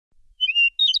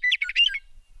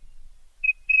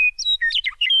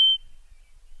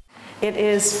It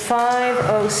is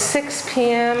 5:06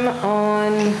 p.m.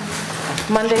 on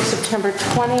Monday, September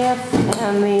 20th,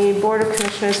 and the Board of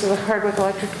Commissioners of the Hardwick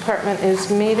Electric Department is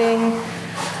meeting.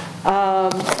 All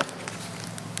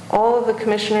of the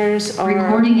commissioners are...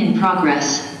 Recording in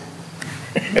progress.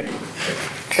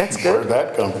 That's good. Where'd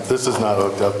that come? This is not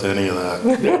hooked up to any of that.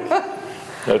 Yeah.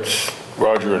 That's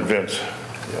Roger and Vince.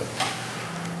 Yep.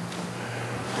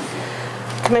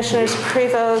 Commissioners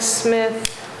Prevost,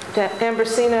 Smith,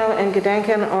 Ambrosino, and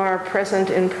Gedanken are present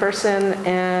in person,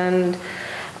 and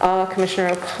Commissioner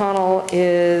O'Connell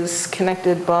is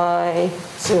connected by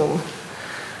Zoom.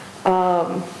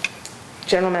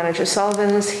 General Manager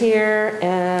Sullivan is here,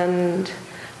 and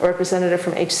a representative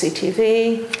from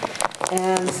HCTV,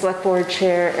 and Select Board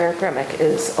Chair Eric Remick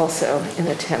is also in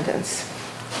attendance.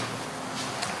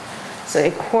 So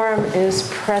a quorum is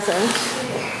present.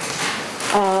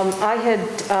 I had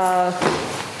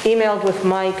emailed with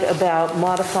Mike about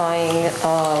modifying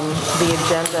the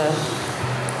agenda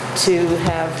to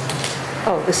have,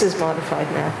 oh, this is modified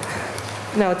now.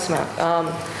 No, it's not.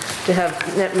 To have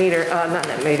not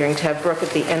net metering, to have Brooke at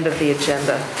the end of the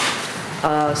agenda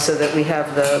so that we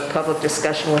have the public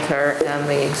discussion with her and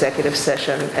the executive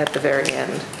session at the very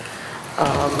end.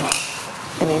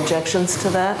 Any objections to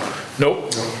that?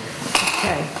 Nope.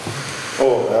 Okay.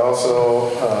 Oh, I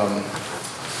also,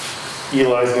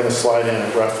 Eli's going to slide in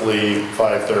at roughly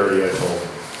 5:30, I told him.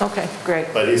 Okay, great.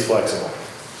 But he's flexible.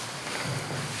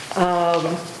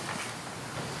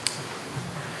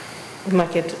 We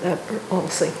might get, we'll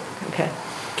see. Okay.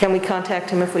 Can we contact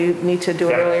him if we need to do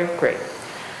it earlier? Great.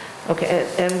 Okay,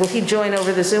 and will he join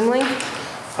over the Zoom link?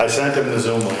 I sent him the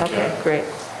Zoom link. Okay, yeah. great.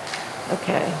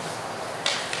 Okay.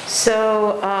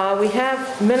 So we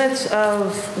have minutes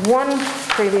of one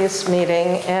previous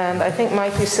meeting, and I think,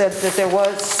 Mike, you said that there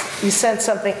was, you sent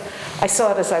something, I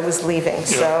saw it as I was leaving,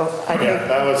 so I think... Yeah,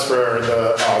 that was for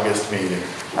the August meeting.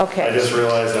 Okay. I just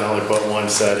realized I only put one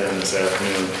set in this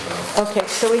afternoon. So. Okay,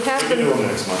 so we have we can do them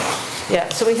next month. Yeah,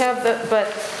 so we have the,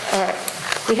 but, all right.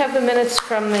 We have the minutes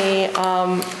from the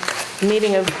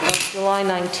meeting of July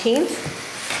 19th.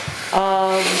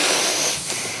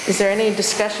 Is there any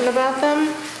discussion about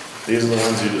them? These are the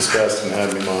ones you discussed and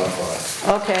had me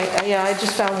modify. Okay, yeah, I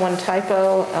just found one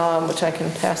typo, which I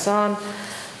can pass on.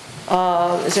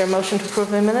 Is there a motion to approve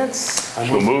the minutes? I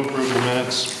move to approve the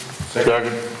minutes.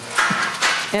 Second.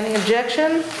 Any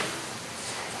objection?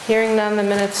 Hearing none, the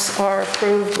minutes are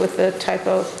approved with the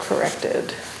typo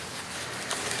corrected.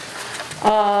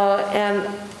 And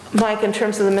Mike, in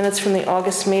terms of the minutes from the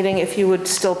August meeting, if you would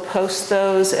still post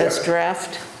those as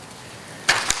draft,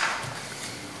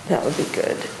 that would be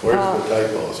good. Where's the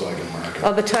typo so I can mark it?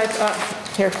 Oh, the type,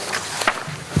 here.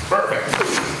 Perfect.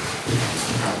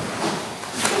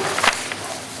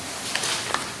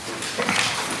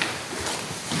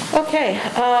 Okay,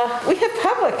 we have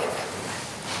public.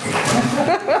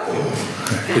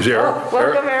 Is Eric? Oh,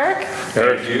 welcome, Eric.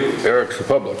 Eric's the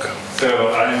public.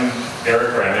 So I'm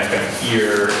Eric Remick. I'm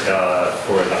here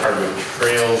for the Hardwick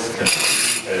Trails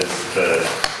as the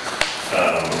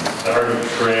Hardwick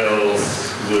Trails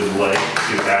would like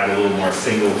to add a little more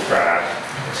single track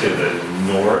to the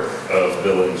north of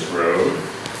Billings Road.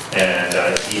 And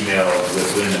I emailed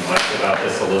with Lynn and Mike about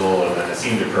this a little, and then it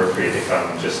seemed appropriate to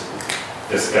come just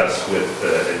discuss with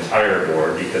the entire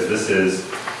board, because this is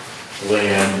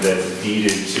land that's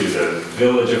deeded to the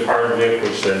village of Hardwick,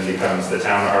 which then becomes the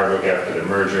town of Hardwick after the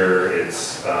merger.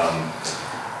 It's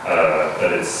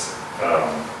but it's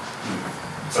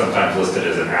sometimes listed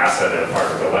as an asset of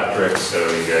Hardwick Electric, so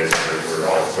you guys we're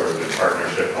all sort of in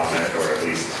partnership on it, or at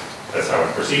least that's how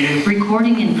it's proceeding.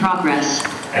 Recording in progress.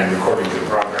 And recording's in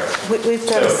progress. We've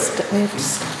got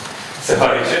So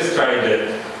I just tried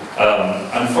to,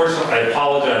 unfortunately, I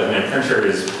apologize, my printer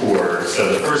is poor.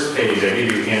 So the first page, I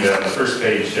gave you a handout, the first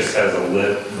page just has a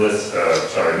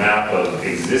map of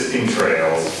existing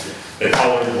trails. The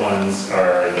colored ones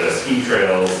are the ski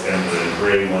trails, and the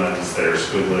gray ones that are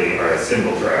squiggly are a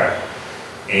single track.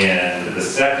 And the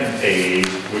second page,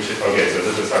 which is, okay, so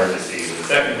this is hard to see, but the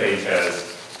second page has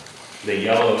the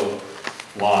yellow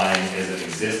line is an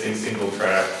existing single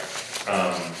track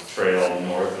trail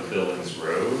north of Billings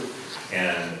Road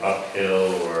and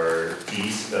uphill or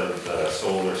east of the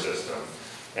solar system.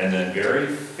 And then very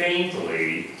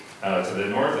faintly to the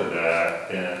north of that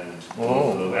and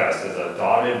to the west is a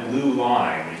dotted blue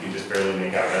line you can just barely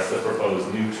make out. That's the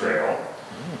proposed new trail.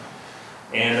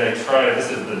 And I tried, this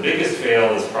is the biggest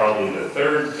fail is probably the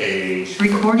third page.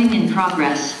 Recording in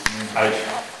progress.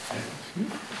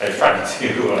 I tried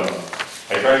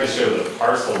to show the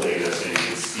parcel data so you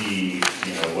could see,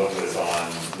 what was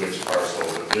on which parcel.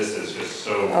 this is just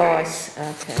so big. Oh, I see,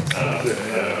 okay. I don't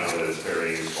know that it's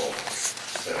very useful.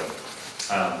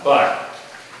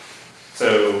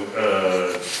 So,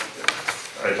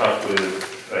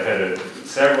 I had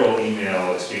several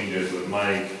email exchanges with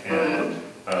Mike, and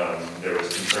there was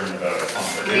concern about a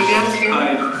confirmation.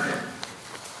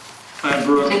 Hi,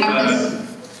 Brooke.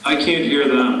 I can't hear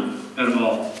them at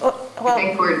all. Oh, I well,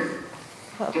 think we're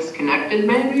disconnected,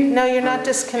 maybe? no, you're not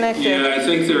disconnected. Yeah, I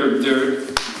think their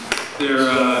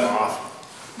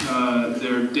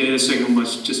data signal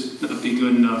must just not be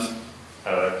good enough.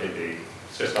 That could be,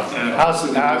 it's just on.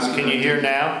 Can you hear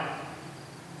now?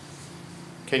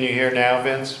 Can you hear now,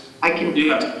 Vince? I can,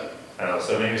 Yeah,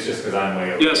 So maybe it's just because I'm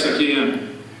way over yes, I there.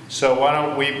 can. So why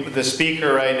don't we, the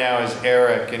speaker right now is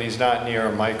Eric, and he's not near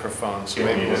a microphone, so Can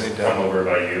maybe we we'll just need come to. over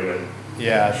by you and,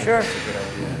 Yeah, I think Sure. that's a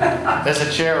good idea. There's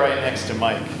a chair right next to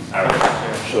Mike. all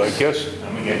right, So I guess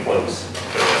let me get close. So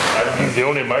I don't know. the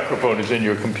only microphone is in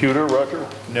your computer, Roger?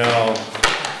 No,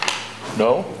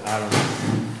 No? I don't know.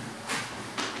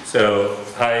 So,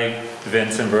 hi,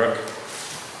 Vince and Brooke.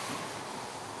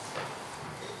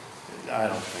 I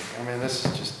don't think, I mean, this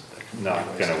is just. a Not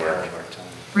complete gonna waste of work. all of our time.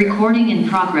 Recording in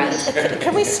progress.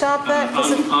 Can we stop that?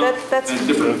 'Cause I'm that's, at a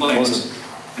different place.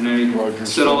 And I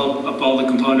set up all the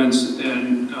components,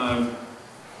 and the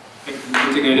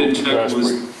thing I did check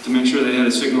was to make sure they had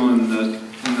a signal in the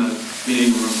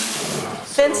meeting room.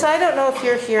 Vince, I don't know if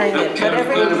you're hearing it, but Kind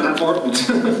of important.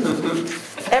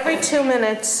 every 2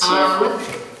 minutes,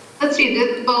 let's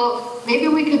see, well, maybe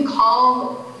we could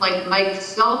call, like, Mike's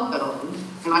cell phone,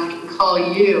 and I can call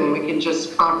you, and we can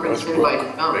just conference him by They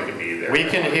phone. could be there. We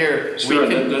can hear, Sure,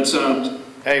 we can, that sounds,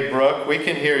 hey, Brooke, we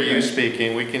can hear you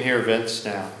speaking, we can hear Vince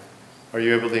now. Are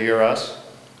you able to hear us?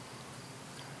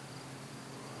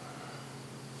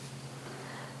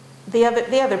 the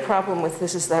other problem with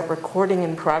this is that recording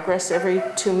in progress every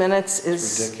 2 minutes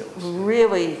It's is ridiculous.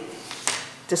 really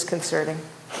disconcerting.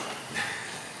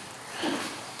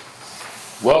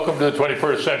 Welcome to the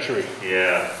 21st century.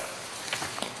 Yeah.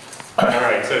 All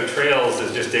right, so Trails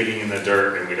is just digging in the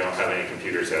dirt, and we don't have any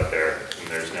computers out there, and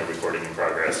there's no recording in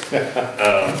progress.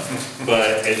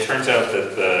 But it turns out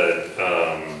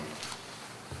that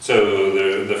so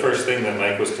the first thing that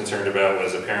Mike was concerned about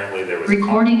was apparently there was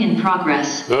Recording in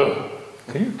progress. Ugh.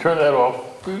 Can you turn that off?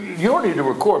 You don't need to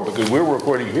record because we're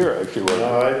recording here, actually.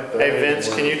 Roger. Hey, Vince,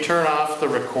 can you turn off the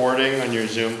recording on your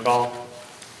Zoom call?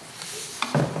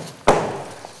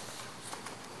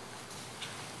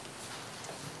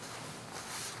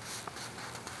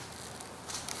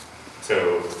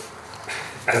 So,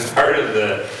 as part of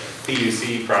the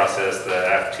PUC process, the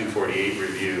Act 248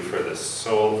 review for the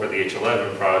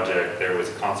H11 project, there was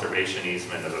a conservation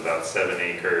easement of about 7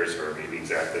 acres, or maybe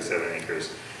exactly 7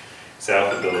 acres,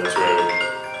 south of Billings Road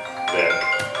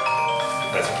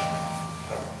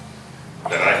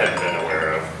that I hadn't been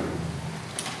aware of,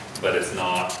 but it's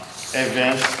not. Hey,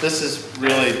 Vince, this is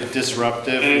really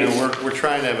disruptive. You know, we're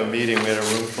trying to have a meeting. We had a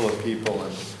room full of people,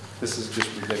 and this is just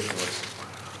ridiculous.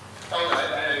 I'm gonna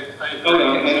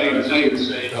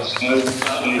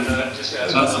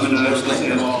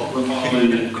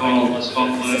call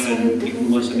and you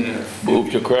can listen in.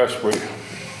 Move to Craftsbury.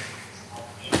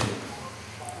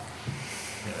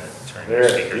 Turn your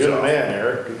speakers off.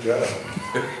 Eric, good job.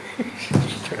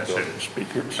 Turn off the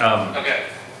speakers. Okay,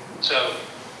 so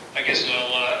I guess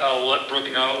I'll let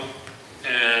Brooke know,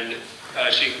 and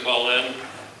she can call in.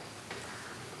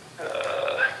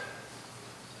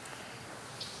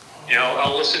 You know,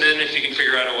 I'll listen in if you can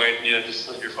figure out a way, you know, just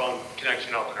leave your phone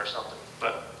connection open or something.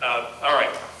 But, all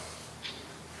right.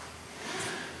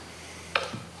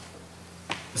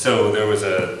 So there was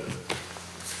a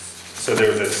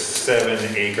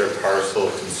 7-acre parcel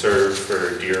conserved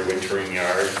for deer wintering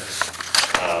yard,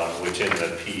 which in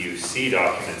the PUC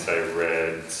documents I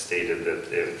read stated that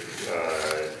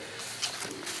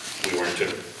we weren't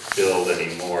to build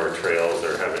any more trails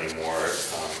or have any more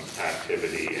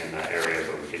activity in that area,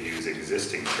 but we could use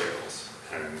existing trails.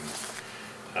 And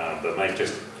but Mike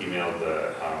just emailed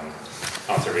the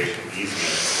conservation easement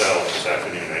itself this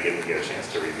afternoon. I didn't get a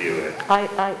chance to review it.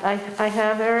 I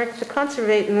have, Eric, the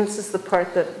conservation, and this is the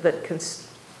part that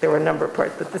there were a number of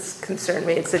parts that this concerned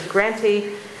me. It said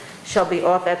grantee shall be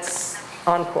that's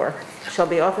Encore, shall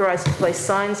be authorized to place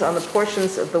signs on the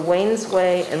portions of the Waynes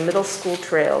Way and Middle School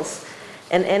trails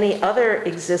and any other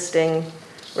existing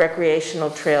recreational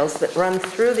trails that run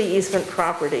through the easement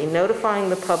property, notifying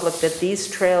the public that these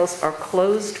trails are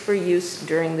closed for use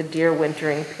during the deer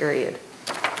wintering period.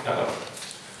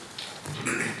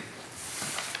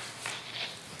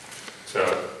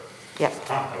 So, Yeah.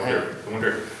 I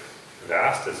wonder if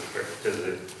Vast does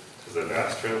the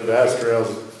Vast trail? Vast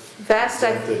Trails Vast,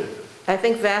 I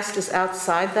think Vast is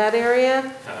outside that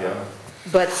area, Yeah.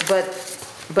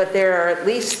 but there are at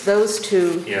least those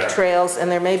two Yeah. trails,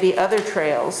 and there may be other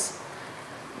trails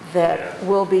that Yeah.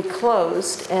 will be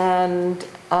closed. And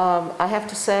I have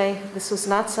to say, this was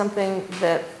not something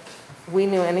that we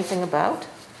knew anything about.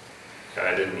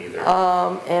 I didn't either.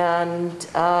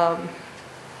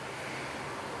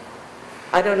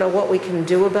 I don't know what we can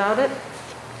do about it,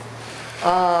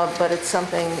 but it's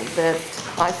something that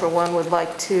I, for one, would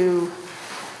like to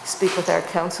speak with our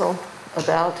council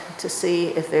about, to see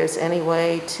if there's any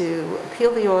way to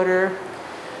appeal the order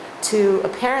to,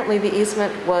 apparently the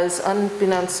easement was,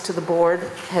 unbeknownst to the board,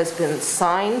 has been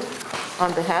signed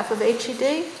on behalf of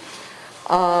HED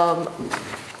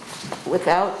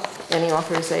without any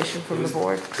authorization from the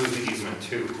board. Who's the easement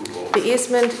to? Who holds? The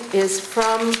easement is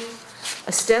from,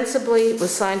 ostensibly,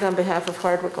 was signed on behalf of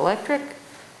Hardwick Electric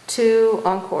to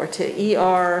Encore, to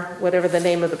ER, whatever the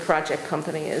name of the project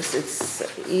company is. It's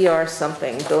ER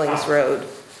something, Billings Road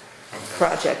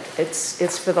project.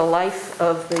 It's for the life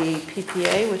of the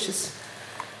PPA, which is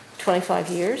 25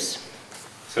 years.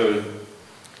 So,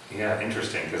 yeah,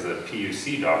 interesting, because the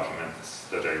PUC documents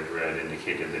that I read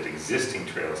indicated that existing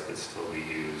trails could still be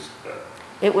used, but...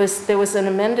 There was an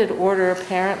amended order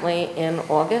apparently in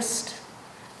August.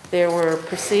 There were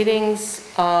proceedings.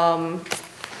 We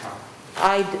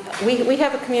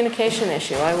have a communication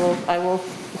issue. I will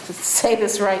say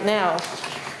this right now,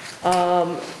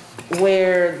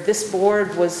 where this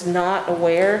board was not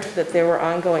aware that there were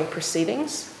ongoing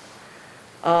proceedings.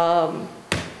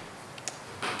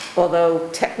 Although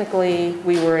technically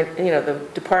we were, the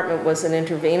department was an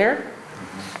intervener.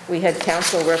 We had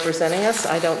counsel representing us.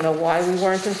 I don't know why we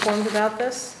weren't informed about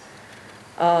this.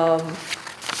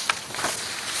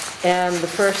 And the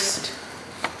first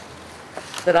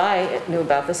that I knew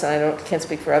about this, and I can't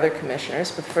speak for other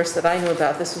commissioners, but the first that I knew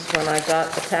about this was when I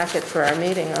got the packet for our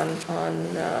meeting on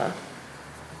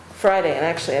Friday, and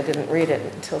actually I didn't read it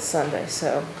until Sunday,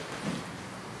 so.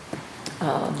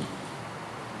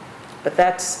 But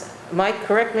that's, Mike,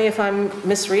 correct me if I'm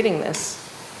misreading this.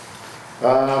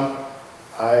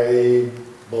 I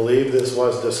believe this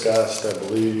was discussed. I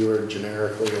believe you were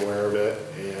generically aware of it,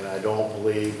 and I don't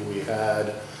believe we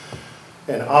had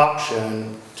an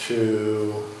option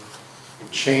to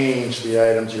change the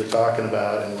items you're talking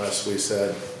about unless we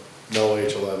said no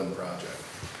H11 project.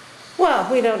 Well,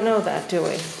 we don't know that, do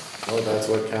we? Well, that's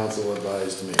what council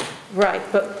advised me. Right,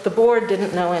 but the board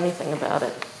didn't know anything about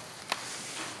it.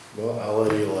 Well, I'll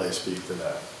let Eli speak to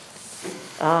that.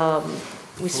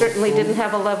 We certainly didn't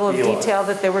have a level of detail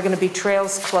that there were going to be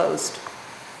trails closed,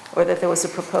 or that there was a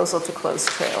proposal to close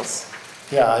trails.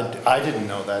 Yeah, I didn't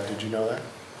know that. Did you know that?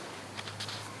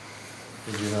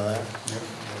 Did you know that? Yep.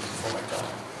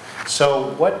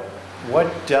 So what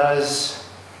does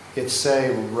it say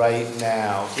right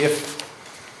now? If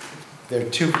there are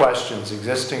two questions,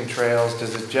 existing trails,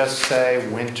 does it just say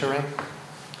wintering?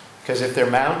 Because if they're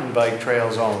mountain bike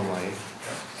trails only,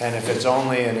 and if it's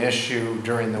only an issue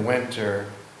during the winter,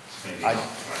 I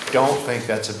don't think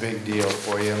that's a big deal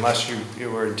for you, unless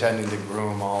you were intending to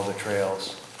groom all the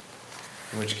trails,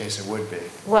 in which case it would be.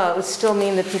 Well, it would still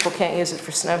mean that people can't use it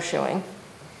for snowshoeing.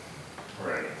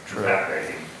 Right, True.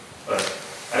 backbreaking. But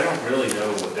I don't really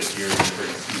know what the deer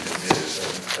wintering season is.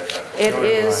 It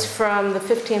is from the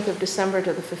 15th of December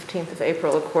to the 15th of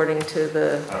April, according to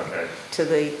the to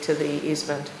the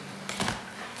easement.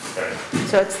 Okay.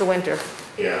 So it's the winter.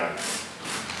 Yeah.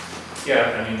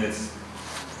 Yeah, I mean, it's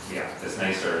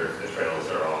nicer. The trails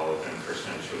are all open for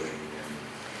snowshoeing and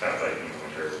backbiking in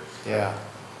winter. Yeah,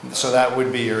 so that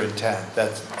would be your intent.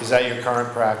 Is that your current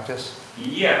practice?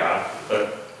 Yeah,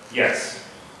 but yes.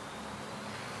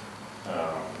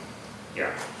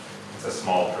 Yeah, it's a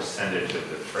small percentage of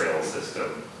the trail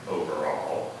system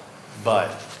overall.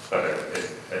 But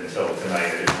Until tonight,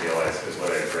 I didn't realize, because what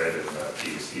I read in the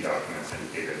PUC documents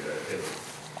indicated that it would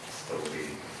still be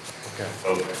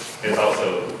open. It's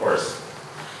also, of course,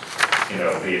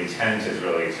 the intent is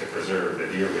really to preserve the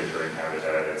deer wintering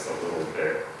habitat. It's a little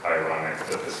bit ironic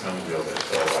that the snowmobiles are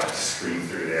still allowed to stream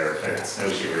through there, but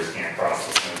snowshoers can't cross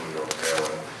the snowmobile trail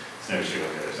and snowshoe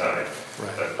on the other side.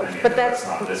 Right. But that's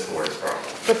not this board's problem.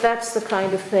 But that's the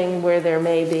kind of thing where there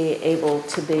may be able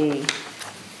to be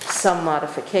some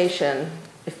modification.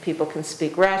 If people can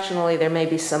speak rationally, there may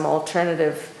be some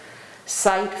alternative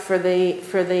site for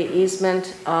the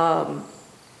easement.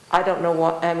 I don't know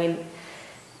what, I mean,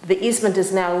 the easement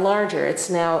is now larger. It's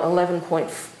now 11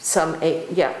 point some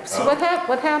 8. Yeah. So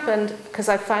what happened, because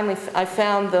I found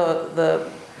the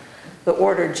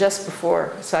order just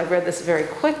before, so I read this very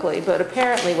quickly, but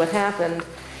apparently what happened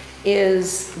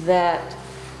is that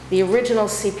the original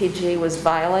CPG was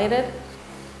violated,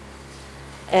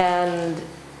 and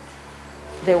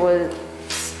there was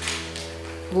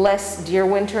less deer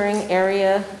wintering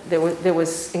area. There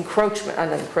was encroachment,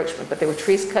 not encroachment, but there were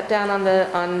trees cut down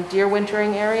on deer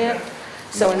wintering area.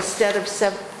 So instead of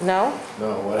no?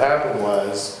 No, what happened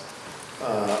was,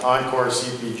 Encore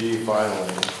CPG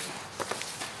filing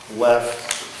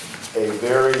left a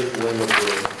very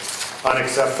limited,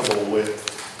 unacceptable width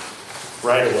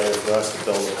right-of-way for us to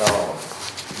build a power line,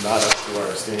 not up to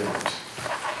our standards.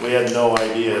 We had no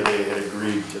idea they had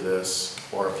agreed to this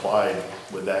or applied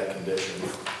with that condition.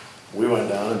 We went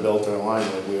down and built our line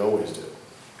like we always do.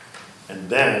 And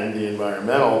then the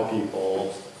environmental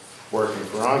people working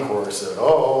for Encore said,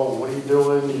 oh, what are you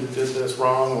doing? You did this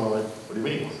wrong. And we're like, what do you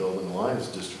mean? We're building a line,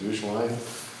 it's a distribution line.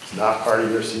 It's not part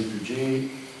of your CPG.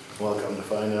 Well, come to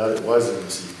find out it was in the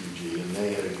CPG, and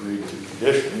they had agreed to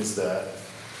conditions that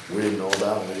we didn't know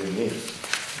about and we didn't need.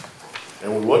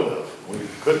 And we wouldn't have, we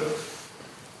couldn't have.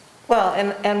 Well,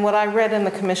 and what I read in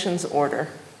the commission's order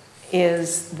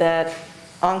is that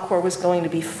Encore was going to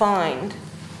be fined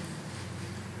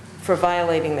for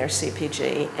violating their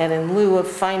CPG, and in lieu of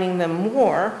fining them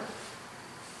more,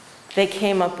 they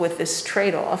came up with this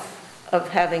trade-off of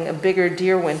having a bigger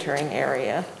deer wintering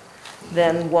area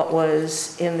than what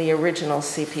was in the original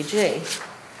CPG.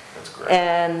 That's great.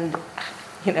 And,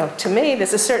 you know, to me,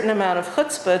 there's a certain amount of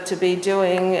chutzpah to be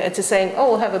doing, to saying,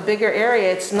 oh, we'll have a bigger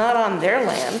area, it's not on their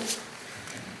land.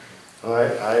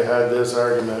 I had this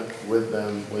argument with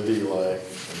them, with Eli, and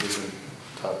this is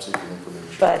top secret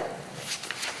information. But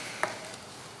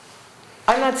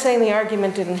I'm not saying the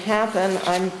argument didn't happen,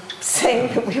 I'm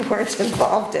saying that we weren't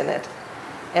involved in it.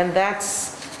 And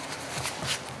that's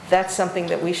something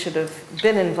that we should have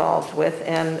been involved with,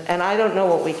 and I don't know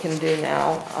what we can do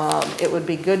now. It would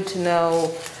be good to know,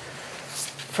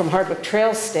 from Hardwick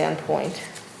Trail's standpoint,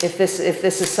 if this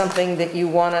is something that you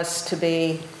want us to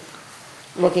be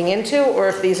looking into, or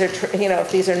if these are,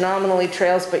 if these are nominally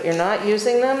trails but you're not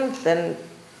using them, then...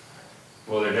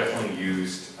 Well, they're definitely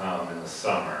used in the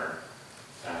summer.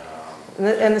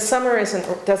 And the summer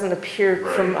doesn't appear,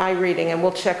 Right. from my reading, and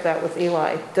we'll check that with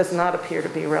Eli, does not appear to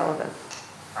be relevant.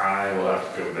 I will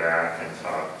have to go back and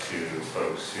talk to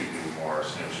folks who do more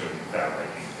snowshoeing and fat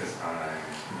biking, because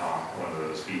I'm not one of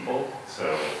those people, so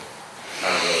I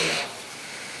don't really know.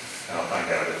 And I'll find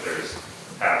out if there's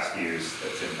past use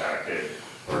that's impacted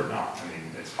or not. I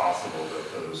mean, it's possible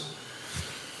that those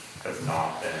have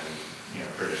not been,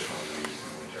 traditionally used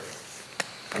in winter.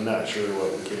 I'm not sure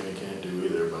what we can and can't do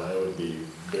either, but I would be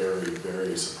very,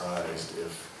 very surprised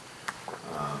if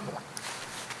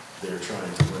they're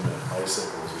trying to limit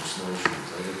bicycles or snowshoes.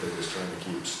 I think they're just trying to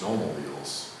keep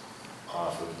snowmobiles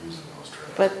off of using those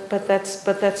trails.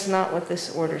 But that's not what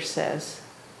this order says.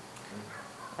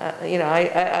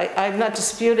 I'm not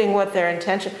disputing what their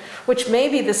intention, which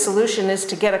maybe the solution is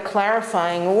to get a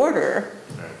clarifying order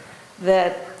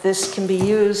that this can be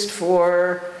used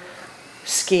for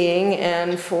skiing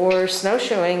and for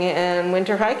snowshoeing and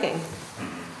winter hiking.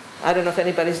 I don't know if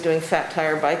anybody's doing fat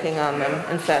tire biking on them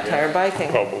and fat tire biking.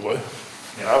 Probably.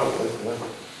 Probably,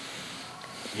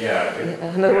 Yeah.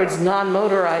 In other words,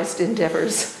 non-motorized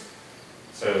endeavors.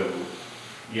 So,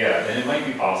 yeah, and it might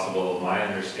be possible, my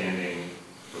understanding,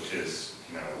 which is,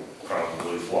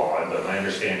 probably flawed, but my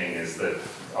understanding is that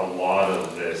a lot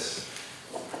of this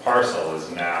parcel is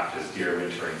mapped as deer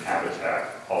wintering habitat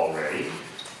already.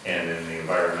 And in the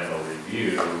environmental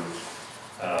review,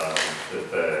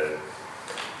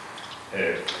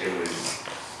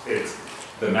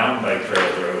 the mountain bike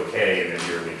trails are okay in the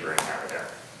deer wintering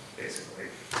habitat, basically.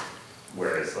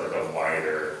 Whereas like a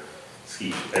wider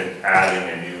ski, adding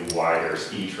a new wider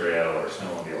ski trail or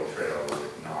snowmobile trail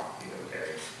would not be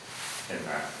okay in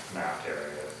that mapped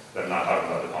area. I'm not talking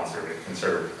about the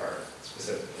conservative part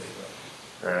specifically.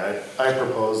 Right, I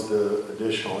proposed the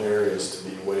additional areas to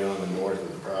be way on the north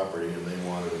of the property, and they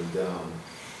wanted them down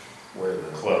where it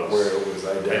was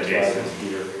identified Adjacent. as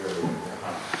deer area.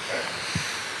 Okay.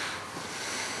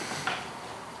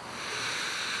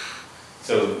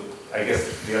 So I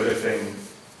guess the other thing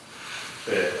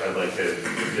that I'd like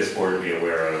this board to be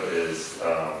aware of is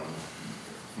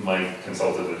Mike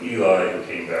consulted with Eli, who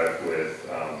came back with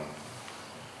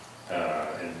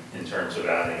in terms of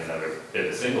adding another bit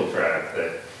of single track,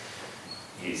 that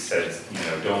he said,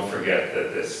 don't forget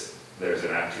that there's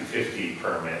an Act 250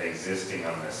 permit existing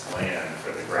on this land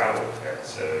for the gravel pit,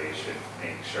 so you should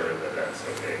make sure that that's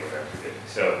okay with Act 250.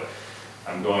 So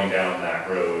I'm going down that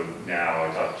road now.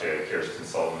 I talked to Kirsten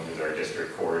Sullivan, who's our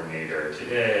district coordinator,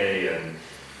 today, and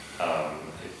I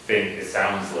think it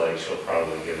sounds like she'll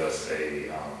probably give us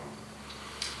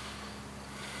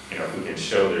you know, if we can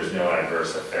show there's no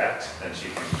adverse effect, then she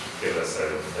can give us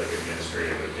a, like,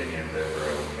 administrative opinion that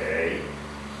we're okay.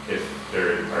 If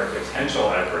there are potential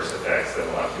adverse effects, then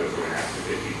we'll have to go through an Act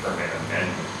 250 permit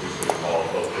amendment, which would involve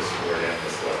both this board and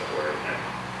the select board, and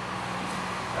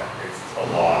that creates a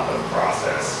lot of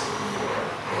process for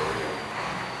review.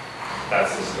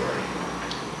 That's the story.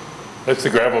 That's the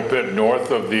gravel pit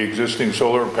north of the existing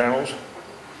solar panels?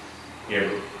 Yeah.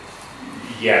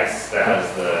 Yes, that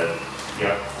has the,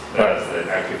 yep, that has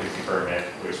the Act 250 permit,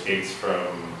 which dates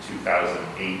from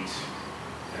 2008,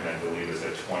 and I believe is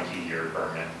a 20-year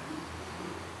permit.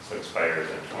 So expires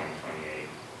in 2028.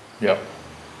 Yep.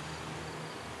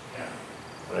 Yeah.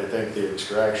 But I think the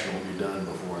extraction will be done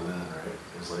before then, right?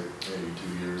 There's like maybe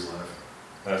 2 years left.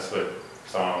 That's what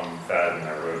Tom Fadden,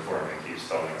 our road foreman, keeps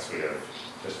telling us. We have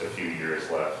just a few years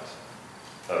left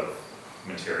of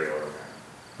material in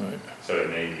there. Right. So it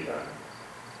may be done.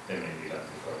 It may be done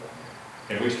before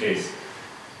then. In which case,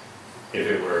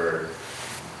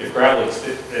 if gravel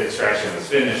extraction was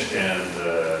finished and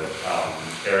the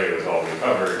area was all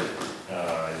recovered, you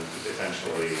could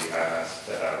potentially ask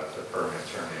to have the permit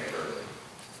terminate early.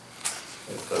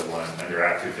 It's the one under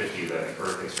Act 250 that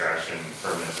earth extraction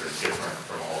permits are different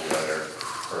from all the other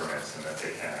permits and that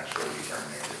they can actually be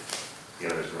terminated. The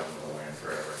others run the land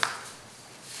forever.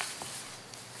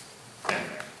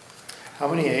 Anyway. How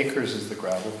many acres is the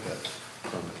gravel pit?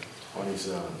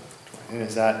 27. And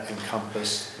does that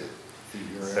encompass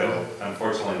your So area?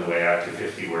 unfortunately, the way Act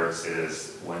 250 works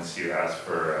is once you ask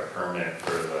for a permit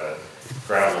for the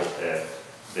gravel pit,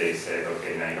 they say,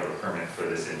 okay, now you have a permit for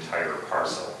this entire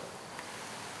parcel.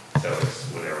 So it's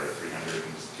whatever, 300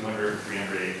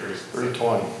 acres?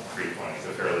 320. 320, it's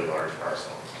a fairly large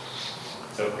parcel.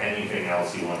 So anything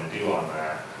else you want to do on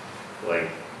that, like,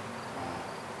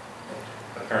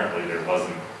 apparently there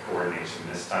wasn't coordination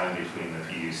this time between the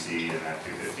PUC and Act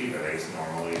 250, but as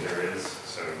normally there is.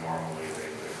 So normally they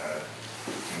would have had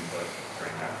input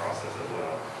during that process as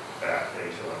well, that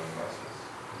HLM process.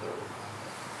 So,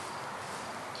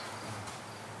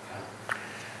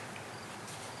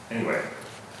 anyway.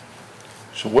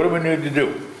 So what do we need to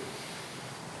do?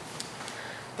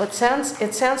 Well, it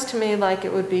sounds to me like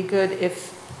it would be good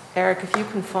if, Eric, if you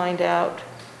can find out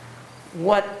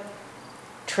what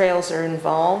trails are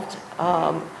involved.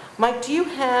 Mike, do you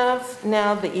have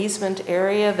now the easement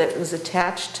area that was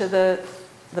attached to the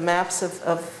maps of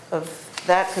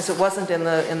that? Because it wasn't in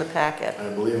the packet. I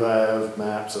believe I have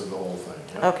maps of the whole thing.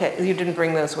 Yep. Okay, you didn't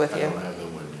bring those with I you? don't have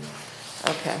them with me.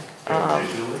 Okay.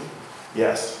 Visually?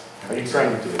 Yes, I can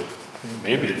send it to you.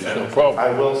 Maybe it's no problem. I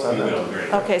will send You them. will,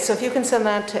 great. Okay, so if you can send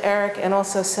that to Eric and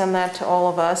also send that to all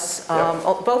of us. Yeah.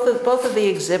 Both of the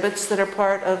exhibits that are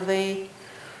part of the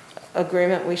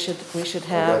agreement we should I've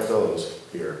have. got those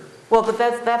here. Well, but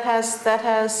that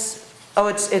has, oh,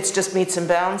 it's just meets and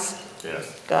bounds?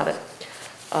 Yes. Got it.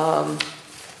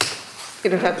 You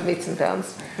don't have the meets and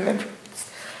bounds, remember?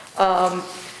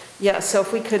 Yeah, so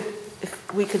if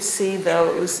we could see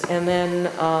those, and then,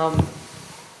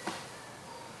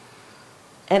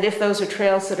 and if those are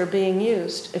trails that are being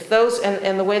used. If those,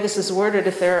 and the way this is worded,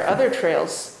 if there are other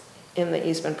trails in the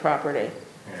easement property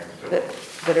Yeah,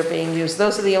 that are being used,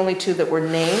 those are the only two that were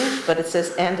named, but it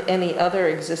says, and any other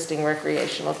existing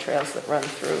recreational trails that run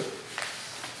through.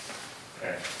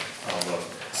 okay.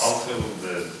 Also,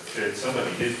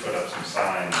 somebody did put up some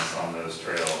signs on those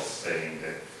trails saying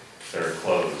that they're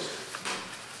closed.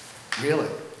 Really?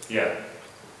 Yeah,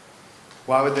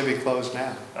 Why would they be closed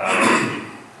now?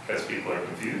 because people are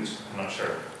confused, I'm not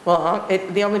sure. Well,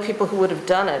 the only people who would have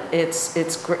done it,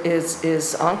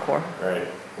 is Encore. Right.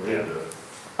 We Yeah. do it.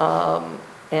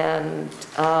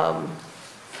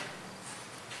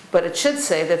 But it should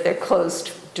say that they're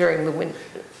closed during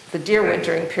the deer Right.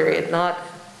 wintering period, not,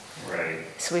 Right.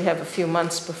 so we have a few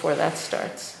months before that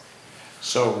starts.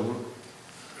 So,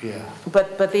 yeah.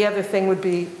 But the other thing would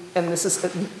be, and this is,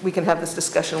 we can have this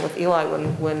discussion with Eli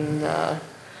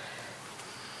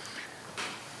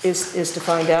is to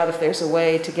find out if there's a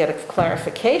way to get a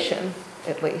clarification,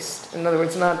 at least. In other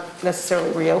words, not necessarily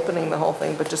reopening the whole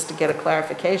thing, but just to get a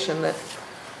clarification that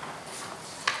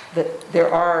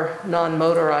there are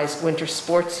non-motorized winter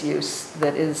sports use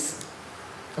that is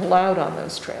allowed on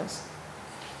those trails.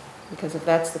 Because if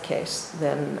that's the case,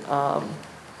 then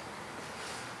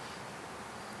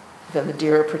the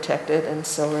deer are protected, and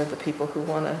so are the people who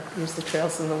want to use the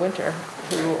trails in the winter,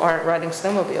 who aren't riding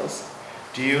snowmobiles.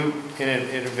 Do you, in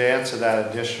advance of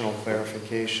that additional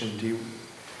clarification, do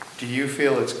you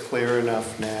feel it's clear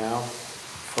enough now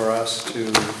for us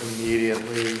to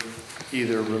immediately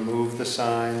either remove the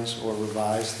signs or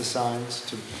revise the signs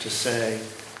to say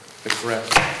the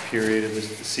correct period of the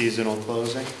seasonal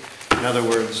closing. In other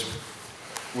words,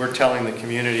 we're telling the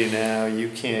community now, you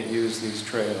can't use these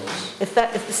trails. If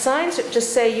the signs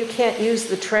just say you can't use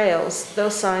the trails,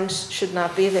 those signs should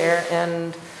not be there,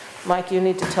 and Mike, you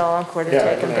need to tell Encore to take them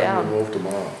Yeah, I can have down. them removed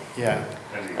tomorrow. Yeah.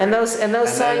 And those then-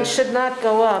 signs should not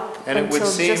go up And it would until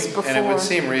seem, just before. and it would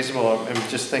seem reasonable, I'm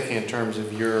just thinking in terms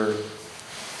of your,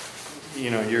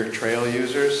 your trail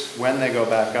users, when they go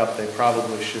back up, they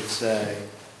probably should say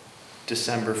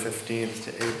December 15th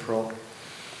to April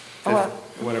Oh,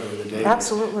 5th, whatever the date is.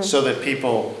 absolutely. So that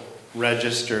people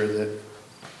register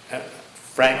that,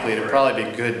 frankly, it'd probably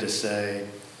be good to say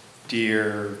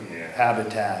deer Yeah.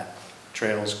 habitat,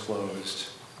 trails closed.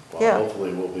 Well, Yeah.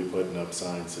 hopefully we'll be putting up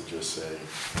signs that just say,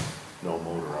 no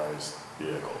motorized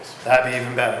vehicles. That'd be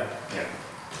even better. Yeah.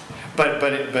 But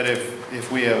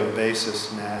if we have a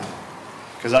basis now,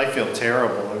 because I feel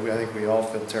terrible, I think we all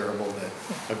feel terrible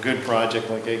that a good project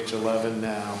like H11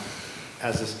 now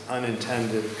has this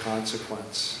unintended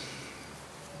consequence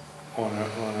on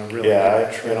a really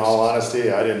Yeah, good in all trust.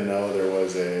 honesty, I didn't know there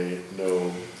was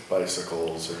no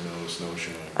bicycles or no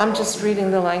snowshoeing. I'm just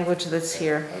reading the language that's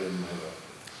here. I didn't know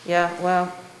Yeah,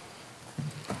 well,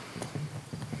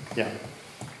 Yeah.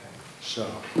 So,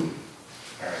 All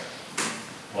right.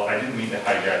 Well, I didn't mean to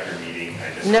hijack your meeting.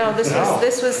 I just. no, this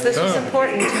was No.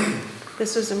 important.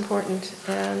 This was important,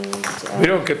 and, We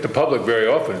don't get the public very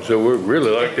often, so we'd really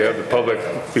like to have the public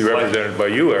be represented by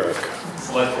you, Eric.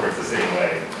 Select board's the same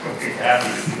way. We're happy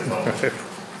to see the public. that.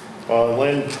 Well,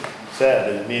 Lynn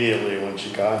said immediately when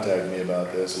she contacted me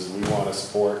about this, is we want to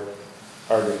support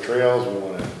Hardwick Trails, we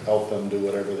want to help them do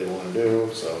whatever they want to do,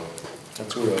 so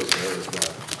that's kudos to her as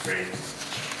well. Great.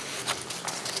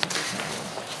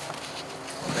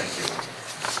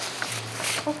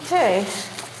 Thank okay.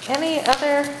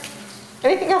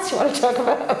 Anything else you want to talk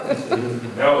about? you.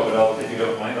 No, but if you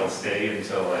don't mind, I'll stay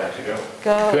until I have to go.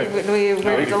 Good. We're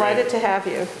Great. delighted to have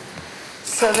you.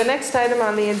 So the next item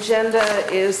on the agenda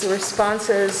is the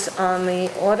responses on the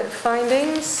audit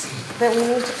findings that we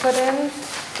need to put in.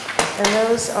 And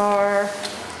those are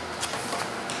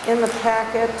in the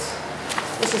packet.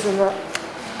 This is in the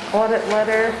audit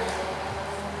letter.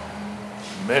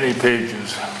 Many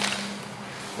pages.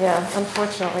 Yeah,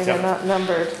 unfortunately, they're Yep. not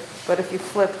numbered, but if you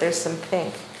flip, there's some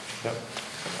pink. yep.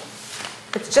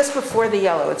 It's just before the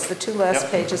yellow. It's the two last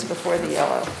Yep. pages before the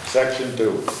yellow. Section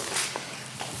 2.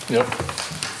 Yep.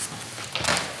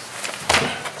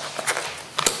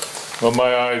 Well,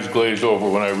 my eyes glaze over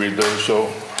when I read those, so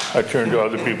I turn to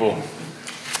other people.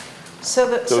 So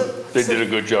They did a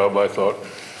good job, I thought.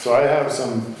 So I have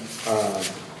some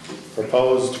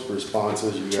proposed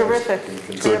responses you guys Terrific, can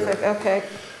consider. terrific, okay.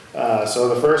 So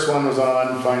the first one was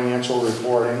on financial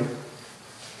reporting.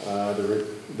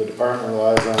 The department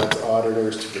relies on its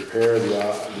auditors to prepare the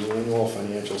annual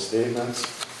financial statements.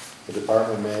 The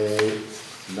department may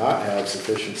not have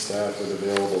sufficient staff with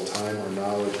available time or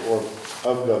knowledge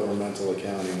of governmental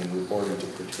accounting and reporting to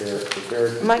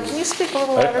prepare. Mike, can you speak a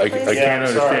little I- louder, I- please? I Yeah, can't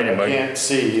I'm sorry, understand you, Mike. I can't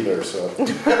see either, so.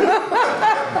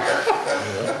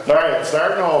 All right,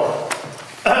 starting over.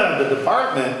 The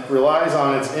department relies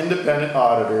on its independent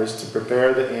auditors to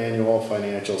prepare the annual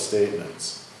financial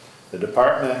statements. The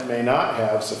department may not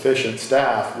have sufficient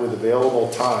staff with available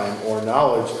time or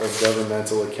knowledge of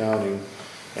governmental accounting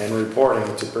and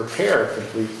reporting to prepare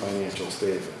complete financial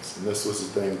statements. And this was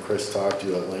the thing Chris talked to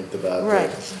you at length about. Right.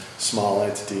 That small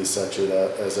entities such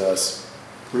as us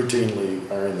routinely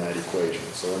are in that equation,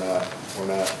 so we're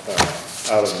not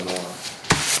out of the norm.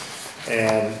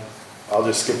 And I'll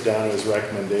just skip down to his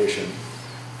recommendation.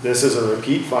 This is a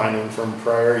repeat finding from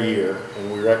prior year,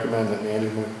 and we recommend that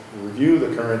management review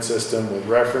the current system with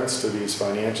reference to these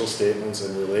financial statements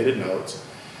and related notes,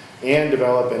 and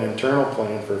develop an internal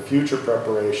plan for future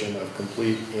preparation of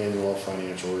complete annual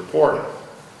financial reporting.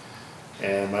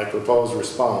 And my proposed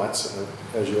response,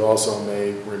 as you also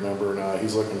may remember now,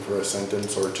 he's looking for a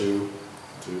sentence or two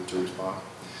to respond.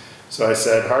 So I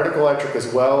said, Hardwick Electric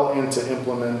is well into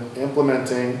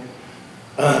implementing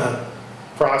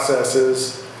process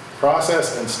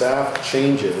and staff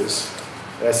changes,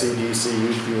 SEDC,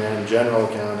 UPN, general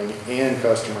accounting, and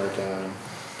customer accounting,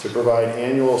 to provide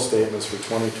annual statements for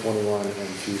 2021 and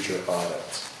future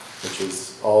audits, which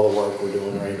is all the work we're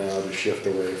doing right now to shift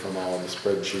away from all the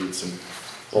spreadsheets and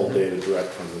pull data direct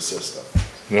from the system.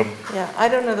 Yep. Yeah, I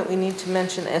don't know that we need to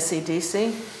mention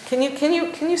SEDC. Can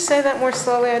you say that more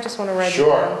slowly? I just want to write it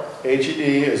down. Sure. HED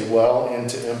is well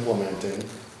into implementing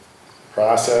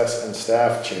process and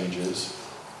staff changes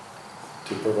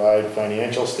to provide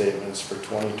financial statements for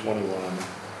 2021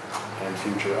 and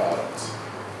future audits.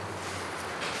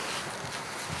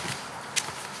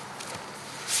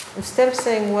 Instead of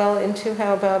saying well into,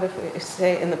 how about if we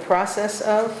say in the process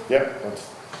of? Yep,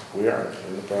 we are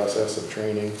in the process of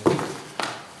training.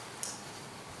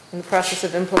 In the process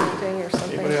of implementing or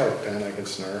something? Anybody have a pen I can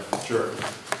snarf? Sure.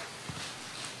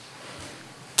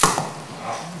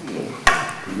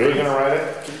 Are you gonna write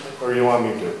it, or you want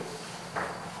me to?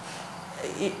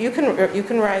 You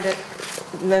can write it,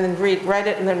 and then write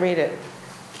it and then read it.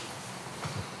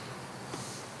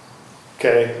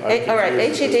 Okay. All right,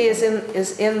 HED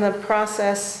is in the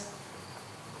process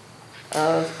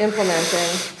of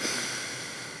implementing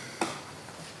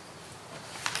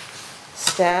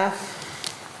staff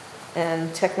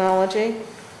and technology.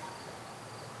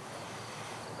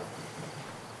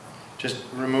 Just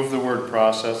remove the word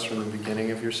process from the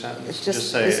beginning of your sentence. It's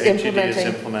just- say it's HED is implementing-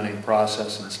 implementing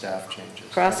process and staff changes.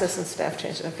 Process and staff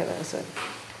changes, okay, that was it.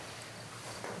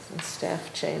 And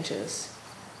staff changes.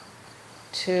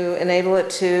 To enable it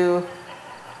to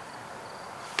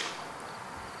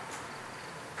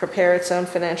prepare its own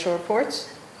financial reports?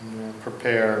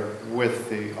 Prepare with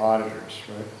the auditors,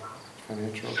 right?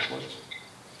 Financial reports.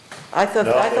 I thought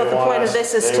the point of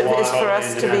this is for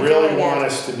us to be They really doing want it.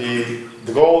 us to be,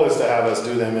 the goal is to have us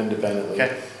do them independently.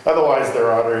 Okay. Otherwise,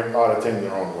 they're auditing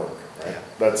their own work, right?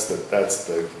 That's the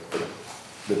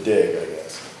dig, I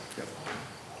guess.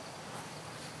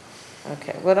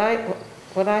 Okay, what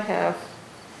I have,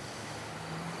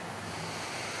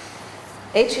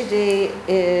 HED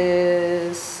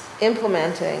is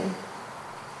implementing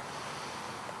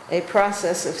a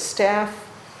process and staff,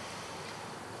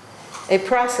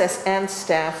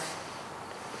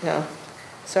 no,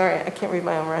 sorry, I can't read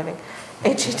my own writing.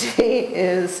 HED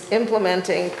is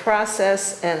implementing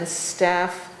process and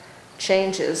staff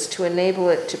changes to enable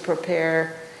it to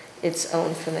prepare its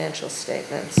own financial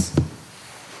statements.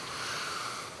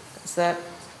 Is that?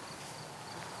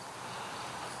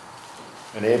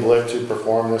 Enable it to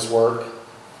perform this work.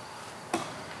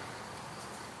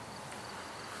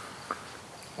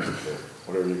 Okay,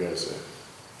 whatever you guys say.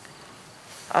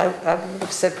 I would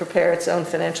have said prepare its own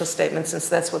financial statement, since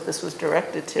that's what this was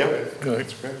directed to. Yep. Good.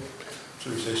 So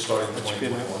you say starting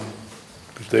 2021?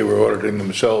 But they were auditing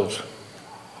themselves.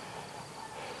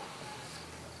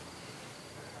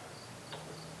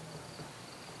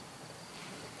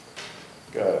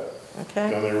 Got it. Okay,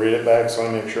 You want me to read it back so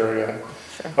I make sure I got it?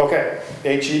 sure. Okay,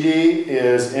 HED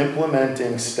is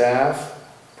implementing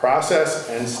process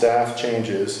and staff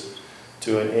changes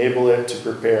to enable it to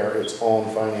prepare its own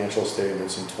financial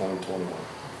statements in 2021.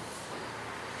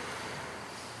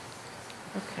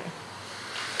 Okay.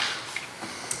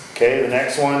 Okay, the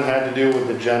next one had to do with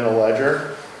the general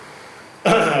ledger.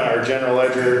 Our general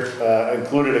ledger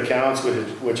included accounts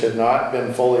which had not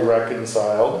been fully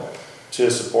reconciled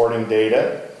to supporting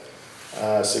data.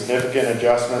 Significant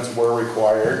adjustments were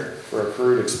required for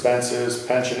accrued expenses,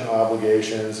 pension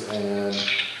obligations, and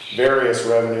various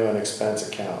revenue and expense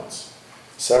accounts.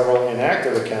 Several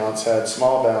inactive accounts had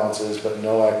small balances but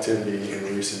no activity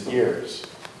in recent years.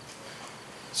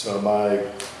 So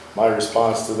my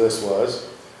response to this was,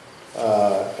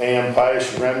 AM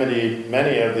Peisch remedied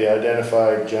many of the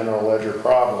identified general ledger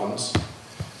problems,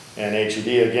 and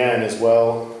HED again is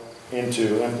well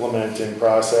into implementing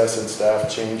process and staff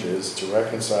changes to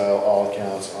reconcile all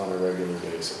accounts on a regular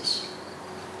basis.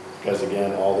 Because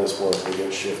again, all this work will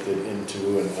get shifted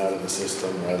into and out of the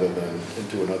system rather than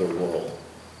into another world.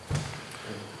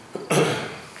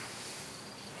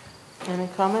 Any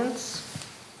comments?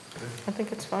 I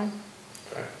think it's fine.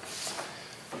 Okay.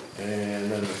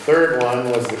 And then the third one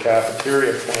was the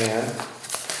cafeteria plan.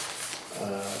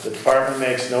 The department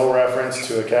makes no reference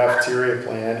to a cafeteria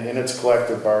plan in its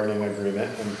collective bargaining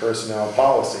agreement and personnel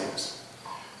policies.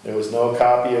 There was no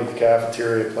copy of the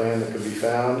cafeteria plan that could be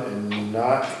found, and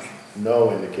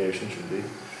no indication should be,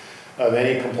 of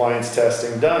any compliance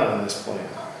testing done on this plan.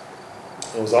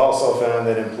 It was also found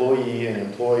that employee and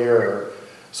employer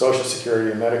Social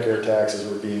Security and Medicare taxes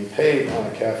were being paid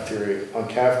on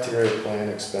cafeteria plan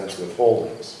expense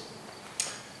withholdings.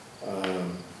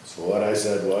 So what I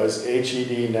said was,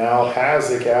 HED now has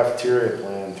the cafeteria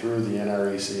plan through the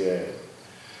NRECA.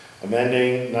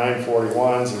 Amending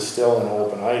 941s is still an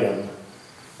open item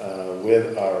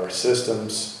with our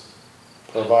systems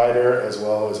provider as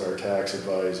well as our tax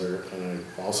advisor. And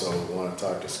I also want to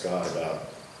talk to Scott about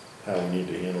how we need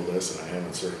to handle this, and I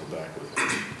haven't circled back with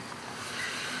him.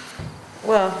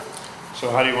 Well,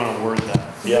 So how do you want to word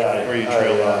that? Yeah, Or you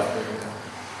trail off?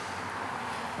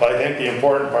 But I think the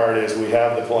important part is we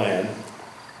have the plan,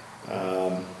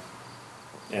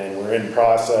 and we're in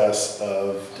process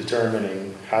of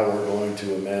determining how we're going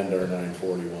to amend our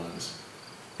 941s.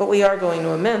 but we are going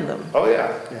to amend them. Oh,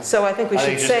 yeah. So I think we I should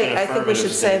think just say, an I think we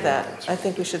should affirmative say statement. that. I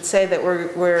think we should say that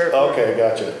we're, Okay,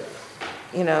 gotcha.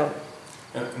 you know,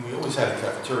 And we always had a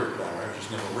cafeteria plan, right?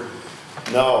 Just never written.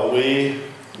 No,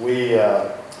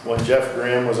 when Jeff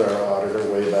Graham was our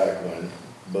auditor way back when,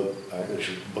 but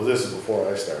this is before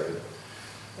I started.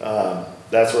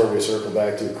 That's where we circle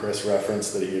back to. Chris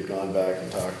referenced that he had gone back and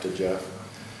talked to Jeff.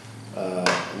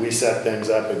 We set things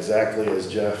up exactly as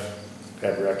Jeff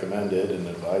had recommended and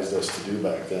advised us to do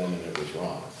back then, and it was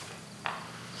wrong.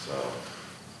 So,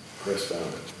 Chris found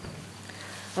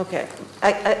it. okay.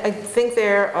 I think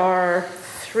there are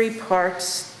 3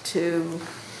 parts to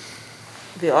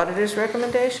the auditor's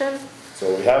recommendation.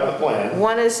 So we have the plan,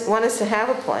 One is to have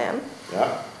a plan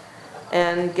yeah,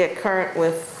 and get current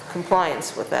with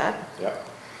compliance with that, yeah,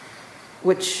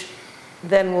 which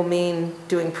then will mean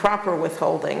doing proper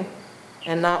withholding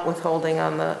and not withholding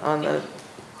on the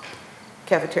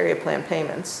cafeteria plan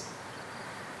payments.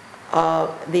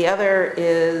 The other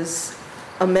is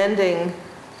amending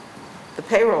the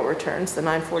payroll returns, the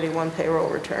 941 payroll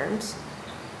returns.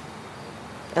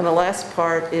 And the last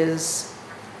part is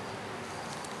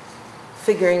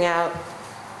figuring out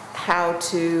how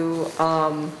to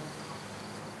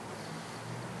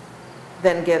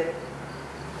then get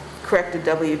corrected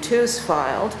W-2s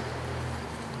filed.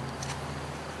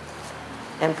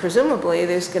 And presumably,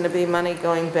 there's going to be money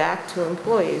going back to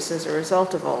employees as a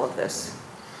result of all of this.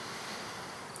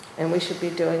 And we should be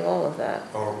doing all of that.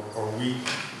 Are we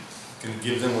going to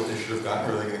give them what they should have gotten,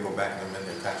 or are they going to go back and amend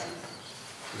their tax returns?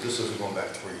 Because this is going back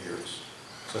 3 years.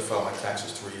 So I filed my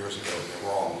taxes 3 years ago, they're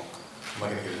wrong. Am I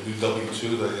going to get a new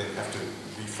W-2 that I didn't have to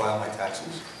refile my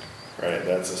taxes? right,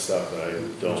 that's the stuff that I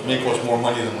don't. Which may cost more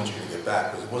money than what you're going to get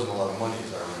back, because it wasn't a lot of money,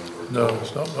 as I remember. No,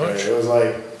 it's not Right, much. it was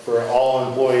like, for all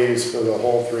employees for the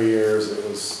whole 3 years, it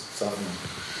was something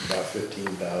about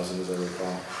 15,000 as I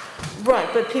recall. Right,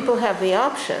 but people have the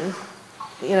option.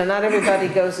 You know, not everybody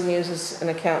goes and uses an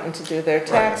accountant to do their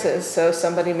taxes, so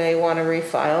somebody may want to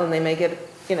refile and they may get,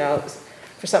 you know,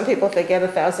 for some people, if they get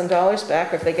 $1,000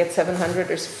 back, or if they get $700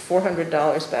 or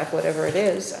 $400 back, whatever it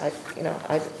is,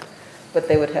 but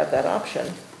they would have that option.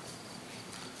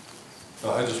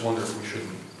 I just wonder if we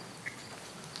shouldn't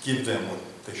give them what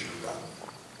they should have gotten,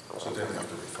 so they don't have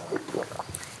to refile.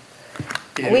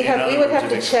 We would have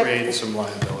to check. Create some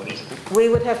liability. We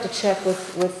would have to check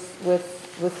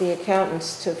with the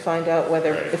accountants to find out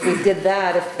whether, if we did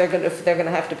that, if they're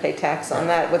gonna have to pay tax on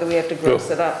that, whether we have to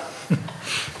gross it up.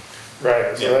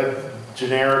 Right, so that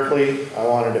generically, I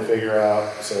wanted to figure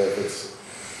out, so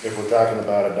if we're talking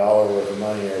about $1 worth of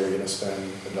money, are we gonna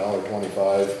spend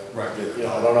 $1.25? Right. You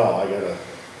know, I don't know,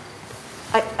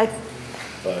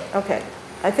 but, Okay,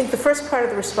 I think the first part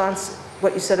of the response,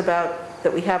 what you said about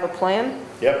that we have a plan,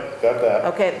 yep, got that.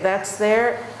 okay, that's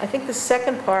there. I think the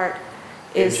second part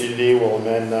is, HED will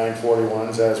amend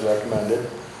 941s as recommended.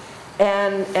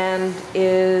 and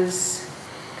is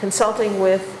consulting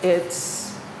with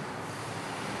its,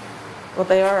 well,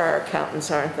 they are our accountants,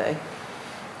 aren't they?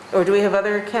 Or do we have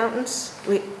other accountants?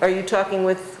 Are you talking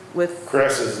with?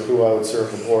 Chris is who I would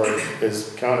serve the board,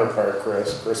 his counterpart,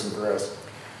 Chris and Chris.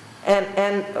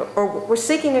 Or we're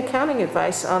seeking accounting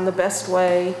advice on the best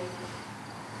way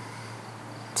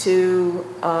to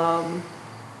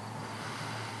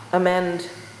amend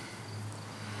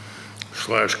 /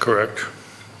 correct.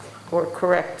 or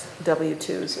correct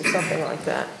W-2s or something like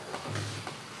that.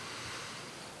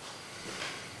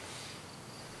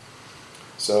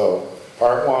 So,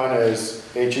 part 1 is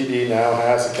HED now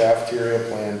has a cafeteria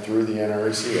plan through the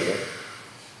NRECA.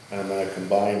 And I'm going to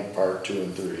combine part 2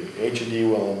 and 3. HED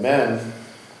will amend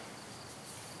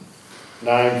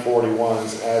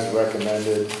 941s as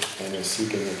recommended and is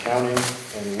seeking accounting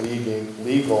and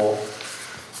legal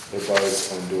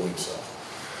advice on doing so.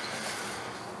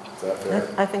 Is that fair?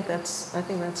 I think that's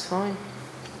fine.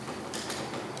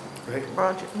 Great.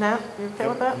 Roger, Nat, you okay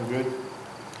with that? You good?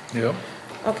 Yep.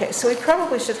 Okay, so we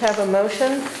probably should have a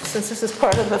motion, since this is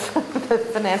part of the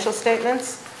financial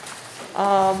statements,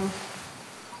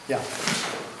 Yeah.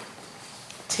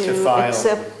 to file,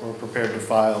 accept. we're prepared to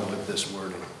file with this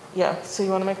wording. Yeah, so you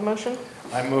want to make a motion?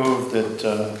 I move that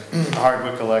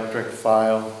Hardwick Electric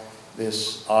file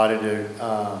this audited,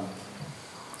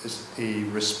 the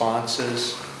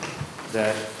responses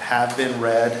that have been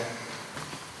read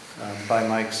by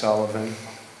Mike Sullivan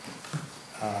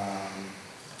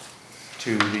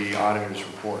to the auditor's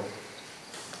report.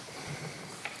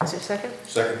 Is there a second?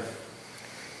 Second.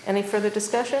 Any further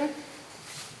discussion?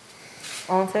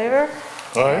 All in favor?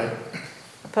 All right.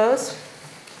 Opposed?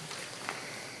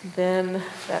 Then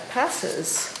that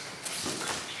passes.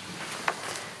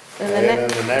 And the And then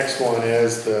next, the next one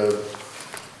is the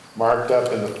marked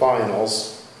up in the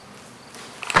finals.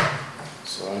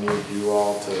 So I need you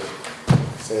all to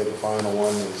say the final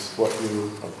one is what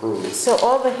you approve. So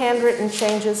all the handwritten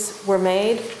changes were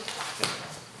made?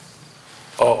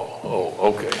 Oh,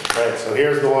 okay. Right, so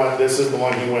here's the one, this is the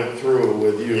one he went through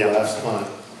with you Yeah. last month.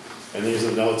 And these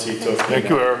are notes he took. Thank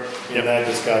you, Eric. In that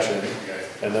discussion.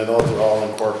 And then those are all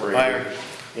incorporated Meyer.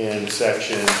 in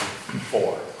section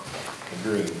 4.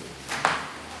 Agreed.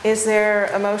 Is there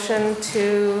a motion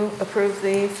to approve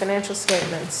the financial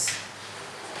statements?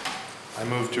 I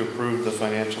move to approve the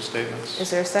financial statements. Is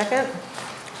there a second?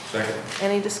 Second.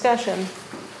 Any discussion?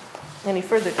 Any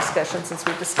further discussion since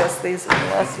we discussed these in the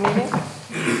last meeting?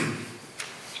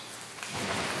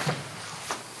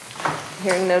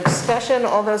 Hearing no discussion,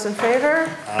 all those in favor?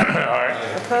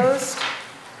 Opposed?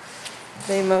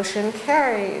 The motion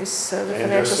carries, so the And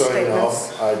financial just so you know,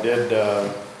 statements. I did,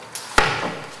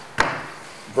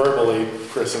 verbally,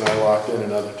 Chris and I locked in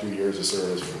another 2 years of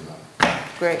service from them.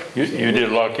 Great, You did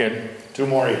lock in. 2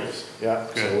 more years, yeah,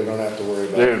 so we don't have to worry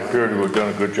about They it. appear to have done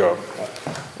a good job.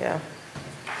 yeah.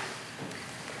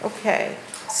 Okay,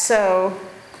 so,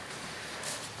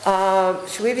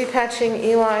 should we be patching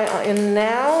Eli in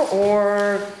now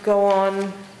or go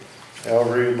on?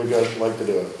 However you would like to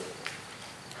do it.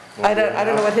 I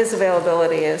don't know what his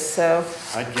availability is, so,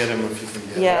 I'd get him if you can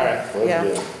get him. yeah, All right, let's yeah. do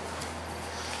it.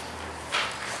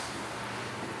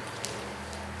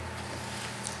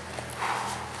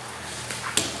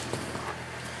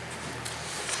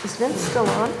 Is Vince still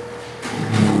on?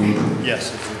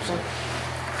 Yes, I believe so.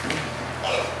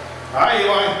 Hi,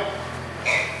 Eli.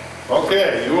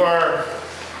 Okay, you are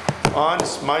on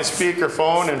my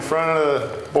speakerphone in front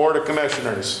of the Board of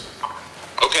Commissioners.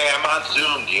 Okay, I'm on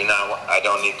Zoom. Do you know I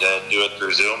don't need to do it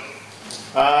through Zoom?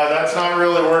 That's not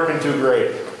really working too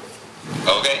great.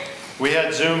 Okay. We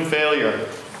had Zoom failure.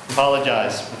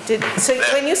 Apologize. So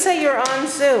when you say you're on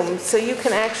Zoom, so you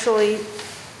can actually,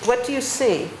 what do you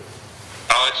see?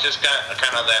 Oh, it's just got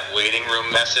kind of that waiting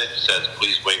room message, says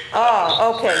please wait.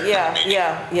 Oh, okay, yeah.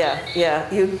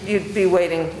 You'd be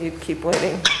waiting, you'd keep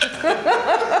waiting.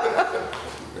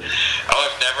 Oh,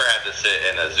 I've never had to sit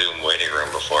in a Zoom waiting room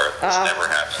before. This never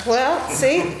happened. Well,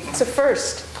 see, it's a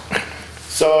first.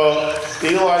 So,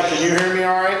 Eli, can you hear me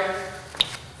all right?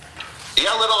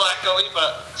 Yeah, a little echoey,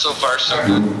 but so far so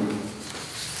good.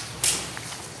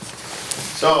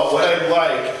 So what I'd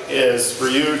like is for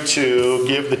you to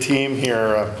give the team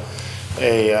here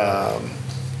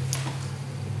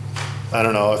I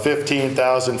don't know, a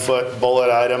 15,000-foot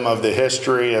bullet item of the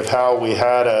history of how we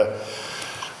had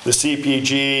the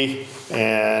CPG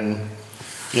and,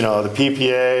 you know, the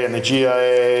PPA and the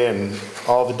GIA and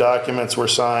all the documents were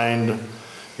signed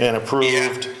and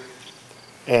approved.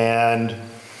 And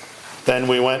then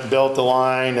we went and built the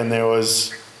line, and there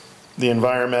was the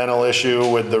environmental issue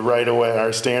with the right-of-way,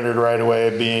 our standard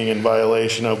right-of-way being in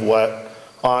violation of what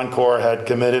Encore had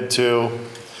committed to,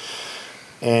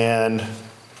 and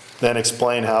then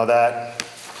explain how that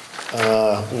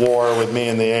war with me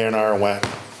and the A&R went.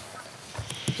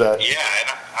 Yeah, and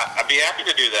I'd be happy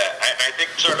to do that. I think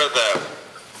sort of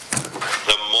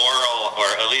the moral, or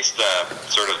at least the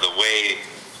sort of the way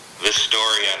this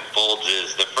story unfolds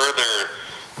is the further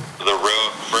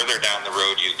down the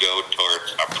road you go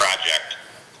towards a project,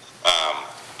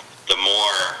 the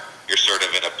more you're sort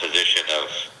of in a position of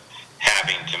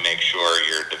having to make sure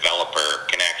your developer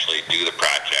can actually do the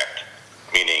project.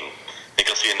 Meaning, I think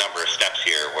you'll see a number of steps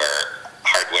here where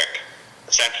Hardwick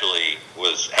essentially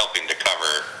was helping to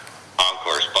cover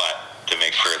Encore's butt to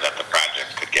make sure that the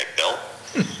project could get built.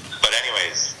 But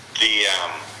anyways,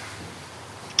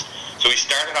 so we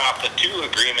started off the 2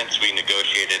 agreements we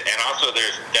negotiated, and also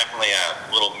there's definitely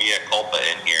a little mea culpa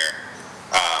in here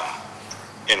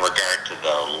in regard to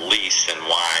the lease and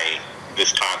why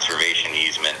this conservation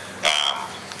easement,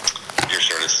 you're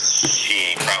sort of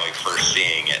probably first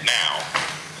seeing it now.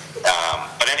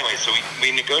 But anyway, so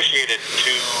we negotiated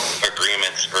 2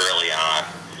 agreements early on.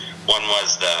 One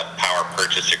was the power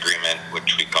purchase agreement,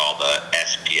 which we call the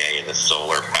SPA, the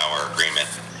solar power agreement.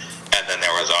 And then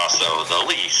there was also the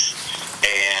lease.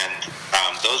 And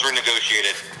those were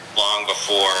negotiated long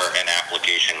before an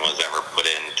application was ever put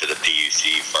into the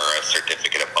PUC for a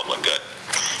certificate of public good.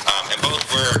 And both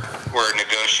were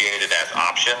negotiated as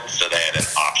options, so they had an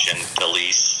option to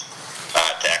lease,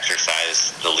 to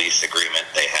exercise the lease agreement.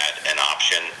 They had an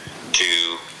option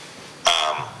to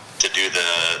do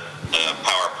the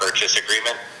power purchase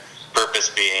agreement. Purpose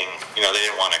being, you know, they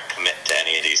didn't want to commit to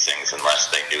any of these things unless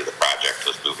they knew the project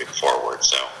was moving forward.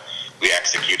 So we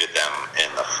executed them in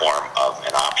the form of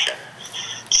an option.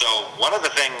 So one of the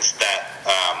things that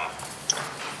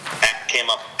came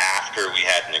up after after we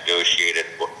had negotiated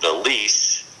the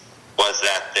lease was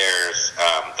that there's,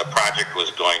 the project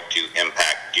was going to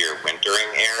impact deer wintering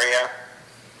area,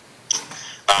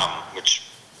 which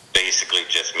basically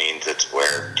just means it's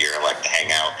where deer like to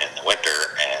hang out in the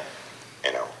winter and,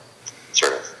 you know,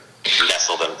 sort of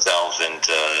nestle themselves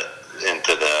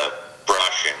into the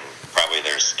brush, and probably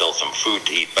there's still some food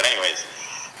to eat. But anyways,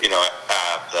 you know,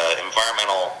 the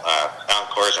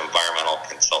Encore's environmental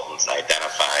consultants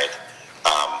identified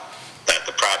that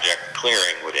the project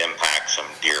clearing would impact some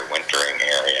deer wintering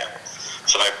area.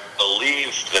 So I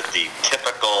believe that the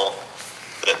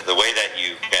way that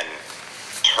you can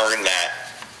turn that,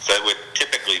 so it would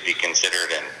typically be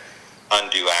considered an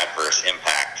undue adverse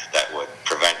impact that would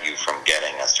prevent you from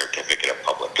getting a certificate of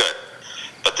public good.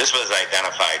 But this was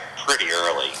identified pretty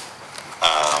early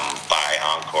by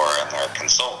Encore and their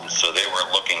consultants, so they were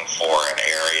looking for an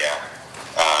area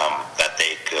that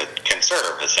they could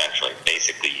conserve. Essentially,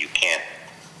 basically, you can't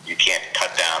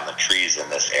cut down the trees in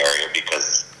this area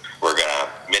because we're going to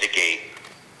mitigate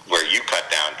where you cut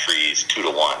down trees 2 to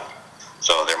 1.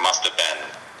 So there must have been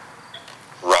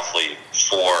roughly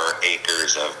 4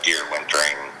 acres of deer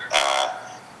wintering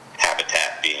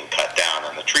habitat being cut down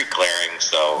in the tree clearing,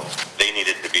 so they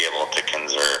needed to be able to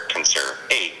conserve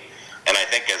 8. And I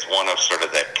think as one of sort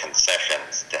of the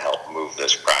concessions to help move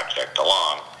this project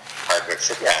along, Hardwick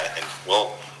said, yeah, and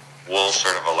we'll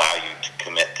sort of allow you to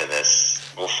commit to this.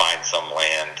 We'll find some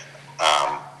land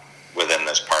within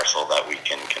this parcel that we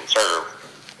can conserve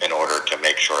in order to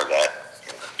make sure that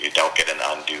you don't get an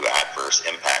undue adverse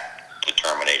impact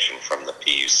determination from the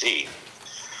PUC.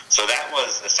 So that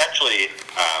was essentially,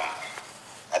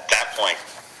 at that point,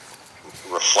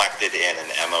 reflected in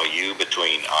an MOU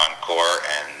between Encore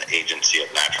and the Agency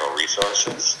of Natural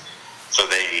Resources. So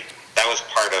that was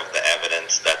part of the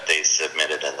evidence that they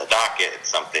submitted in the docket. It's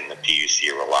something the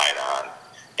PUC relied on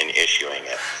in issuing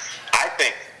it. I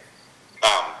think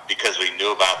because we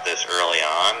knew about this early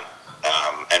on,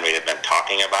 and we had been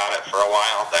talking about it for a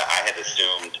while, that I had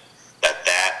assumed that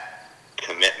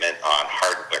commitment on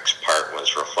Hardwick's part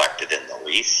was reflected in the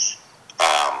lease.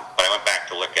 But I went back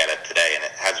to look at it today, and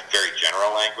it has very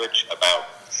general language about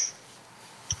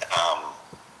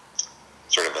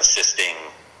sort of assisting,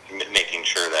 making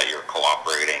sure that you're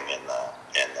cooperating in the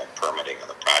permitting of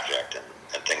the project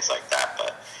and things like that.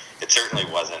 But it certainly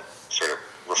wasn't sort of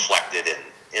reflected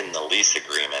in the lease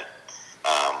agreement,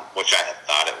 which I had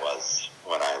thought it was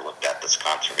when I looked at this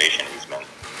conservation easement.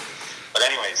 But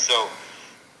anyway, so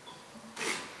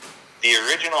the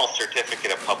original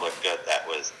certificate of public good that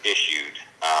was issued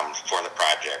for the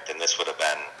project, and this would have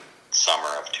been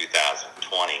summer of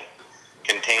 2020,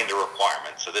 contained a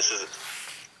requirement. So this is,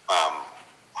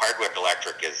 Hardwick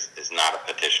Electric is not a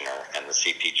petitioner, and the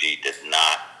CPG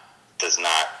does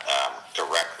not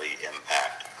directly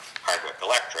impact Hardwick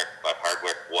Electric, but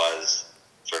Hardwick was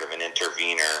sort of an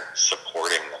intervener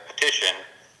supporting the petition,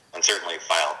 and certainly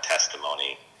filed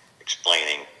testimony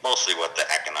explaining mostly what the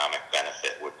economic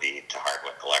benefit would be to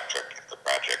Hardwick Electric if the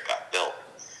project got built.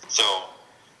 So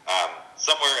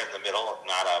somewhere in the middle,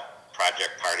 not a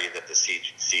project party that the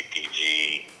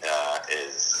CPG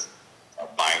is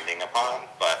binding upon,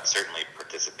 but certainly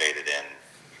participated in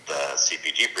the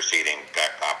CPG proceeding,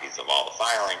 got copies of all the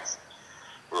filings.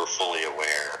 We were fully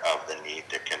aware of the need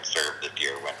to conserve the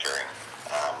deer wintering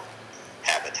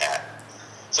habitat.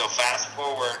 So fast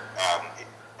forward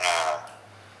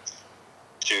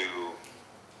to,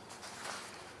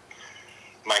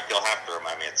 Mike, you'll have to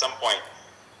remind me, at some point,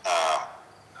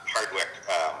 Hardwick,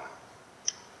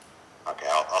 okay,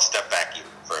 I'll step back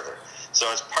even further.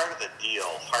 So as part of the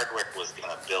deal, Hardwick was going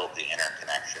to build the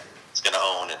interconnection. It's going to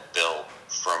own and build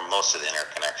from most of the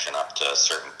interconnection up to a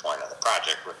certain point of the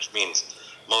project, which means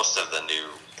most of the new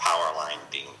power line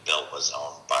being built was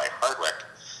owned by Hardwick.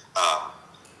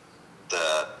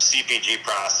 The CPG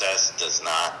process does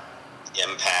not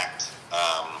impact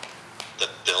the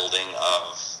building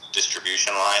of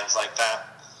distribution lines like that.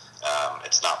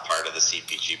 It's not part of the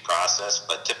CPG process,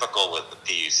 but typical with the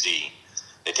PUC,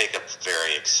 they take a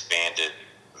very expanded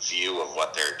view of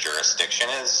what their jurisdiction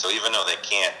is. So even though they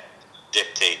can't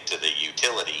dictate to the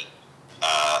utility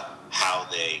how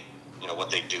they, what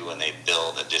they do when they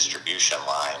build a distribution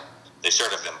line, they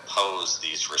sort of impose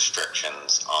these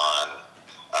restrictions on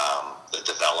the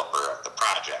developer of the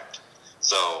project.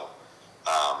 So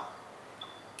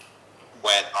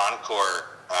when Encore,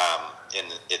 in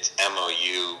its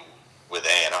MOU with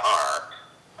A&R,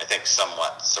 I think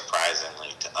somewhat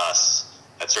surprisingly to us,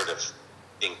 had sort of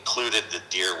included the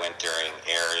deer wintering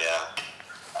area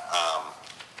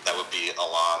that would be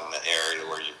along the area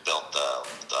where you built the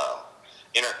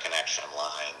interconnection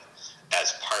line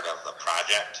as part of the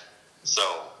project.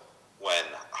 So when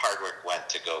Hardwick went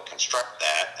to go construct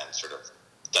that and sort of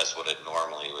does what it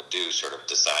normally would do, sort of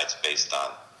decides based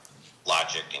on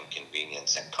logic and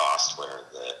convenience and cost where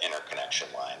the interconnection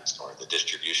lines or the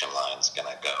distribution line's going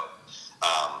to go.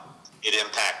 It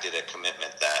impacted a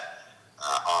commitment that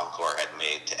Encore had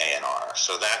made to A&R.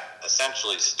 So that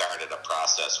essentially started a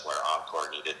process where Encore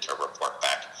needed to report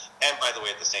back. And by the way,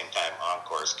 at the same time,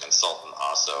 Encore's consultant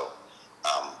also,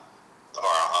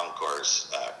 or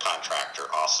Encore's contractor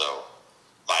also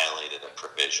violated a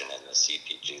provision in the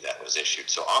CPG that was issued.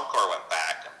 So Encore went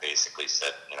back and basically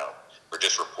said, you know, we're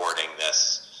just reporting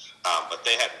this. But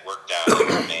they had worked out in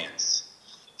advance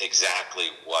exactly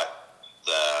what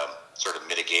the sort of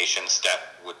mitigation step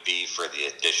would be for the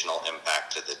additional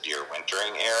impact to the deer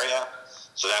wintering area.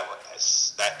 So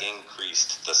that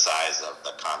increased the size of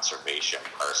the conservation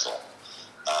parcel.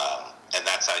 And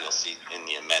that's how you'll see in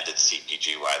the amended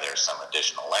CPG why there's some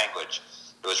additional language.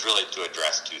 It was really to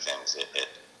address two things. It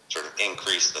sort of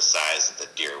increased the size of the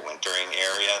deer wintering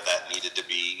area that needed to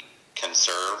be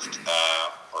conserved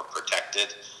or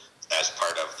protected as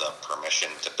part of the permission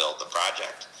to build the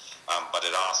project. But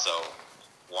it also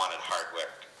wanted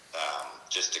Hardwick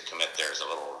just to commit. There's a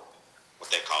little, what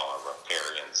they call a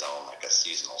riparian zone, like a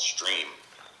seasonal stream,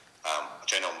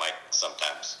 which I know Mike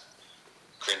sometimes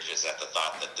cringes at the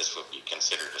thought that this would be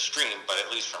considered a stream, but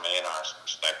at least from A&R's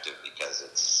perspective, because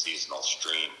it's a seasonal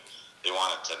stream, they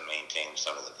wanted to maintain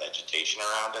some of the vegetation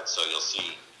around it. So you'll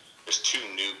see there's two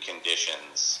new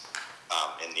conditions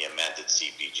in the amended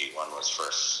CPG. One was for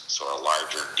sort of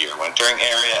larger deer wintering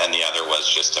area, and the other was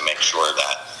just to make sure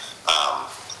that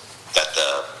that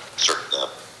the sort of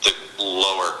the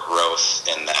lower growth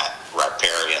in that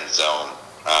riparian zone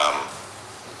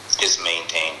is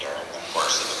maintained during the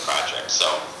course of the project. So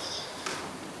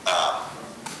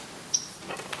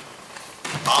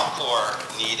Encore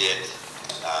needed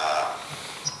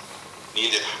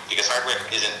because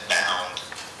Hardwick isn't bound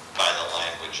by the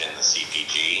language in the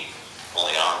CPG.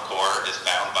 Only Encore is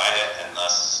bound by it, and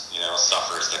thus, you know,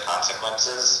 suffers the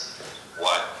consequences.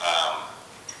 What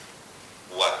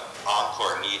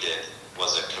Encore needed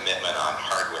was a commitment on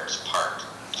Hardwick's part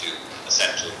to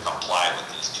essentially comply with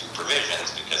these two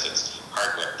provisions, because it's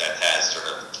Hardwick that has sort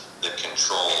of the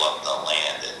control of the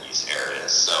land in these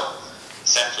areas. So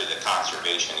essentially the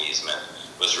conservation easement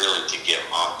was really to give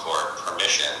Encore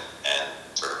permission and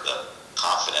sort of the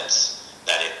confidence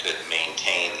that it could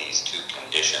maintain these two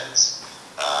conditions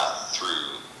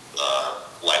through the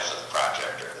life of the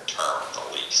project or the term of the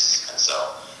lease. And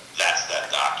so that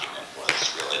document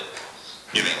was really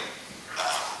giving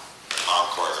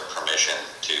Encore the permission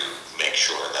to make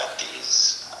sure that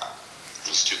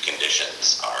these two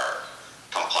conditions are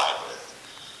complied with.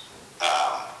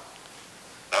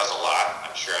 That was a lot.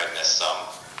 I'm sure I missed some.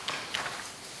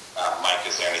 Mike,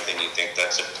 is there anything you think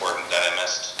that's important that I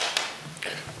missed?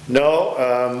 No,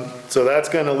 so that's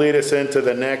going to lead us into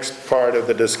the next part of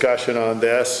the discussion on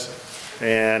this,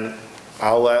 and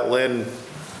I'll let Lynn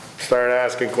start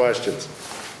asking questions.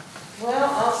 Well,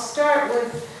 I'll start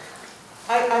with,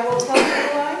 I will tell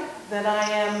you that I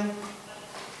am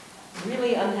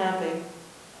really unhappy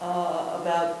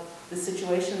about the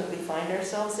situation that we find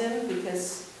ourselves in,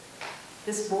 because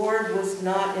this board was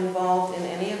not involved in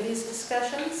any of these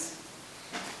discussions.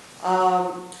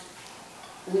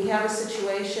 We have a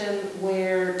situation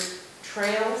where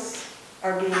trails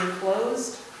are being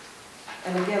closed,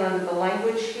 and again, under the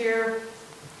language here,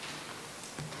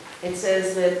 it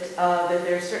says that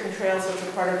there are certain trails which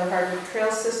are part of the Hardwick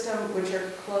Trail System which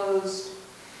are closed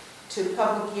to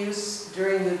public use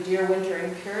during the deer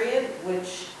wintering period,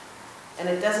 and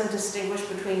it doesn't distinguish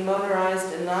between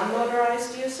motorized and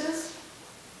non-motorized uses.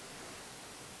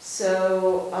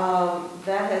 So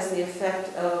that has the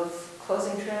effect of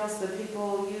closing trails that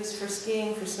people use for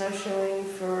skiing, for snowshoeing,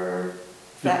 for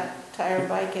fat tire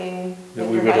biking, that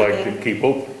we would like to keep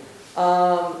open.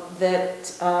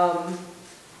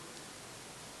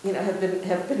 You know, have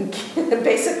been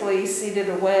basically seeded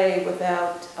away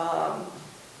without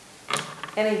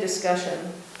any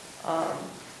discussion.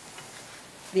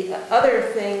 The other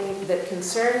thing that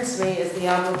concerns me is the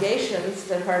obligations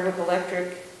that Hardwick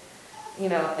Electric, you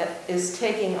know, is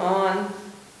taking on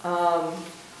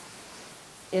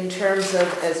in terms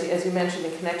of, as you mentioned,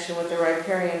 in connection with the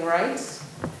riparian rights.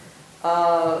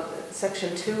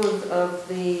 Section 2 of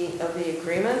the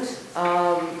agreement,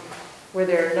 where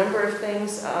there are a number of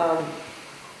things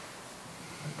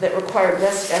that require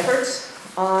best efforts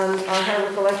on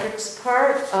Hardwick Electric's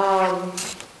part,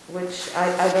 which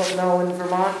I don't know in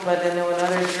Vermont, but I know in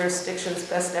other jurisdictions,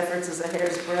 best efforts is a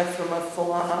hair's breadth from a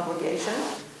full-on obligation.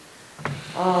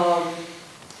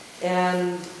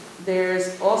 And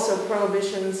There's also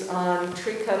prohibitions on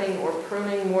tree cutting or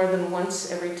pruning more than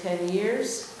once every 10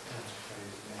 years,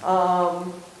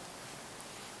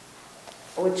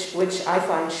 which I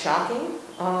find shocking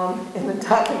in the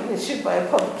document issued by a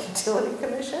public utility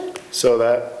commission. So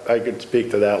that, I could speak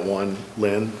to that one,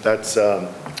 Lynn. That's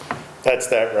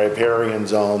that riparian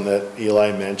zone that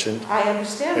Eli mentioned. I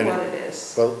understand And what it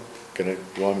is. Well, you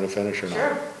want me to finish or not?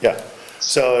 Sure. Yeah.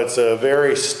 So it's a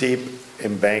very steep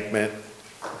embankment.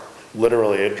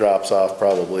 Literally, it drops off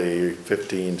probably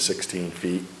 15, 16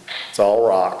 feet. It's all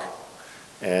rock.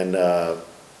 And the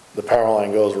power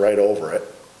line goes right over it.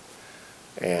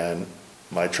 And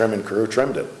my trimming crew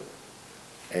trimmed it.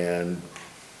 And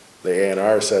the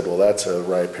A&R said, well, that's a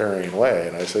riparian way.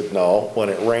 And I said, no, when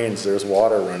it rains, there's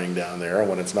water running down there. And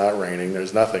when it's not raining,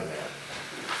 there's nothing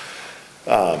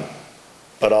there.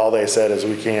 But all they said is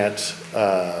we can't,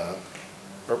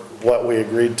 what we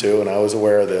agreed to, and I was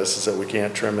aware of this, is that we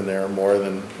can't trim in there more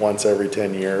than once every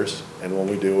 10 years. And when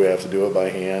we do, we have to do it by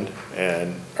hand.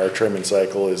 And our trimming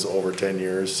cycle is over 10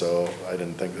 years, so I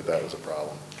didn't think that that was a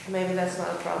problem. Maybe that's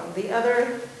not a problem.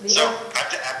 So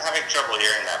I'm having trouble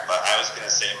hearing that, but I was going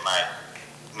to say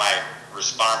my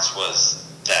response was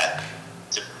that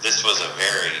this was a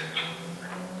very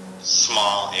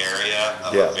small area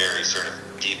of a very sort of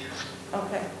deep.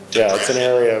 Okay. Yeah, it's an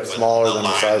area smaller than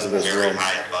the size of this room. Very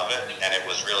high above it, and it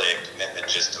was really a commitment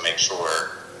just to make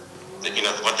sure that, you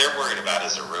know, what they're worried about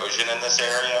is erosion in this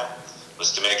area,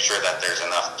 was to make sure that there's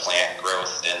enough plant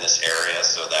growth in this area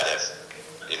so that if,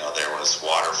 you know, there was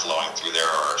water flowing through there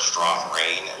or a strong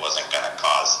rain, it wasn't going to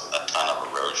cause a ton of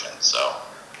erosion, so.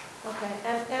 Okay,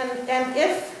 and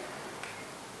if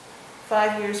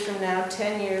 5 years from now,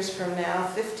 10 years from now,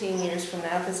 15 years from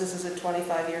now, because this is a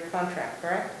 25-year contract,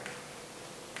 correct?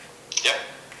 Yep,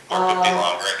 or it could be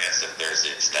longer, I guess, if there's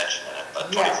the extension in it,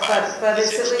 but 25. Yeah, but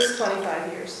it's at least 25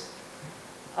 years.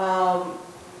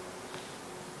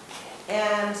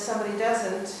 And somebody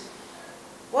doesn't,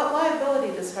 what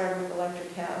liability does Hardwick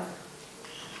Electric have?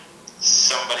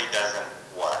 Somebody doesn't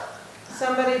what?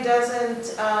 Somebody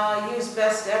doesn't use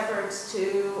best efforts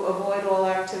to avoid all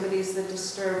activities that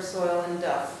disturb soil and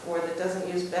duff, or that doesn't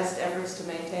use best efforts to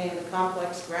maintain the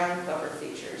complex ground cover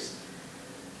features.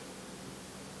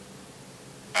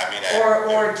 I mean,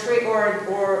 or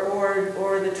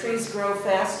the trees grow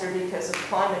faster because of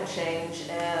climate change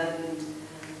and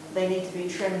they need to be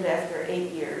trimmed after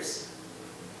 8 years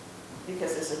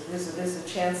because there's a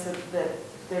chance that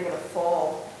they're going to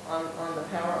fall on the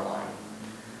power line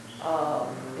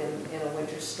in a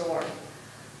winter storm.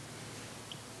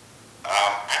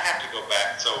 I have to go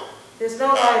back. So there's no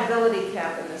liability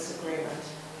cap in this agreement.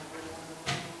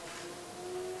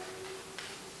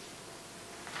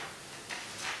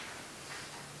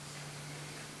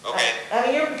 Okay. I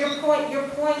mean, your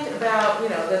point about, you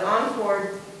know, that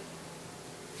Encore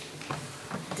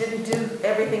didn't do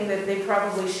everything that they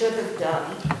probably should have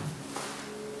done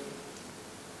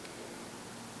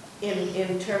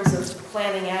in terms of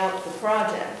planning out the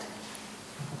project.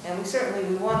 And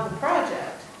we want the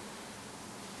project.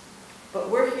 But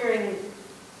we're hearing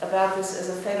about this as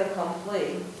a fait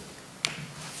accompli.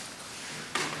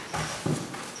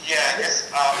 Yeah, I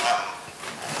guess,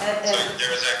 so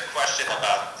there was a question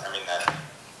about, I mean,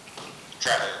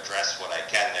 try to address what I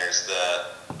can.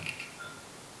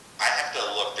 I have to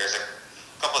look, there's a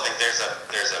couple of things.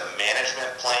 There's a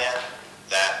management plan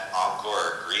that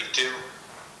Encore agreed to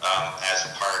as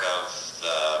part of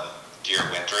the deer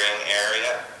wintering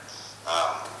area.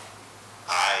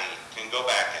 I can go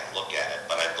back and look at it,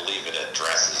 but I believe it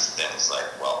addresses things like,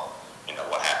 well, you know,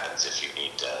 what happens if you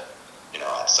need to, you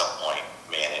know, at some point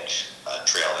manage a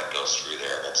trail that goes through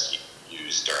there that's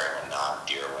used during a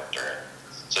non-deer wintering.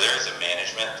 So there is a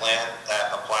management plan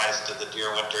that applies to the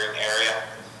deer wintering area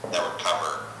that would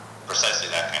cover precisely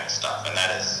that kind of stuff, and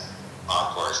that is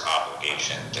Encore's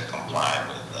obligation to comply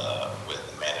with the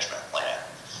management plan.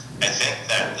 I think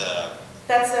that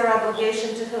that's their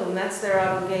obligation to whom? That's their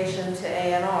obligation to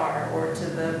A&R or to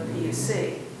the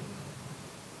PUC.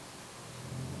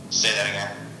 Say that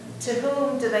again. To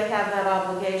whom do they have that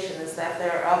obligation? Is that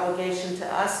their obligation to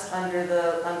us under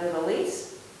the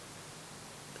lease?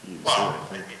 Well,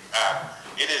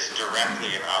 it is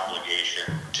directly an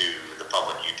obligation to the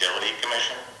Public Utility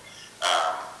Commission.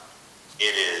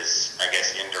 It is, I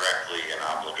guess, indirectly an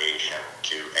obligation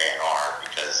to A&R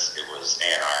because it was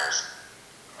A&R's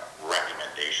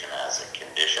recommendation as a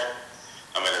condition.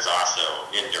 It is also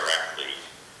indirectly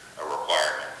a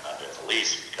requirement under the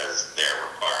lease because they're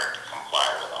required to comply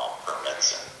with all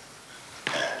permits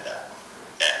and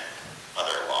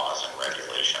other laws and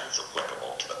regulations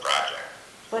applicable to the project.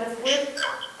 But if we're,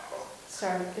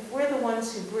 sorry, if we're the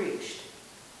ones who breached,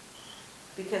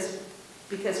 because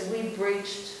we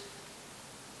breached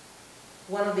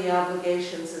one of the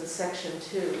obligations in section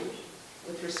 2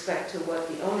 with respect to what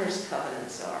the owner's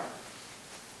covenants are.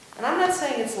 And I'm not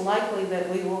saying it's likely that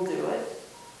we will do it,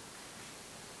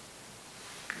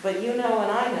 but you know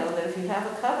and I know that if you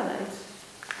have a covenant,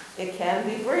 it can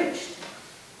be breached.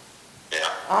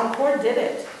 Encore did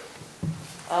it.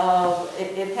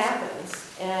 It happens.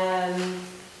 And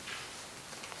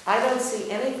I don't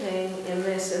see anything in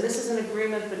this, and this is an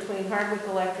agreement between Hardwick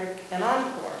Electric and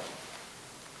Encore.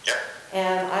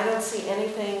 And I don't see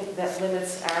anything that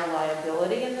limits our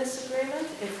liability in this agreement.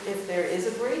 If there is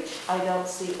a breach, I don't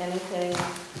see anything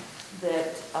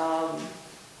that,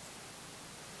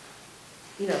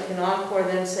 you know, can Encore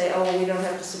then say, oh, we don't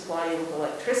have to supply you with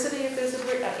electricity if there's a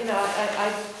breach? You know,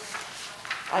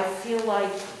 I feel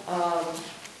like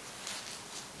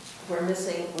we're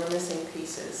missing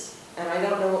pieces. And I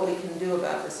don't know what we can do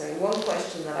about this. I mean, one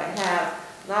question that I have,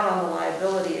 not on the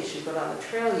liability issue, but on the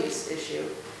trail use issue,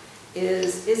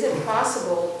 is it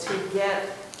possible to get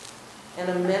an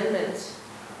amendment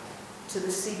to the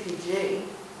CPG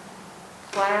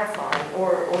clarifying,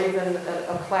 or even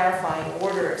a clarifying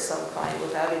order of some kind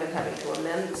without even having to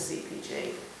amend the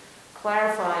CPG,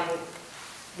 clarifying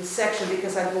the section,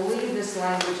 because I believe this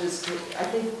language is, I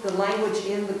think the language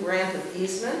in the grant of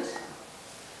easement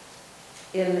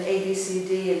in A, B, C,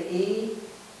 D, and E,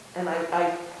 and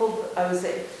I pulled up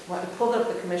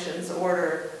the commission's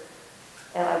order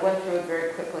and I went through it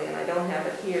very quickly, and I don't have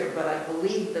it here, but I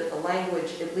believe that the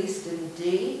language, at least in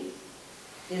D,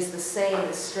 is the same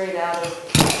as straight out of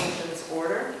the commission's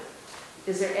order.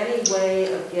 Is there any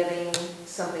way of getting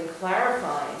something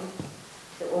clarifying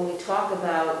that when we talk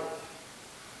about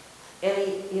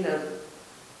any, you know,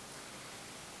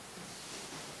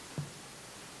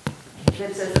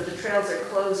 that says that the trails are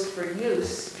closed for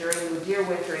use during the deer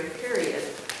wintering period,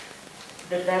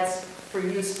 that's for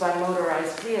use by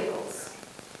motorized vehicles?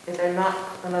 If they're not,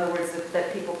 in other words,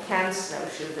 that people can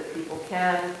snowshoe, that people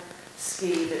can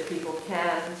ski, that people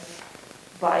can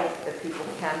bike, that people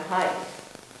can hike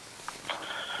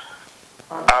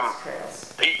on these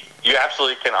trails? You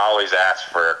absolutely can always ask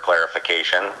for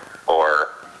clarification, or,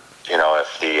 you know,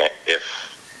 if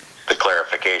the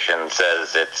clarification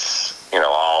says it's, you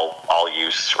know, all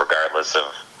use regardless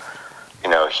of, you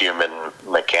know, human,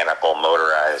 mechanical,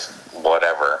 motorized,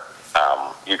 whatever,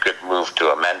 you could move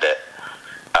to amend it.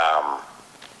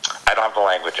 I don't have the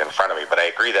language in front of me, but I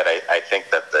agree that I think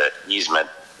that the easement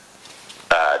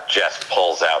just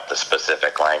pulls out the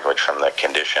specific language from the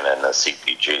condition and the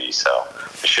CPG, so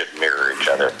they should mirror each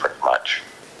other pretty much.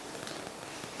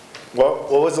 What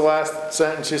was the last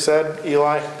sentence you said,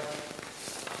 Eli?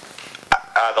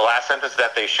 The last sentence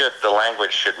that the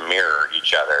language should mirror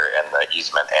each other in the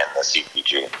easement and the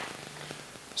CPG.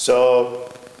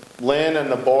 So Lynn and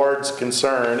the board's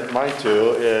concern, mine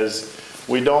too, is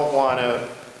we don't want to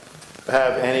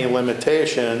have any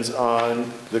limitations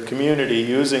on the community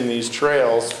using these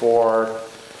trails for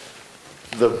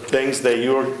the things that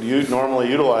you normally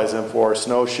utilize them for: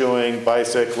 snowshoeing,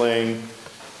 bicycling,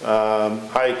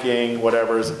 hiking,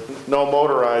 whatever. No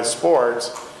motorized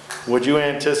sports. Would you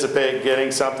anticipate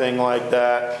getting something like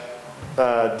that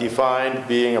defined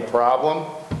being a problem?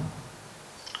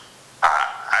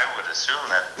 I would assume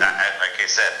that, like I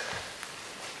said,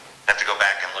 I have to go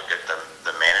back and look at the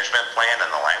management plan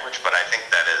and the language, but I think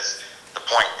that is, the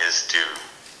point is to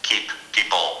keep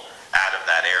people out of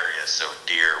that area so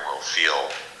deer will feel,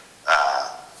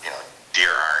 you know,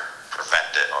 deer aren't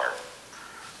prevented or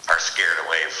are scared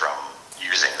away from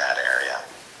using that area.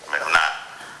 I mean,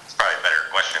 it's probably a better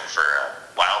question for a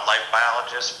wildlife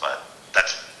biologist, but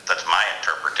that's my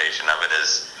interpretation of it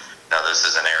is, you know, this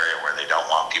is an area where they don't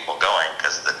want people going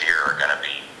because the deer are going to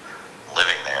be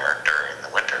living there during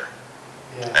the winter.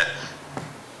 Yeah.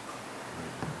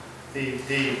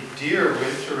 The deer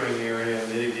wintering area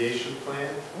mitigation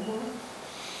plan,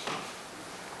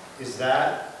 is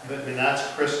that, I mean, that's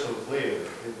crystal clear.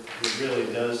 It really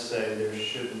does say there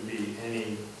shouldn't be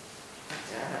any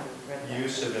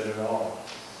use of it at all.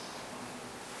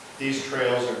 These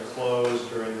trails are closed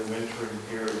during the wintering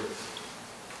period.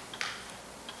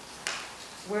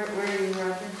 Where are you,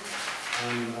 Roger?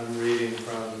 I'm reading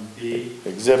from B.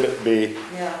 Exhibit B.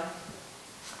 Yeah.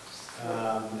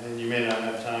 And you may not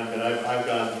have time, but I've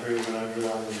gone through and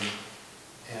underlined them,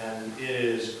 and it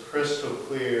is crystal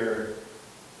clear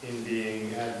in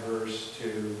being adverse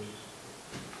to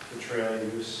the trail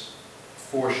use.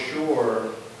 For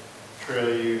sure,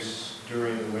 trail use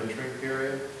during the wintering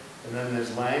period, and then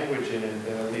there's language in it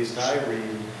that at least I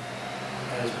read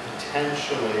as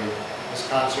potentially this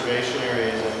conservation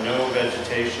area is a no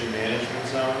vegetation management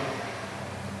zone.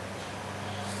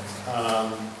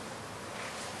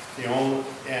 The only,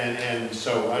 and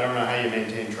so I don't know how you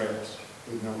maintain trails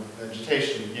with no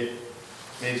vegetation. Yet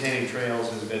maintaining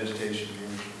trails is vegetation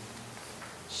management.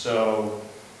 So,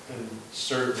 and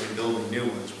certainly building new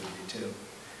ones would be too.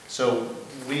 So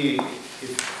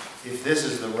if this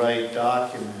is the right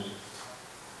document,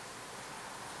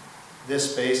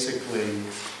 this basically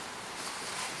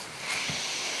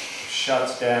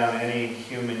shuts down any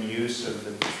human use of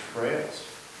the trails.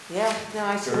 Yeah, no,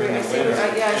 I see, During the I see, winter.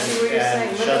 yeah, I see what you're saying.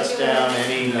 And Limit shuts human down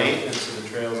activity. any maintenance of the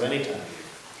trails anytime.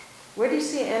 Where do you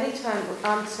see any time,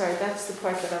 I'm sorry, that's the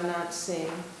part that I'm not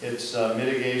seeing. It's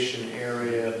mitigation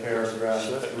area, paragraph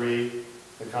 3.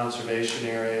 The conservation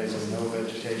area is a no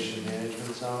vegetation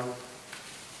management zone.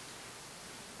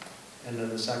 And then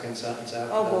the second sentence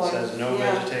after Oh, that boy. says, no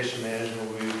Yeah. vegetation management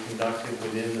will be conducted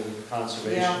within the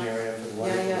conservation Yeah. area for the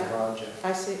life of Yeah. the project.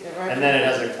 I see, right. And then it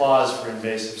has a clause for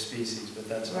invasive species, but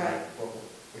that's not Right. what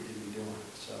you'd be doing,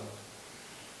 so.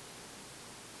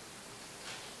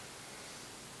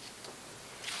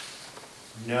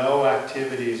 No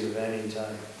activities of any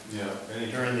type Yeah,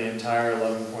 during the entire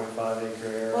 11.5 acre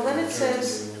area. Well, then it in says-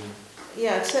 Jersey.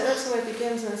 Yeah, that's the way it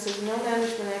begins, and it says, no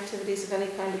management activities of any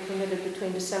kind are permitted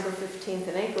between December 15th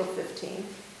and April 15th.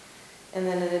 And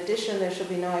then in addition, there shall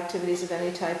be no activities of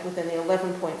any type within the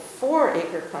 11.4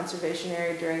 acre conservation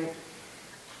area during,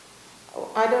 oh,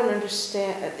 I don't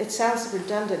understand, it sounds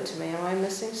redundant to me, am I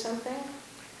missing something?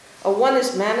 Oh, one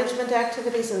is management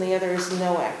activities and the other is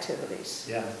no activities.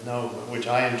 Yeah, no, which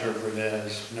I interpret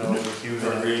as no human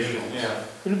activity. Yeah.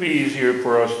 It'd be easier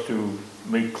for us to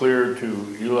make clear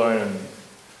to Eli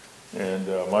and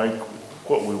Mike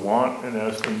what we want and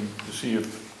ask them to see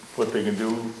what they can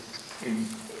do in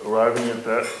arriving at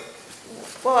that.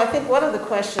 Well, I think one of the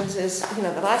questions is,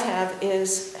 that I have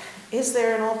is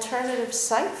there an alternative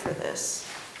site for this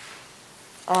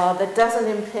that doesn't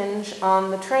impinge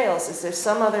on the trails? Is there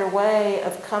some other way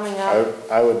of coming up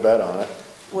I would bet on it.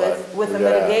 with but a we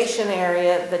gotta mitigation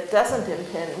area that doesn't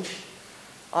impinge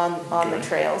on the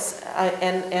trails?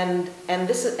 And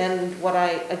this is, and what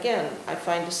I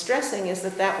find distressing is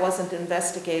that wasn't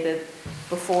investigated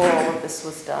before all of this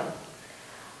was done.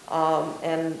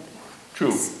 And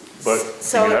True, but to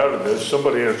So- get out of this,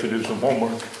 somebody has to do some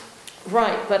homework.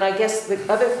 right, but I guess the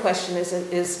other question is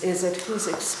at whose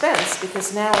expense?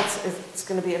 Because now it's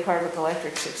going to be at Hardwick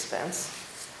Electric's expense,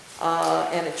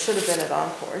 and it should have been at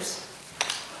Encore's.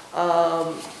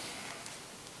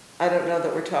 I don't know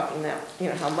that we're talking that,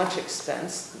 how much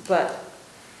expense, but,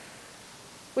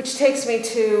 which takes me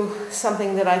to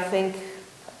something that I think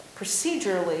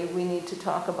procedurally we need to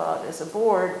talk about as a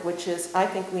board, which is I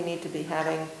think we need to be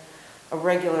having a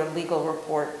regular legal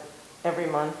report every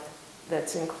month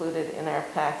that's included in our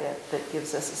packet that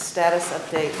gives us a status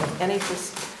update of any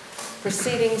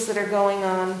proceedings that are going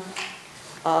on,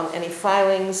 any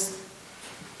filings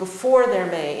before they're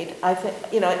made. I think,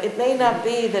 it may not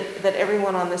be that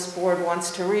everyone on this board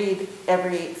wants to read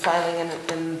every filing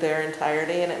in their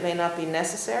entirety, and it may not be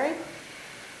necessary,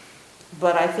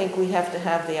 but I think we have to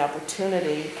have the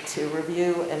opportunity to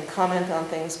review and comment on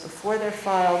things before they're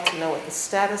filed, to know what the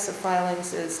status of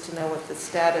filings is, to know what the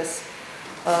status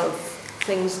of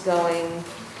things going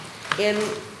in,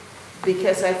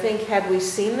 because I think had we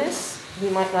seen this, we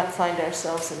might not find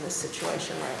ourselves in this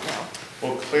situation right now.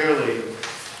 Well, clearly,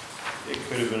 it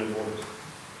could have been avoided.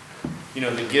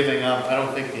 The giving up, I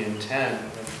don't think the intent,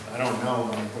 I don't know,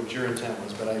 Mike, what your intent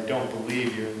was, but I don't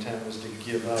believe your intent was to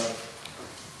give up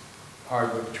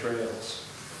Hardwick trails,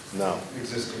 No.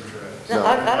 existing trails. No,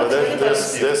 I don't No, think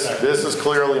this is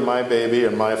clearly my baby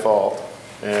and my fault,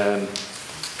 and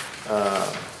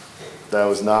that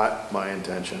was not my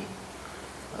intention.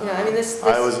 this.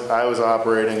 I was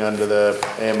operating under the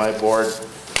AMI board,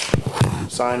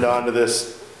 signed on to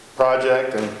this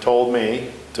project and told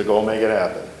me to go make it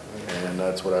happen, and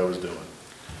that's what I was doing.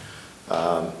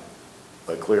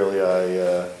 But clearly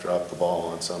I dropped the ball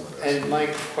on some of this. And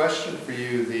Mike, question for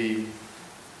you,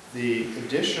 the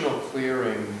additional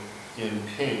clearing in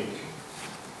pink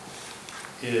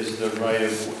is the right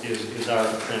of, is our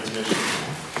transmission.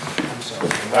 I'm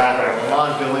sorry.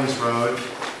 Along Billings Road,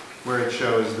 where it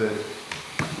shows that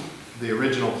the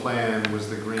original plan was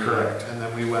the green. Correct. And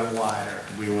then we went wider.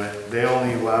 They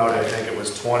only allowed, I think it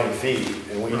was 20 feet,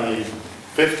 and we need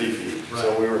 50 feet,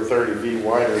 so we were 30 feet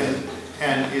wider.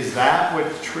 And is that what,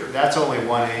 that's only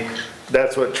 1 acre?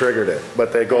 That's what triggered it,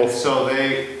 but they go, And so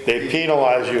they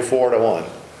penalize you 4 to 1.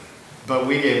 But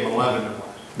we gave them 11 to 1.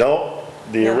 No,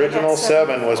 the No, we got original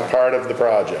 7 was 7. part of the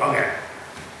project. Okay.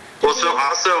 Well, Well,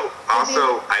 so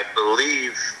also, I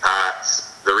believe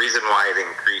the reason why it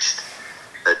increased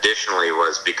additionally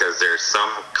was because there's some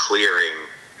clearing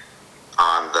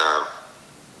on the,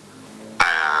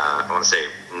 I want to say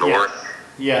north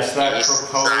Yes, that east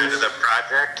proposed. side of the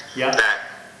project. Yeah. That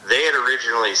they had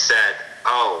originally said,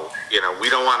 oh, we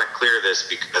don't want to clear this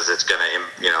because it's going to,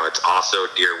 it's also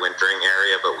deer wintering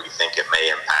area, but we think it may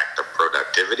impact the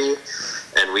productivity.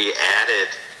 And we added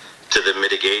to the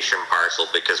mitigation parcel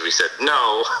because we said,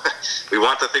 no, we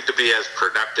want the thing to be as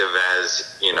productive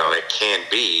as, it can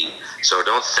be. So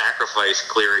don't sacrifice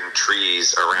clearing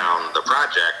trees around the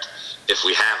project if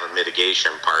we have a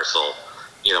mitigation parcel.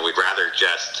 We'd rather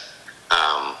just,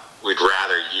 we'd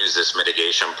rather use this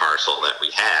mitigation parcel that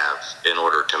we have in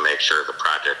order to make sure the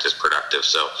project is productive.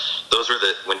 So those were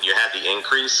when you had the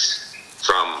increase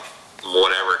from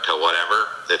whatever to whatever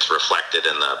that's reflected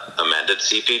in the amended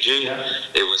CPG,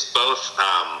 it was both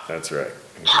That's right.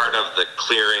 part of the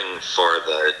clearing for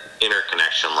the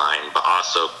interconnection line, but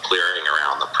also clearing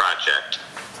around the project,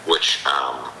 which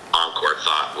Encore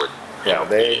thought would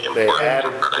They be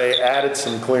important. they added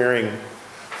some clearing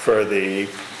for the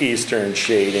eastern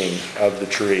shading of the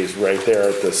trees right there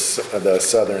at the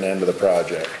southern end of the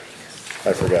project.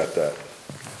 I forgot that.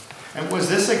 And was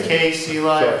this a case,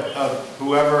 Eli, of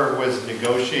whoever was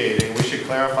negotiating, we should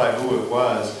clarify who it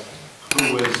was,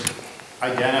 who was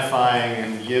identifying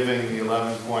and giving the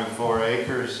 11.4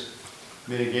 acres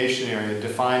mitigation area,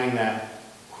 defining that?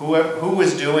 Who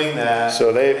was doing that?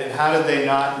 And how did they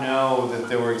not know that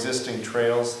there were existing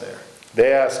trails there?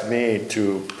 They asked me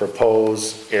to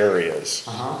propose areas.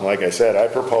 Like I said, I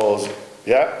proposed,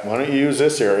 why don't you use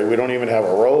this area? We don't even have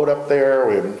a road up there.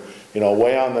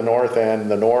 Way on the north end,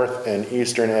 the north and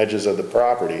eastern edges of the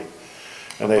property.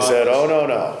 And they said, oh,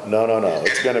 no,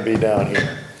 it's gonna be down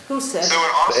here. Who said? So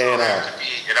it also have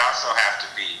to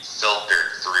be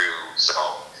filtered through, so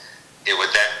it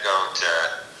would then go to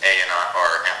A&R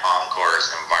or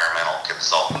Encore's environmental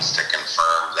consultants to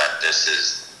confirm that this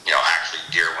is, actually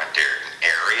deer winter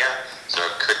area, so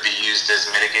it could be used as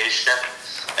mitigation,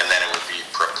 and then it would be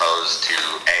proposed to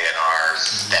A&R's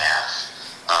staff,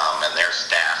 and their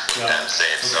staff would then say,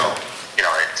 so,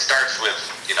 it starts with,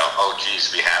 oh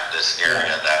geez, we have this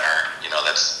area that are,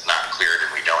 that's not cleared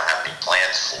and we don't have any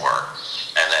plans for,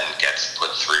 and then gets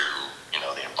put through,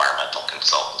 the environmental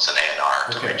consultants and A&R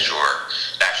to make sure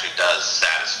it actually does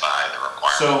satisfy the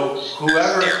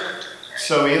requirement.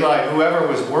 So Eli, whoever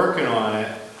was working on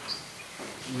it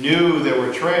knew there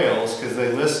were trails because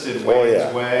they listed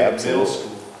Wayne's Way and Middle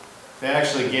School. They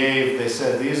actually they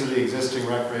said, these are the existing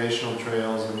recreational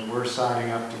trails and we're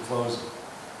signing up to close them.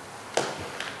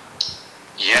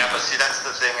 Yeah, but see, that's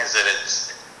the thing is that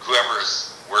it's,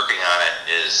 whoever's working on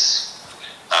it is,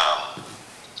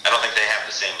 I don't think they have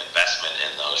the same investment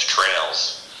in those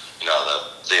trails.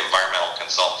 The environmental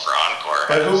consultant for Encore.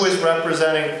 But who was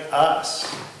representing us?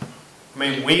 I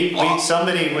mean,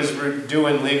 somebody was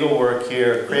doing legal work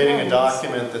here, creating a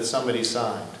document that somebody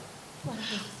signed. Well,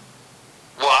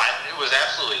 it was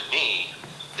absolutely me.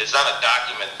 It's not a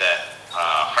document that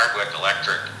Hardwick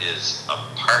Electric is a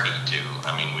party to.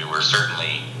 I mean, we were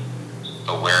certainly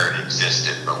aware it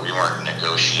existed, but we weren't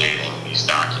negotiating these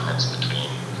documents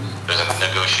there's a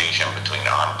negotiation between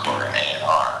Encore and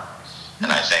A&R.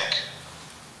 And I think,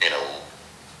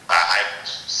 I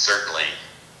certainly,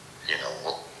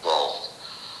 will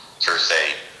sort of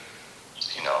say,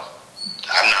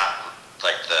 I'm not,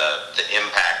 like, the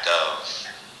impact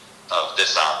of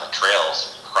this on the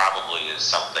trails probably is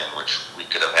something which we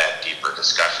could have had deeper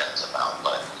discussions about,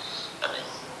 but, I mean.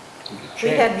 We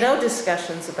had no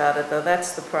discussions about it, though,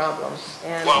 that's the problem.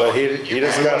 But he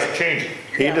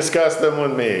discussed them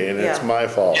with me, and it's my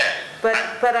fault. But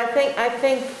I think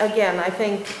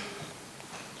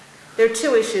there are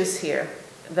two issues here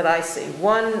that I see.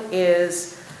 One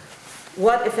is,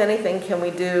 what, if anything, can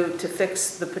we do to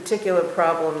fix the particular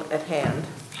problem at hand?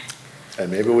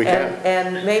 And maybe we can.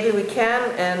 And maybe we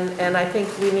can, and I think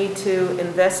we need to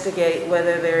investigate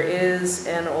whether there is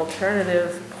an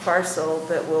alternative parcel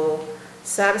that will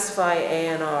satisfy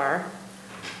A&R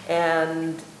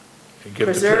and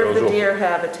preserve the deer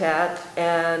habitat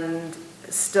and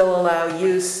still allow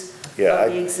use of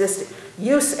the existing,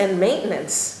 use and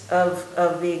maintenance of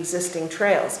the existing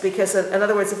trails. Because in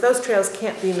other words, if those trails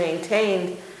can't be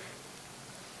maintained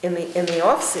in the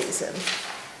off-season,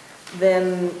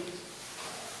 then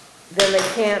they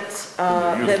can't,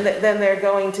 then they're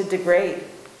going to degrade.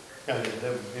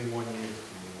 In 1 year.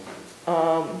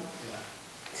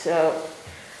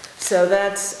 So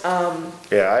that's.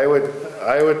 I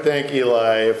would think,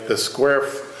 Eli, if the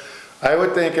I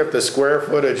would think if the square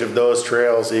footage of those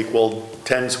trails equaled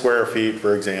 10 square feet,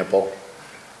 for example,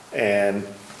 and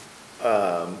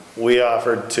we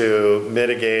offered to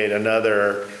mitigate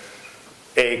another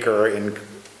acre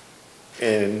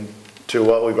to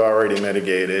what we've already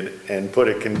mitigated and put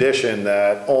a condition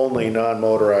that only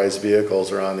non-motorized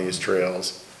vehicles are on these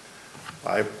trails,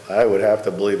 I would have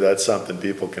to believe that's something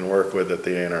people can work with at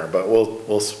the A&R, but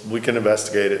we can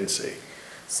investigate it and see.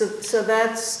 So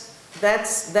that's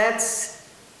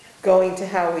going to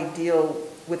how we deal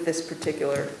with this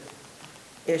particular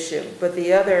issue. But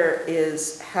the other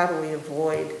is, how do we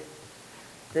avoid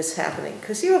this happening?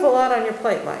 Because you have a lot on your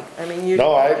plate, Mike. I mean, you.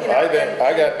 No, you know,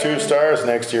 I got 2 stars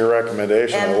next to your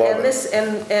recommendation. I love it.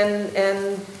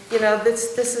 And you know,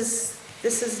 this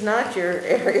is not your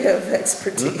area of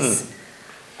expertise.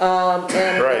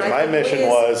 Right, my mission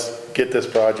was get this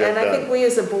project done. And I think we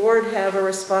as a board have a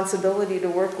responsibility to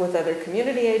work with other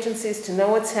community agencies to know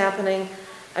what's happening.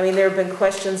 I mean, there have been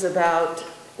questions about,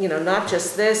 you know, not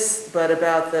just this, but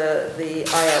about the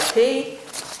IRP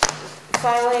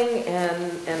filing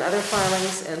and other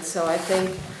filings. And so I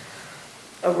think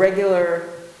a regular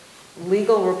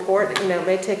legal report, you know,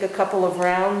 may take a couple of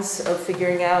rounds of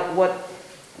figuring out what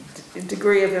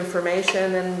degree of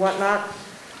information and whatnot.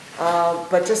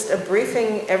 But just a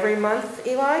briefing every month,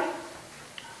 Eli?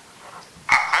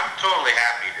 I'm totally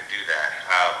happy to do that.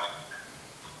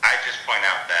 I just point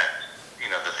out that, you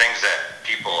know, the things that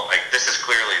people, like, this is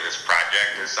clearly, this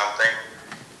project is something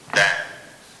that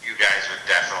you guys would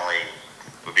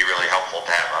be really helpful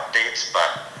to have updates,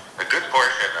 but a good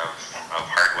portion of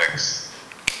Hardwick's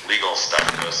legal stuff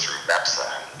goes through BEPSA,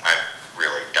 and I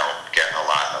really don't get a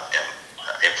lot of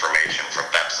information from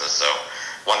BEPSA, so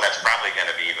one that's probably going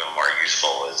to be even more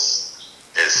useful is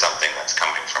something that's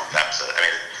coming from BEPSA. I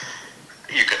mean,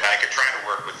 I could try to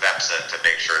work with BEPSA to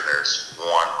make sure there's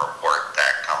one report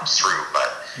that comes through, but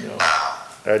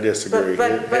I disagree.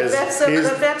 But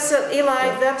BEPSA,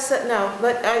 Eli, BEPSA, no.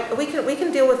 We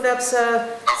can deal with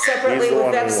BEPSA separately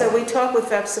with BEPSA. We talk with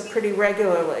BEPSA pretty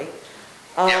regularly.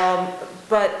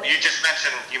 But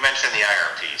you mentioned the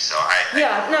IRP, so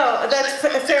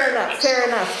that's fair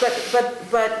enough.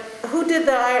 But who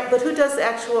does the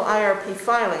actual IRP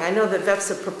filing? I know that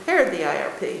VEPSA prepared the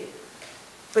IRP,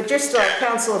 but you're still a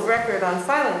counsel of record on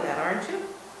filing that, aren't you?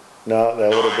 No, that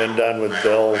would have been done with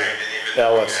Bill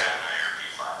Ellis.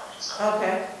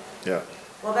 Okay. Yeah.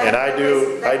 Well, and I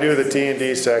do the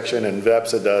T&D section, and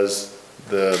VEPSA does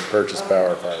the purchase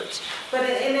power parts. But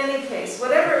in any case,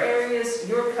 whatever areas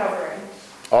you're covering.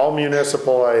 All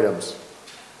municipal items.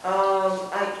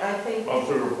 I think.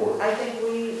 Also report. I think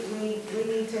we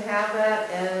need to have that,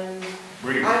 and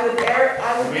Brief. I would. We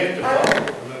have to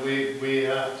vote. I mean, we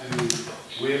have to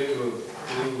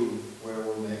approve where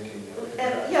we're making it.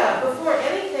 And yeah, before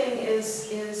anything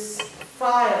is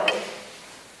filed,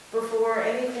 before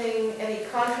any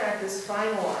contract is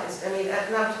finalized, I mean,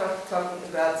 I'm not talking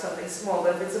about something small,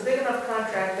 but if it's a big enough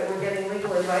contract that we're getting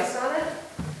legal advice on it,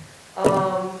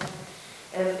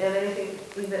 and anything,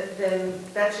 then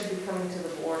that should be coming to the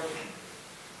board.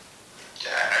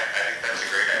 yeah, I think that's a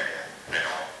great idea. I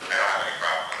don't have any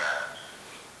problem with that.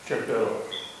 Check that out.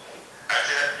 I'd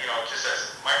say that, you know, just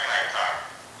as Mike and I talk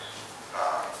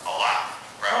a lot,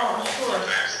 probably sure. multiple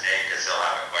times a day, because he'll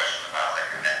have a question about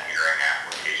like a net metering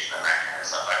application and that kind of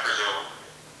stuff. I presume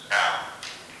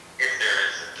if there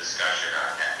is a discussion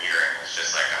on net metering, it's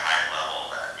just like a high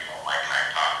level that, you know, Mike and I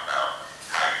talk about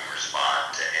how you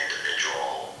respond to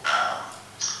individual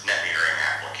net metering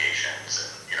applications and,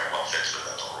 you know, what fits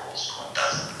within the rules and what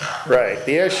doesn't. Right.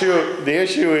 The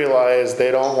issue, Eli, is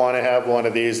they don't want to have one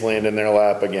of these land in their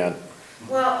lap again.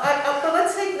 Well, but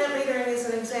let's take net metering as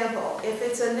an example. If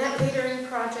it's a net metering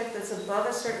project that's above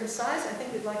a certain size, I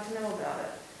think we'd like to know about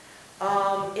it.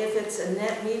 If it's a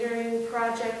net metering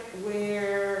project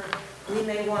where we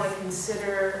may want to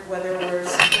consider whether we're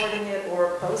supporting it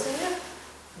or opposing it,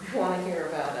 we want to hear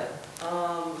about it.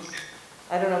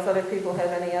 I don't know if other people have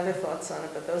any other thoughts on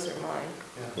it, but those are mine.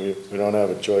 We don't have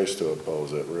a choice to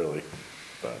oppose it, really,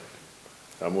 but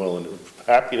I'm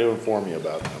happy to inform you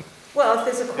about them. Well, if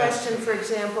there's a question, for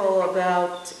example,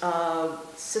 about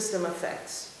system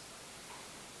effects,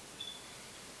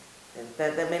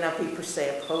 that may not be per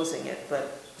se opposing it,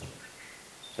 but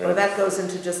or that goes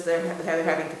into just they're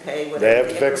having to pay whatever they have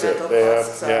the to fix it. incremental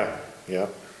costs are. Yeah.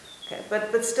 Okay,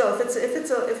 but still,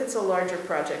 if it's a larger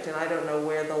project, and I don't know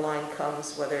where the line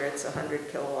comes, whether it's 100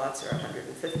 kilowatts or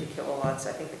 150 kilowatts,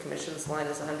 I think the commission's line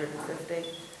is 150.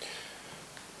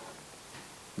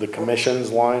 The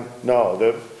commission's line? No,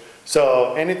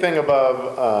 So anything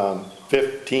above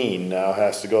 15 now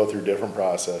has to go through different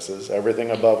processes.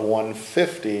 Everything above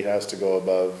 150 has to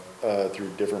go through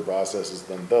different processes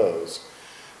than those.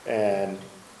 And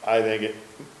I think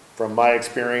from my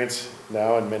experience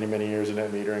now and many, many years in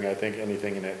net metering, I think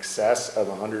anything in excess of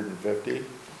 150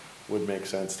 would make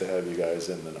sense to have you guys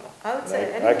in the know. I would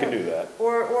say I can do that.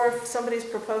 Or if somebody's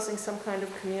proposing some kind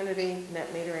of community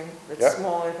net metering that's Yep.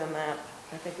 smaller than that,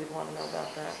 I think we'd want to know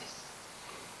about that.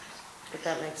 If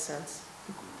that makes sense.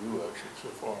 We do actually so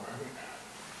far.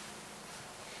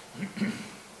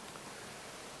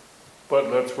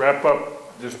 But let's wrap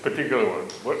up this particular one.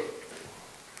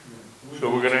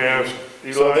 So we're gonna ask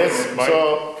Eli So this, and Mike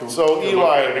to so look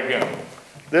Eli, at it again.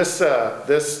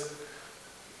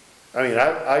 I mean,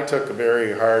 I took a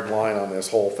very hard line on this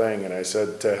whole thing and I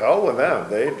said, to hell with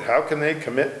them. How can they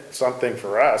commit something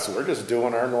for us? We're just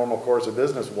doing our normal course of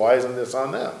business. Why isn't this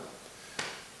on them?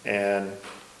 And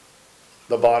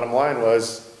the bottom line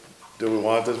was, do we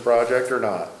want this project or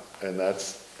not? And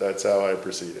that's how I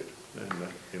proceeded. And,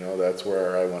 that's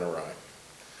where I went awry.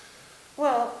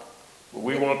 Well,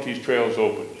 We want these trails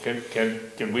open.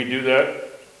 Can we do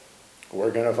that?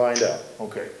 We're gonna find out.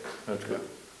 Okay, that's good.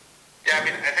 Yeah, I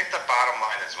mean, I think the bottom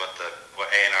line is what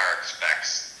A&R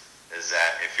expects is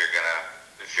that if you're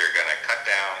gonna cut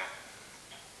down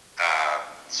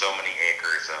so many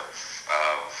acres of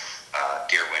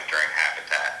deer wintering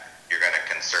habitat, you're gonna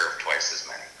conserve twice as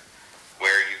many.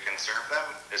 Where you conserve them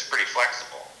is pretty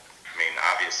flexible. I mean,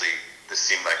 obviously, this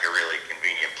seemed like a really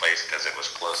convenient place because it was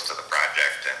close to the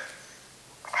project and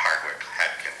Hardwick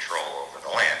had control over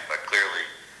the land, but clearly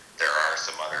there are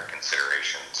some other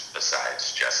considerations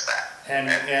besides just that.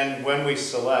 And when we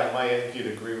select, Mike, you'd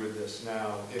agree with this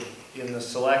now, if in the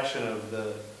selection of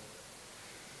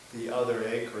the other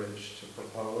acreage to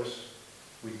propose,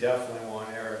 we definitely want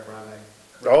Eric Remick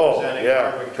representing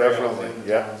Hardwick Trails definitely, in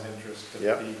the town's interest to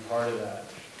be part of that.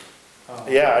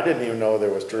 Yeah, I didn't even know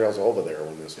there was trails over there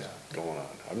when this was going on.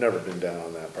 I've never been down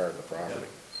on that part of the property.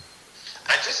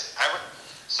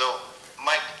 So,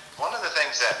 Mike, one of the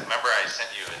things that, remember I sent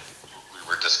you, we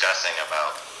were discussing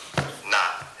about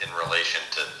not in relation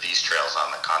to these trails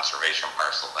on the conservation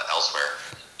parcel, but elsewhere.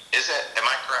 Am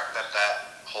I correct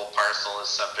that whole parcel is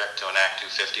subject to an Act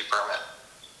 250 permit?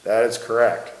 That is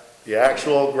correct. The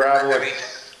actual gravel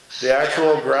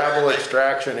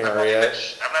extraction area.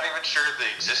 I'm not even sure the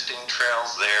existing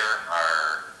trails there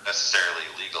are necessarily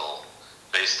legal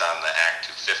based on the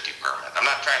Act 250 permit. I'm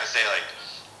not trying to say like,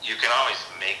 you can always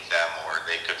make them or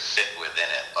they could fit within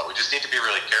it, but we just need to be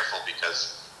really careful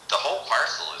because the whole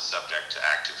parcel is subject to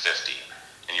Act 250.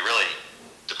 And you really,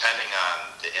 depending on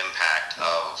the impact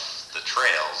of the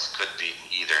trails, could be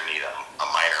either need a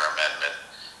minor amendment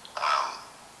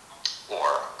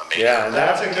or a major amendment.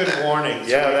 That's a good warning.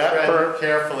 Yeah, tread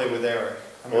carefully with Eric.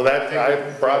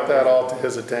 I brought that all to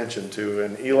his attention too,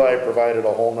 and Eli provided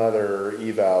a whole nother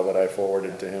eval that I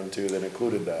forwarded to him too that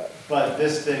included that. But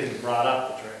this thing brought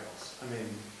up the trails. I mean,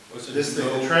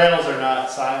 the trails are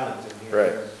not silent in here.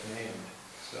 Right. They're named.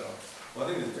 So, Well,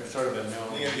 I think they're sort of a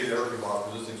known. I think I get Eric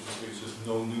involved because this thing's just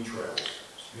no new trails.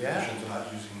 Yeah. In addition to not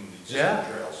using the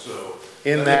existing trails, so.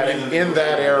 In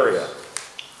that area.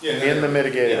 Yeah, In the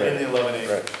mitigated In area. the 11 acres.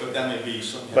 Right. But that may be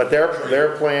something. But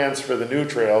their plans for the new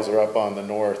trails are up on the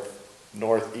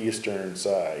northeastern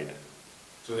side.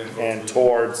 So then And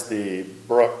towards the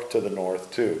brook to the north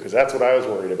too, because that's what I was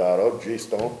worried about. Oh geez,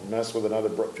 don't mess with another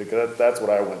brook, because that's what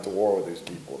I went to war with these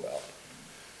people about.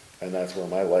 And that's where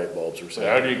my light bulbs were So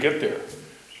how do saying. you get there?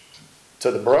 To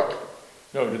the brook,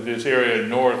 No, to this area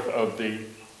north of the,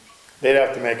 they'd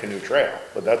have to make a new trail,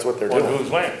 but that's what they're on doing. whose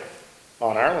land?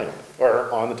 On our land,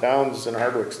 or on the town's and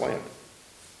Hardwick's land.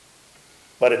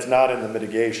 But it's not in the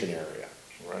mitigation area.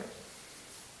 Right.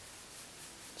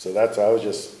 So that's how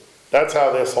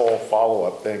this whole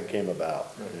follow-up thing came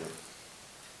about.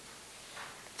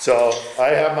 So I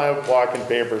have my walking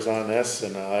papers on this,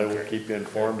 and I will keep you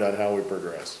informed on how we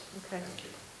progress. okay.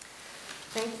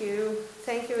 Thank you.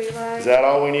 Thank you, Eli. Is that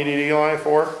all we needed Eli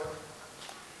for?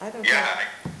 I don't Yeah,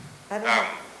 know. I don't know.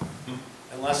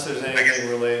 Unless there's anything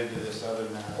related to this other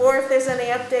matter. Or if there's any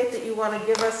update that you want to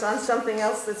give us on something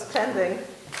else that's pending.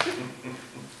 I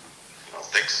don't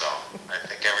think so. I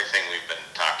think everything we've been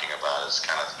talking about is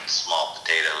kind of small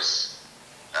potatoes,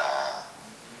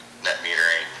 net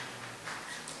metering,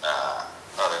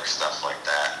 other stuff like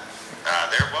that.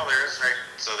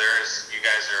 You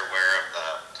guys are aware of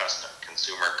the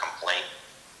consumer complaint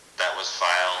that was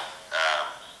filed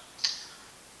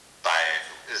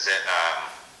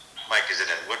Mike, is it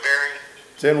in Woodbury?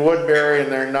 It's in Woodbury,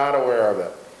 and they're not aware of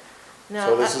it. No,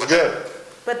 So this is good.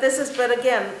 But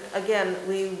again,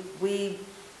 we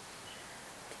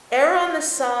err on the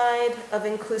side of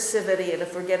inclusivity, and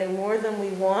if we're getting more than we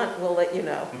want, we'll let you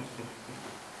know.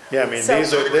 Yeah, I mean, So-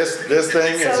 this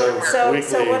thing is a weekly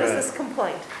So what is event. this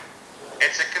complaint?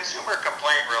 It's a consumer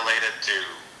complaint related to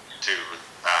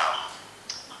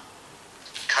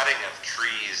cutting of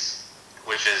trees,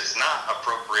 which is not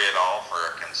appropriate at all for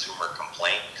a consumer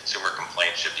complaint. Consumer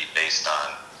complaint should be based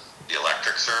on the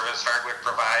electric service Hardwick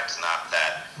provides, not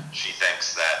that she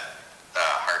thinks that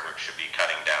Hardwick should be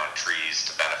cutting down trees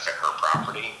to benefit her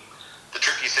property. The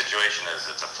tricky situation is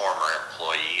it's a former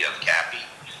employee of CAPI.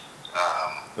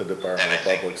 The Department of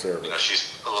Public Service. You know, she's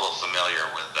a little familiar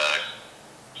with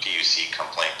the PUC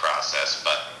complaint process,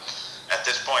 but at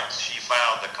this point she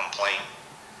filed the complaint.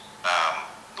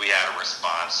 We had a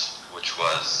response which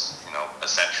was, you know,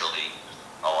 essentially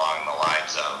along the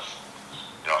lines of,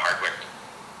 you know, Hardwick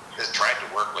has tried to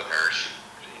work with her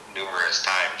numerous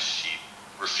times. She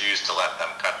refused to let them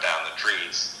cut down the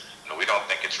trees. You know, we don't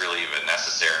think it's really even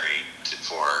necessary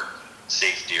for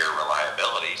safety or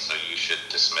reliability, so you should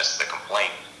dismiss the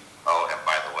complaint. Oh, and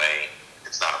by the way,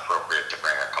 it's not appropriate to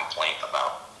bring a complaint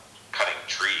about cutting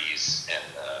trees in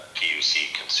the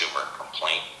PUC consumer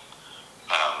complaint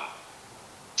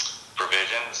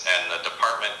provisions, and the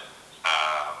Department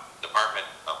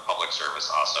of Public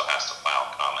Service also has to file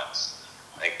comments.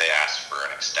 I think they asked for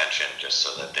an extension just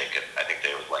so that they could, I think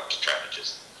they would like to try to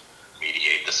just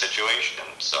mediate the situation.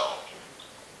 So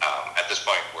at this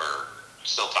point, we're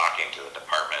still talking to the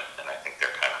department, and I think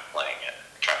they're kind of playing it,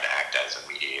 trying to act as a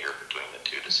mediator between the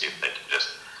two to see if they can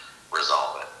just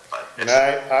resolve it. But And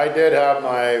I did have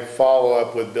my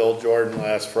follow-up with Bill Jordan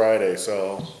last Friday,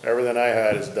 so everything I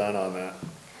had is done on that.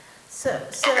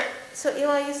 So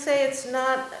Eli, you say it's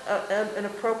not an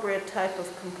appropriate type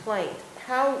of complaint.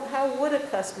 How would a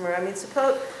customer, I mean,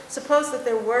 suppose that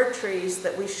there were trees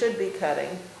that we should be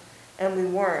cutting and we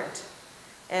weren't,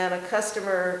 and a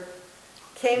customer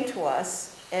came to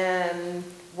us and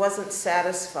wasn't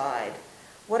satisfied.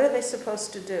 What are they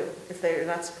supposed to do if they're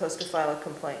not supposed to file a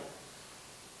complaint?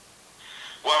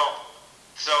 Well,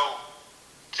 so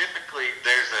typically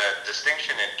there's a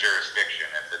distinction in jurisdiction.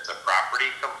 If it's a property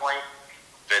complaint,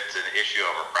 if it's an issue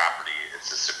over property,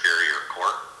 it's a superior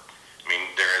court. I mean,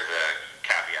 there is a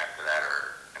caveat to that,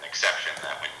 or an exception,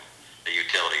 that when the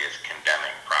utility is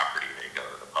condemning property, they go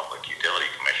to the Public Utility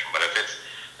Commission. But if it's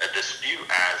a dispute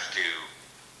as to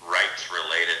rights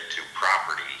related to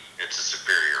property, it's a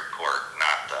superior court,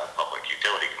 not the Public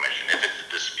Utility Commission. If it's a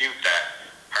dispute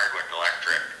that Hardwick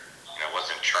Electric, you know,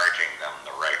 wasn't charging them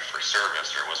the right for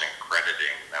service or wasn't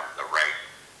crediting them the right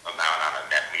amount on a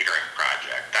net metering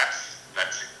project, that's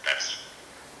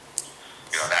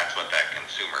you know, that's what that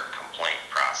consumer complaint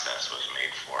process was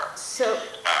made for. So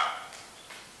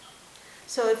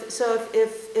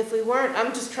if we weren't,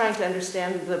 I'm just trying to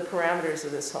understand the parameters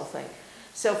of this whole thing.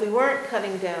 So if we weren't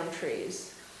cutting down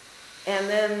trees, and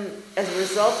then as a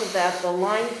result of that, the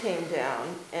line came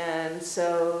down, and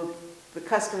so the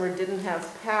customer didn't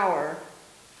have power,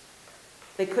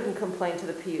 they couldn't complain to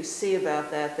the PUC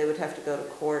about that. They would have to go to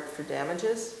court for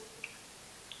damages?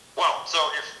 Well, so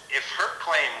if her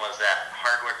claim was that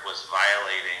Hardwick was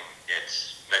violating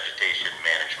its vegetation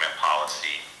management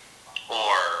policy,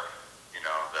 or, you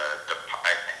know,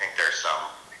 I think there's some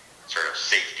sort of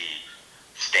safety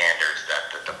standards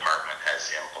that the department has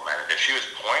implemented. If she was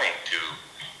pointing to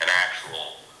an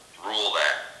actual rule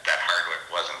that Hardwick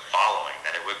wasn't following,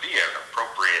 then it would be an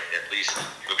appropriate, at least,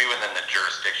 it would be within the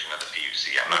jurisdiction of the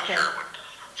PUC. I'm not sure it would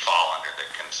fall under the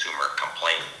consumer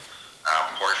complaint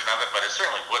portion of it, but it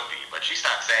certainly would be. But she's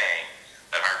not saying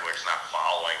that Hardwick's not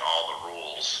following all the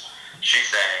rules. She's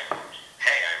saying,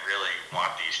 hey, I really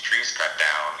want these trees cut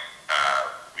down.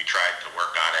 We tried to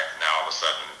work on it, and now all of a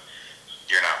sudden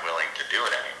you're not willing to do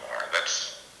it anymore.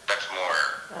 That's more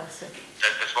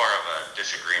that's more of a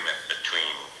disagreement between,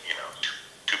 you know,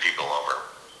 two people over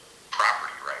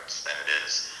property rights than it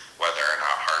is whether or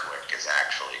not Hardwick is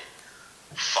actually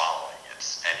following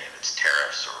any of its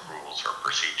tariffs or rules or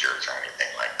procedures or anything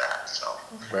like that. So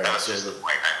Right, that was so just the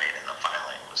point I made in the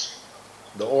filing. Was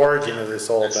the origin of this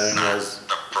whole thing was,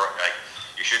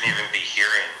 you shouldn't even be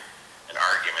hearing an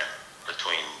argument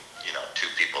between, you know, two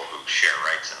people who share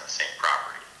rights in the same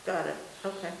property. Got it,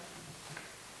 okay.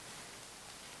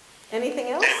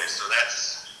 Anything else? Anyway, so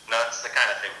that's the kind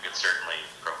of thing we could certainly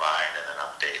provide in an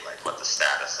update, like what the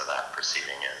status of that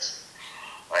proceeding is.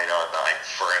 I know, like,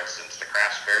 for instance, the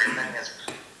Craftsberry thing is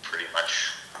pretty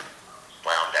much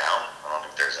wound down. I don't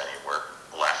think there's any work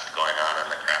left going on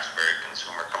the Craftsberry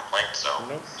consumer complaint, so,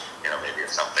 you know, maybe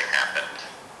if something happened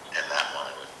in that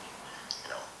one, it would, you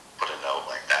know, put a note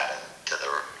like that into the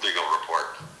legal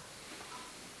report.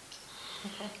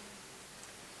 Okay.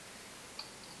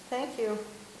 thank you.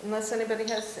 Unless anybody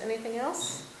has anything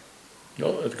else?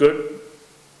 No, that's good.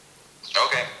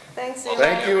 Okay, Thanks, Eli.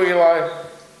 Thank you, Eli.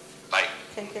 bye.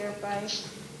 Take care, bye.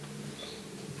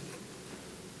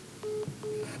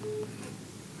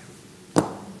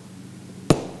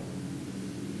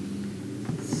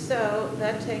 So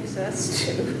that takes us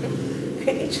to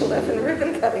page 11,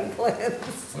 ribbon cutting plans.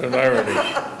 What an irony.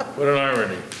 What an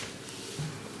irony.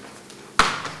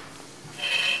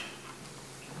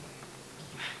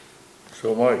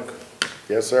 So Mike,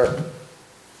 Yes, sir.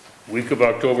 week of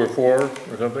October 4 or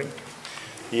something?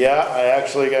 Yeah, I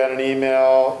actually got an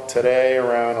email today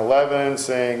around 11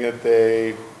 saying that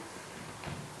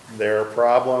their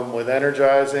problem with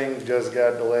energizing just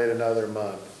got delayed another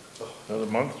month. Another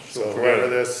month? So forget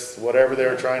it. whatever they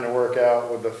were trying to work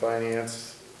out with the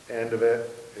finance end of it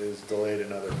is delayed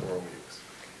another 4 weeks.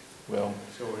 Well,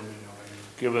 So we're in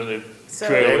given the So-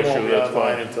 trail They won't issue, be that's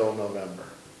online fine. until November.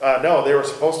 No, they were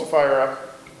supposed to fire up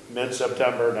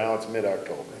mid-September, now it's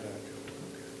mid-October.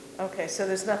 Okay, so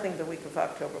there's nothing the week of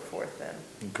October 4th then?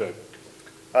 Okay.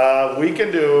 We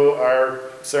can do our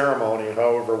ceremony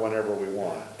however, whenever we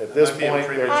want. At this Might be a point,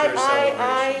 premature they're-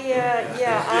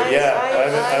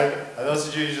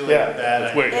 Those are usually Yeah. bad.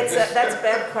 Let's wait. that's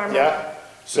bad karma. yeah.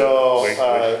 So, Wait.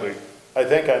 I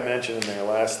think I mentioned in there,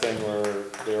 last thing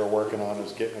they were working on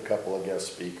is getting a couple of guest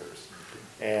speakers.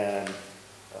 And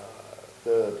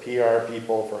the PR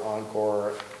people for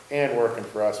Encore and working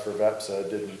for us for VEPSA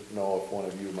didn't know if one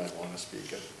of you might want to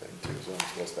speak at the thing too, so I'm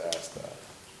supposed to ask that.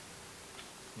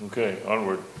 Okay,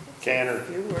 onward. Can or,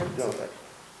 Few words. no.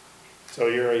 So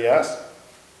you're a yes?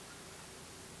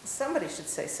 Somebody should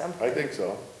say something. I think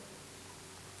so.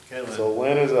 Okay, Lynn. So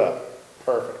Lynn is up.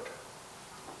 Perfect.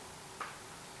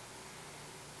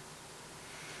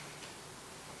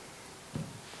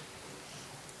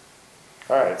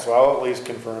 All right, so I'll at least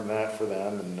confirm that for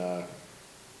them and,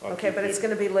 I'll Okay, keep but you- it's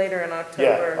gonna be later in Yeah,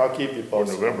 October. I'll keep you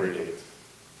posted. on November the even. dates.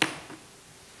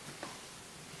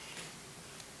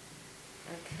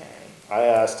 Okay. I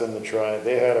asked them to try,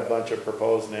 they had a bunch of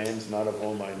proposed names, none of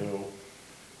whom I knew.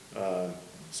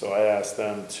 So I asked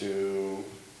them to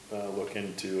look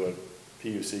into a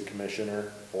PUC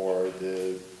commissioner or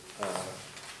the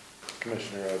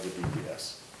commissioner of the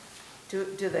DPS.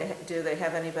 Do they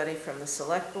have anybody from the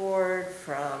select board,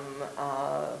 from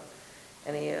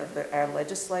any of our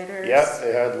legislators? Yeah,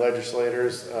 they had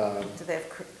legislators, Do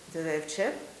they have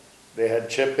Chip? they had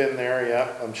Chip in there, yeah,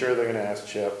 I'm sure they're gonna ask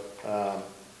Chip.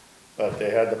 But they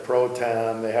had the pro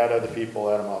tem, they had other people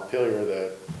at Montpelier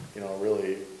that, you know,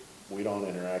 really, we don't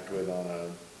interact with on a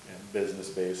business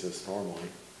basis normally.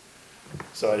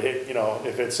 So, you know,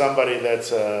 if it's somebody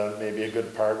that's maybe a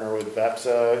good partner with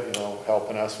VEPSA, you know,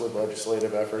 helping us with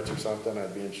legislative efforts or something,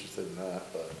 I'd be interested in that,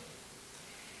 but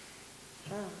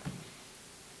Oh,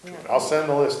 yeah. I'll send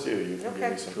the list to you, you can give Okay.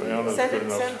 me some. Yeah, that's Send good it,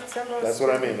 enough. send those. That's what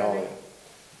I to mean, all everybody.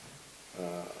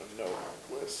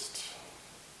 no list.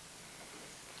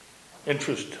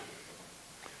 Interest.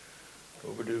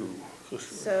 Overdue.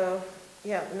 So,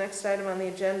 yeah, the next item on the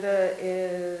agenda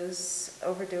is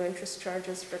overdue interest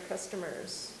charges for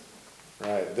customers.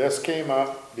 Right, this came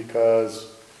up because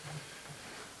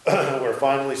we're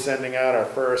finally sending out our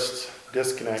first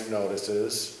disconnect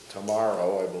notices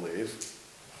tomorrow, I believe.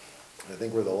 I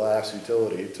think we're the last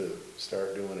utility to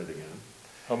start doing it again.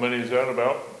 How many is that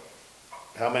about?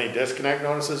 How many disconnect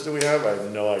notices do we have? I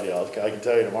have no idea. I can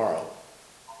tell you tomorrow.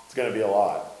 It's gonna be a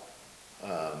lot.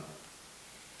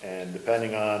 And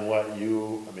depending on what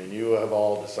you have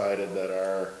all decided that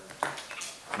our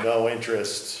no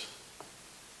interest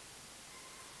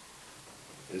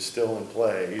is still in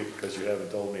play, because you haven't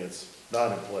told me it's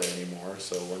not in play anymore,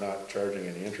 so we're not charging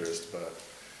any interest, but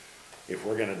if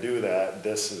we're gonna do that,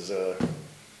 this is a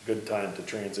good time to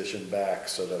transition back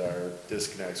so that our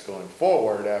disconnects going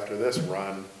forward after this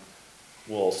run,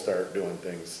 we'll start doing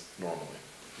things normally.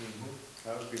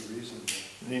 That would be reasonable.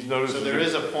 These notices. So there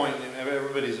is a point,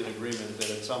 everybody's in agreement that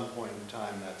at some point in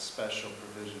time, that special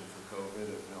provision for COVID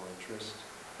of no interest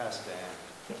has to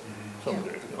end.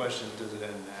 Someday. The question is, does it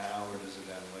end now or does it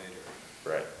end later?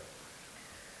 Right.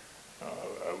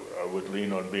 I would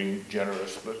lean on being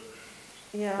generous, but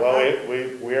Yeah. Well,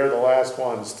 we are the last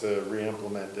ones to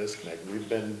re-implement disconnect. We've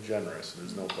been generous,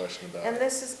 there's no question about And it.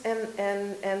 this is,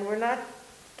 and we're not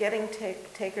getting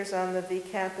takers on the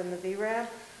VCAP and the VRAP?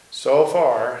 So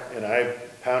far, and I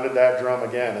pounded that drum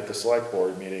again at the select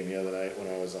board meeting the other night when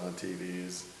I was on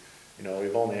TVs, you know,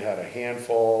 we've only had a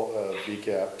handful of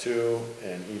VCAP 2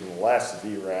 and even less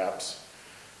VRAPs.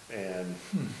 And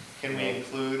Can we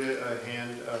include a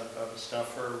hand of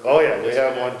stuffer? oh yeah,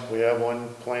 we have one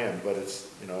planned, but it's,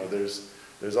 you know, there's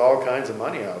there's all kinds of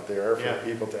money out there Yeah. for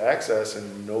people to access,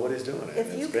 and nobody's doing it.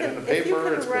 If you It's been in can, the if you paper,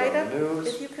 can it's been write on up, the news.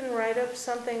 if you can write up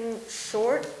something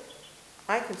short,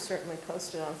 I could certainly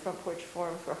post it on Front Porch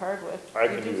Forum for Hardwick. I You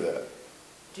can do that.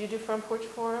 Do you do Front Porch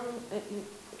Forum?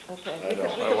 Okay, I we don't.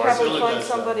 could, we My could wife probably really find does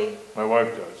that. somebody, My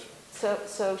wife does.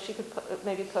 so she could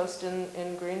maybe post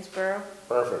in Greensboro,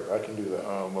 Perfect, I can do that.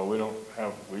 Well, we don't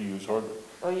have, we use Hardwick.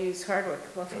 or use Hardwick.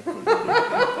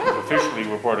 Officially,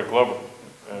 we're part of Glover,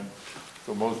 and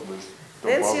so most of us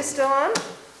don't Vince, bother. you still on?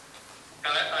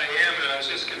 I am, and I was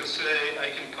just gonna say, I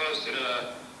can post it,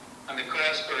 on the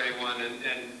Craftsbury one, and,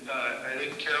 I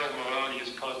think Carol Maroney has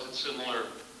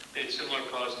made similar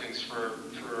postings for,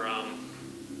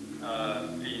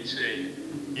 EEC.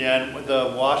 Yeah, and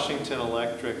the Washington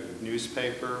Electric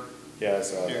newspaper Yeah, I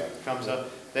saw here that. comes up,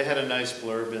 they had a nice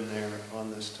blurb in there on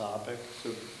this topic, so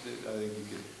I think you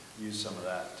could use some of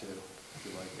that too, if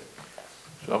you like it.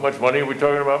 So how much money are we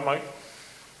talking about, Mike?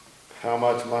 How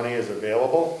much money is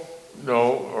available?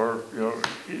 No, or,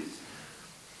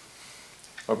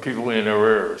 are people in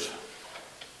arrears?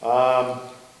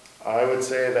 I would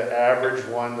say the average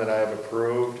one that I've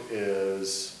approved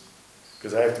is,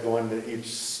 because I have to go into each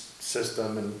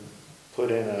system and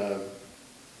put in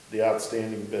the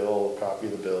outstanding bill, copy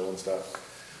of the bill and stuff.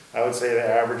 I would say the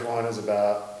average one is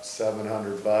about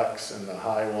 $700, and the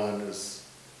high one is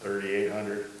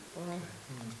 $3,800.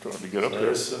 Starting to get up there.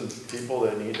 There's some people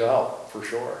that need help, for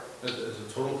sure. As the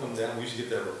total come down, we usually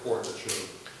get that report that shows.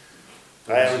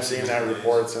 I haven't seen that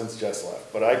report since Jess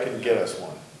left, but I can get us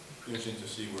one. Interesting to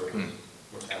see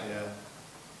what's happening. Yeah.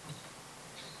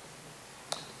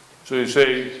 So you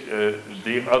say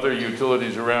the other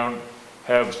utilities around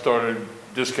have started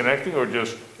disconnecting, or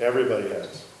just, Everybody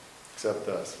has, except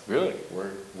us. really?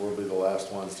 We'll be the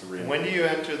last ones to read. When do you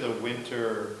enter the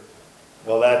winter?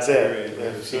 Well, that's Period. it.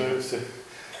 As soon as-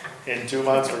 In 2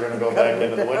 months, we're gonna go back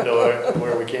into the window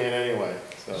where we can anyway.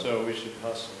 So So we should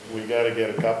hustle. we gotta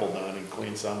get a couple done and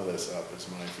clean some of this up, is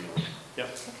my feeling. Yep.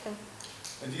 Okay.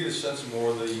 And do you get a sense more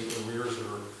of the arrears that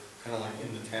are kind of like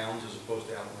in the towns as opposed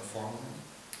to out in the farmland?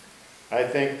 I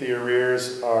think the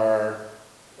arrears are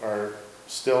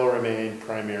still remain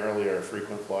primarily our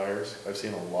frequent flyers. I've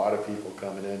seen a lot of people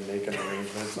coming in, making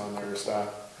arrangements on their stuff,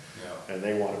 Yeah. and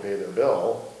they wanna pay their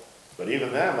bill. But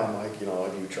even them, I'm like,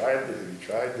 have you tried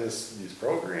these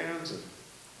programs? And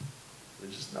they're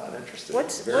just not interested. What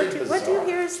It's very do you bizarre.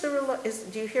 hear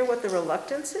do you hear what the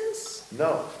reluctance is?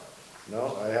 No,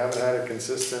 I haven't had a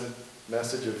consistent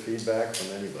message of feedback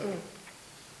from anybody.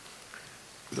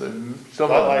 Some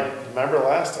But of like, remember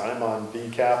last time on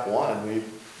VCAP 1,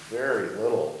 very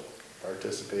little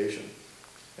participation.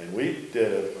 And we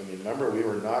did it, remember we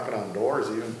were knocking on doors,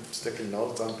 even sticking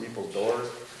notes on people's doors,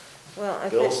 Well, I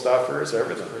bill think, stuffers,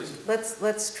 everything.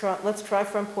 let's try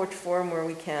Front Porch Forum where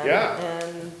we can. Yeah.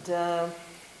 And,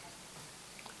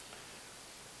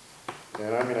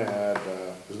 And I'm gonna add,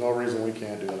 there's no reason we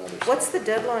can't do another. what's the stuff.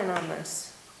 deadline on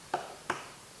this?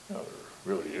 No, there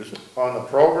really isn't. On the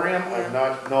program,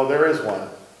 Yeah. no, there is one.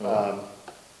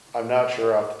 I'm not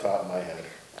sure off the top of my head.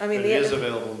 I mean, It is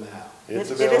available now. It's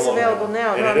It is available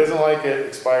now, And no, it isn't like it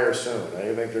expires soon.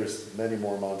 I think there's many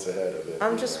more months ahead of it.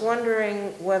 I'm just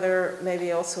wondering whether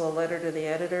maybe also a letter to the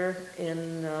editor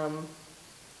in,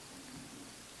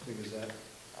 Because that,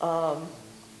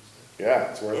 Yeah,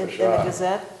 it's worth in a the shot.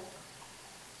 Gazette.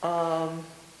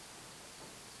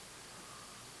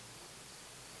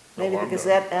 Maybe the harm done.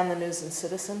 Gazette and the News and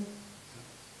Citizen,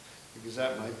 because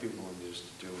that might be one just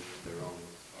to do their own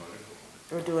article.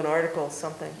 or do an article,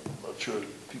 something. I'm not sure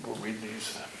people read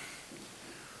these.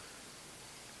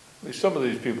 I mean, some of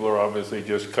these people are obviously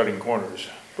just cutting corners,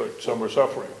 but some are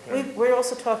suffering. We're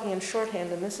also talking in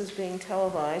shorthand, and this is being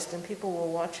televised, and people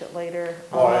will watch it later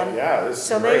Oh, on. yeah, this is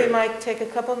So maybe, great. Mike, take a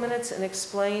couple minutes and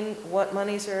explain what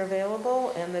monies are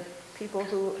available, and that people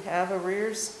who have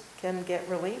arrears can get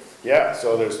relief? Yeah,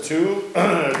 so there's two,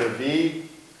 the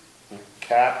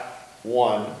VCAP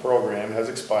 1 program has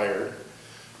expired,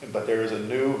 but there is a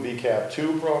new VCAP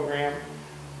 2 program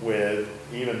with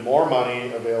even more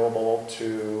money available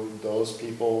to those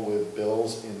people with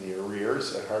bills in the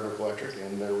arrears at Hardwick Electric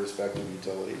and their respective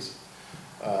utilities.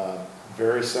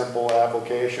 Very simple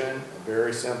application, a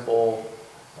very simple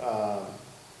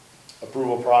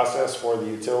approval process for the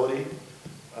utility.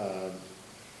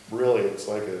 Really, it's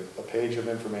like a page of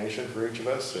information for each of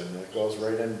us, and it goes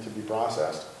right in to be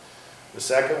processed. The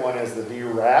second one is the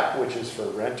VRAP, which is for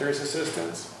renters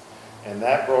assistance, and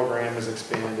that program is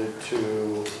expanded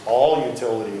to all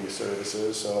utility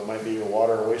services, so it might be your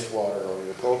water or wastewater, or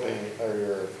your propane, or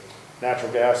your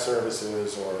natural gas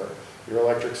services, or your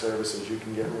electric services. You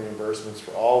can get reimbursements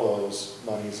for all those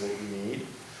monies that you need.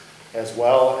 as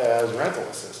well as rental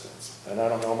assistance. And I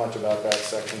don't know much about that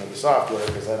section of the software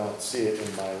because I don't see it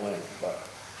in my link, but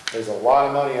there's a lot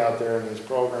of money out there in these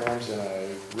programs, and I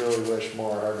really wish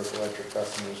more Hardwick Electric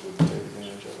customers would take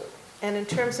advantage of it. And in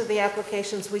terms of the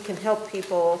applications, we can help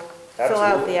people fill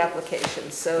out Absolutely. the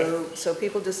applications. So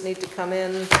people just need to come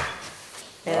in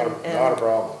and. Not a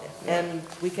problem. And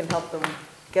we can help them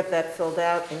get that filled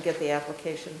out and get the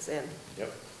applications in.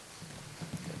 Yep.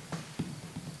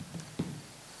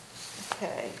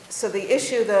 Okay, so the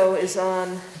issue though is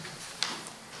on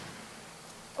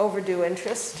overdue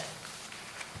interest,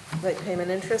 late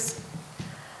payment interest.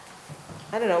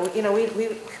 I don't know, you know,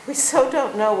 we so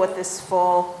don't know what this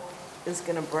fall is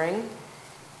gonna bring.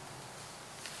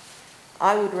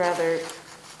 I would rather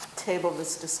table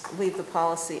this, just leave the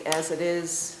policy as it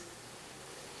is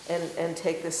and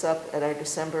take this up at our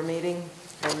December meeting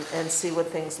and see what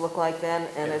things look like then,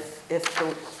 and if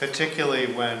the...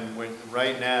 Particularly when,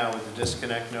 right now with the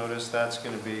disconnect notice, that's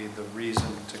going to be the reason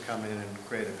to come in and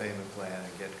create a payment plan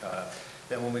and get caught up.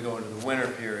 Then when we go into the winter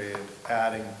period,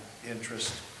 adding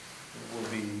interest will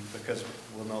be, because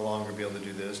we'll no longer be able to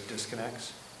do those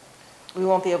disconnects. We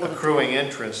won't be able to... Accruing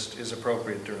interest is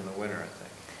appropriate during the winter, I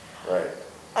think. Right.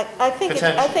 I think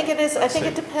it is. I think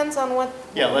it depends on what...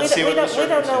 Yeah, let's see what the we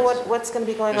don't know circumstances. what's going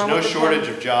to be going on with There's the no shortage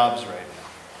of jobs right now.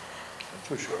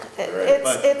 For sure.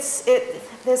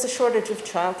 There's a shortage of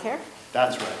childcare.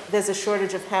 That's right. There's a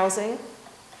shortage of housing.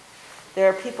 There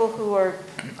are people who are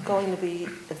going to be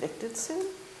evicted soon.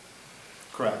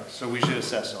 Correct. So we should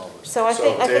assess all this. So I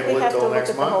think we table it have to till look next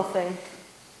at the whole month? thing.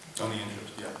 On the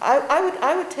interest, yeah.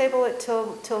 I would table it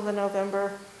till the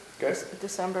November, Okay.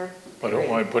 December. I don't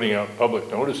mind putting out public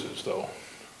notices, though.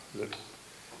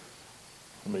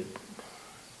 I mean,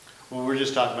 Well, we're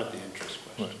just talking about the interest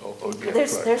question. yeah,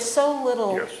 right. There's so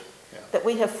little Yes. that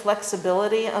we have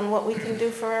flexibility on what we can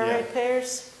do for our Yeah.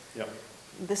 ratepayers. Yep.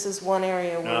 This is one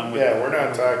area No, I'm where, with Yeah, you. we're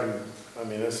not talking, I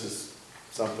mean, this is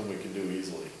something we can do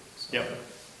easily. Yep.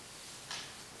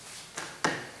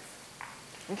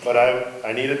 But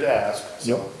I needed to ask,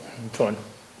 so. Fine.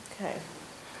 okay.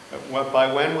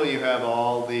 By when will you have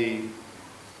all the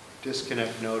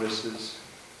disconnect notices?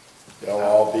 They'll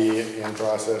all be in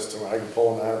process tomorrow. I can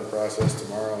pull them out of the process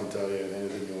tomorrow and tell you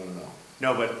anything you want to know.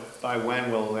 No, but by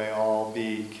when will they all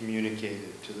be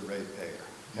communicated to the ratepayer?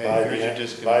 Hey, By here's your the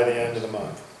disconnect end of the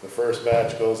month. The first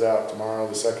batch goes out tomorrow,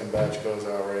 the second batch goes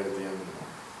out right at the end of the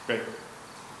month. Great.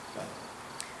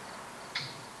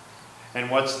 And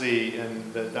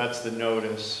that's the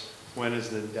notice. When is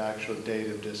the actual date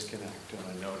of disconnect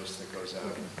on a notice that goes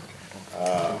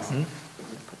out?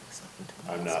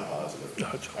 I'm not positive.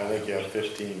 I think you have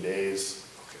 15 days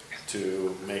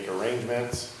to make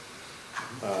arrangements.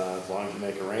 As long as you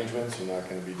make arrangements, you're not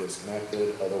going to be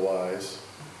disconnected. Otherwise,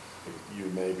 you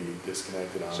may be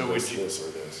disconnected on So this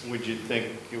or this. Would you think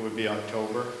it would be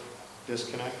October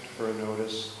disconnect for a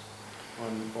notice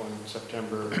on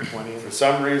September 20th? For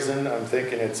some reason, I'm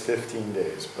thinking it's 15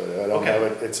 days, but I don't Okay. have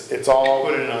it. It's all,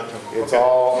 Put it in October. it's Okay.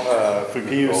 all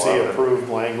Figured it'd go out. PUC approved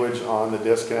language on the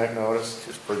disconnect notice.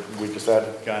 We just had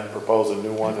to propose a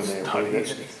new one and they approved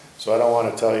it. So I don't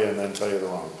want to tell you and then tell you the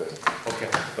wrong thing. Okay.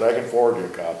 But I can forward you a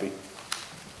copy.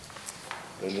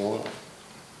 Then you'll know.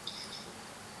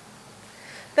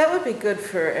 That would be good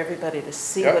for everybody to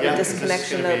see Yep. what Yeah, a 'cause this is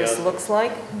disconnection gonna be notice out there. looks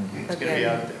like. It's going to be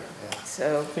out there. Yeah.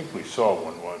 So, I think we saw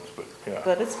one once, but yeah.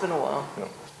 but it's been a while. Yeah.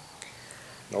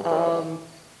 No problem.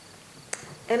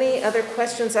 Any other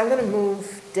questions? I'm going to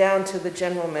move down to the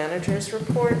general manager's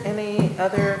report. Any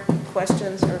other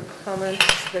questions or comments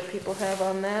that people have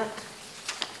on that?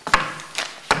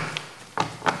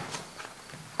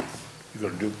 You're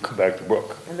gonna come back to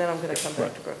Brooke. And then I'm going to come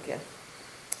back to Brooke, yeah.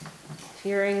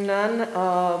 Hearing none,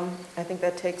 I think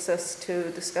that takes us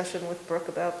to discussion with Brooke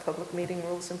about public meeting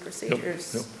rules and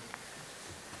procedures. Yep.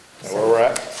 Now where we're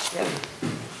at? Yeah.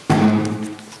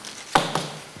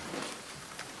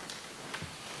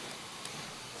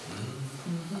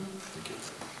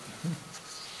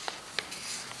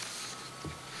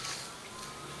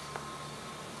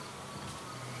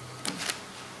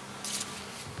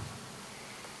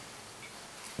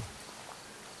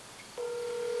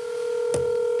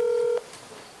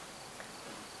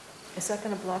 Is that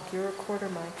going to block your recorder,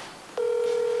 Mike?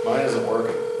 Mine isn't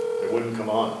working. It wouldn't come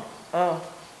on. Oh.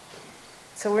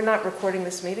 So we're not recording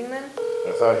this meeting then?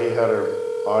 I thought he had our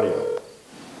audio.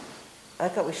 I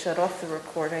thought we shut off the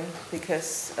recording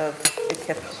because of, it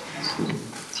kept,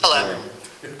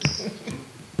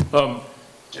 Hello.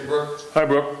 Hey, Brooke? Hi,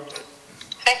 Brooke.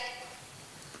 Hey.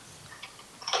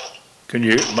 Can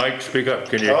you, Mike, speak up,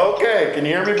 can you? Okay, can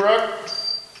you hear me, Brooke?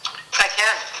 I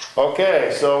can.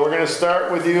 Okay, so we're gonna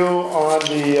start with you on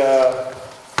the,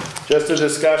 just a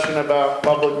discussion about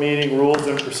public meeting rules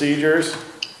and procedures.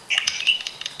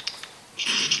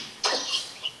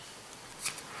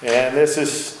 And this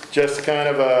is just kind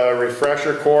of a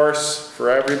refresher course for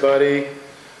everybody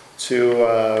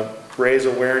to raise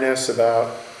awareness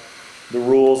about the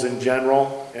rules in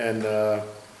general and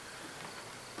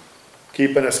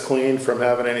keeping us clean from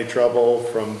having any trouble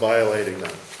from violating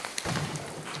them.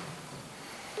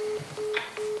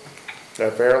 Is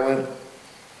that fair, Lynn?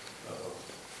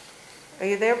 Are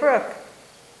you there, Brooke?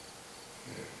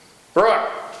 Brooke!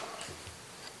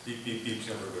 Beep, beep, beep's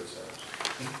never a good sound.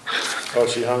 Oh,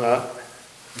 she hung up?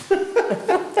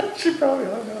 She probably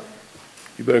hung up.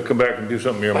 You better come back and do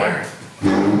something here, Mike.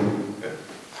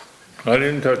 I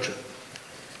didn't touch it.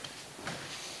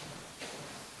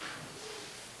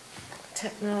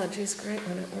 Technology's great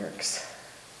when it works.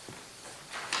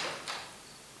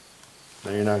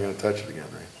 Now you're not gonna touch it again,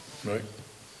 right? Right.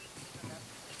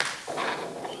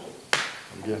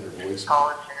 I'm getting her voice. Call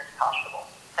as soon as possible.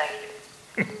 Thank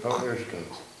you. Oh, there she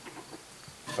comes.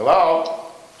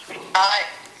 Hello? Hi.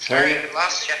 Sorry, I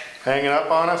lost you. Hanging up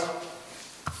on us?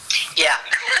 Yeah.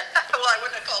 Well, I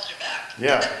wouldn't have called you back.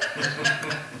 Yeah.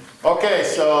 Okay,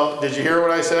 so did you hear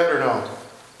what I said or no?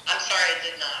 I'm sorry, I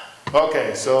did not.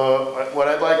 Okay, so what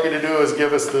I'd like you to do is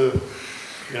give us the,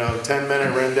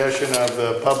 10-minute rendition of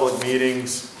the public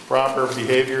meetings proper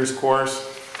behaviors course.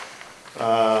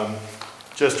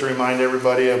 Just to remind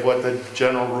everybody of what the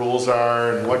general rules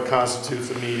are and what constitutes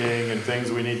a meeting and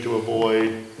things we need to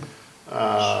avoid,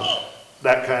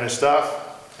 that kind of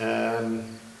stuff. And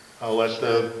I'll let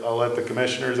the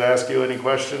commissioners ask you any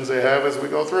questions they have as we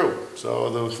go through. So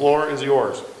the floor is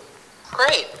yours.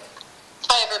 Great.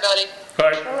 Hi, everybody.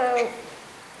 Hi. Hello.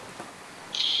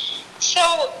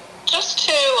 So, just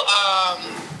to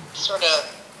sort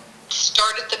of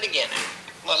start at the beginning,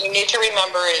 what we need to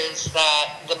remember is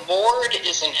that the board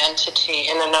is an entity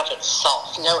in and of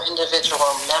itself. No individual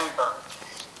member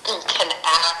can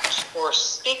act or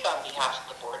speak on behalf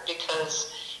of the board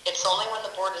because it's only when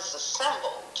the board is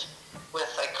assembled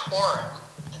with a quorum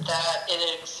that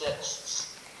it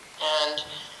exists. And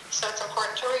so it's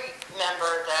important to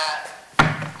remember that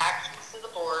actions of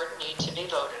the board need to be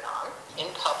voted on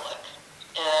in public.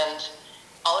 And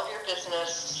all of your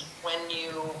business, when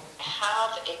you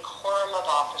have a quorum of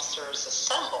officers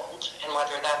assembled, and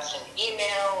whether that's in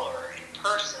email or in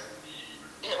person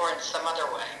or in some other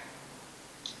way,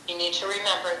 you need to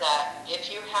remember that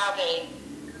if you have a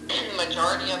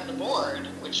majority of the board,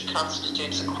 which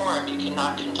constitutes a quorum, you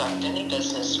cannot conduct any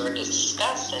business or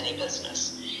discuss any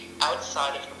business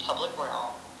outside of the public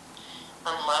realm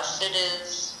unless it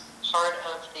is part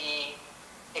of the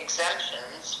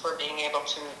exemptions for being able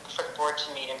to, for the board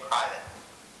to meet in private.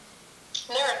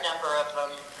 And there are a number of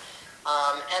them,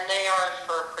 and they are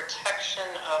for protection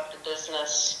of the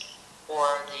business or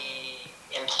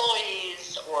the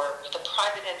employees or the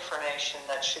private information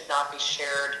that should not be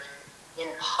shared in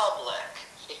public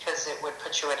because it would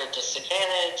put you at a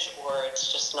disadvantage or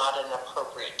it's just not an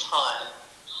appropriate time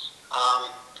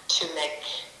to make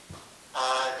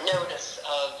notice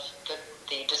of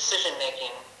the decision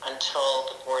making until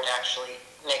the board actually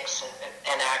makes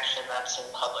an action that's in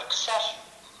public session.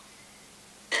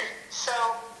 So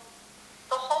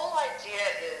the whole idea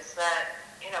is that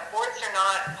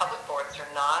public boards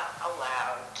are not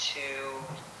allowed to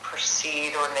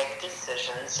proceed or make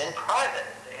decisions in private.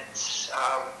 It's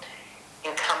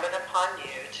incumbent upon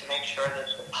you to make sure that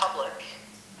the public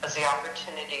has the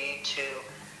opportunity to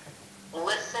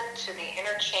listen to the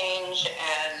interchange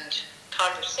and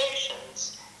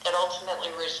conversations that ultimately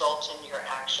result in your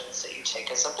actions that you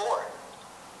take as a board.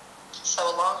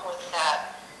 So along with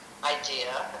that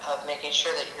idea of making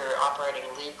sure that you're operating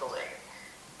legally,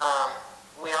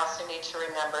 we also need to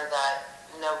remember that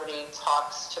nobody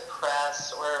talks to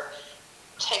press or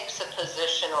takes a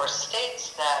position or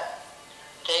states that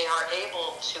they are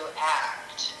able to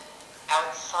act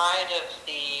outside of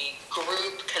the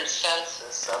group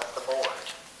consensus of the board.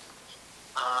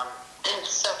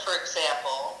 So for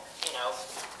example,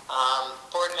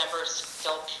 board members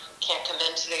can't come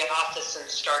into the office and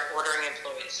start ordering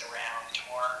employees around,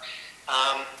 or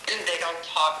they don't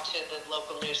talk to the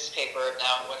local newspaper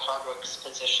about what Hardwick's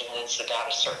position is about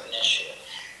a certain issue.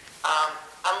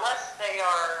 Unless they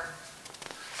are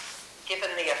given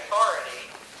the authority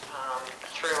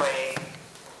through a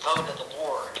vote of the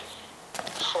board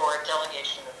for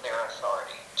delegation of their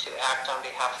authority to act on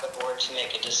behalf of the board to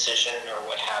make a decision or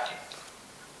what have you.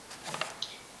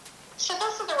 So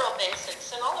those are the real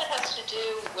basics, and all it has to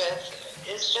do with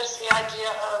is just the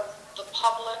idea of the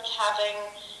public having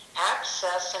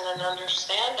access and an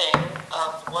understanding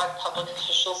of what public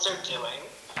officials are doing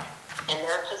in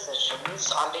their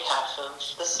positions on behalf of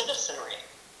the citizenry.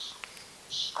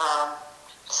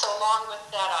 So along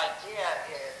with that idea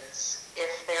is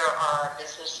if there are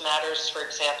business matters, for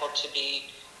example, to be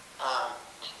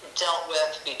dealt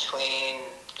with between,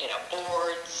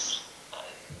 boards,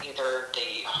 either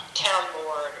the town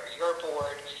board or your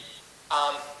board,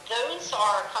 those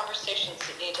are conversations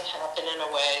that need to happen in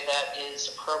a way that is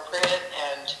appropriate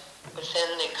and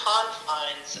within the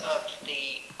confines of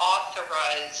the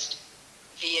authorized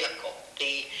vehicle,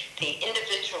 the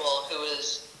individual who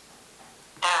is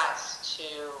asked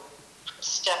to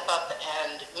step up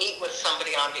and meet with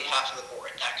somebody on behalf of the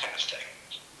board, that kind of thing.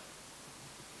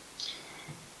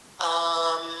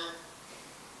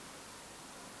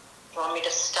 You want me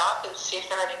to stop and see if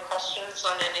there are any questions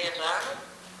on any of that?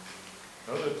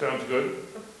 Oh, that sounds good.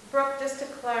 Brooke, just to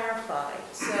clarify,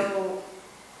 so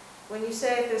when you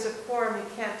say if there's a quorum, you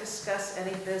can't discuss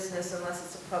any business unless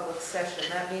it's a public session,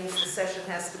 that means the session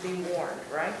has to be warned,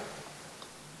 right?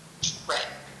 Right.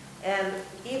 And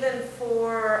even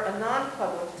for a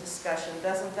non-public discussion,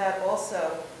 doesn't that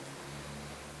also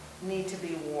need to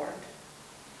be warned?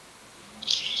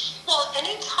 Well,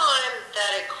 anytime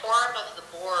that a quorum of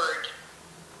the board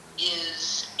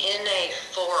is in a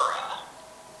fora,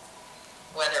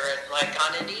 whether it's like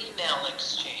on an email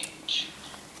exchange,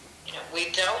 we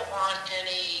don't want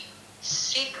any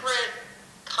secret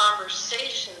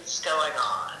conversations going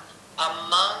on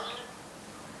among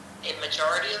a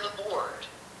majority of the board,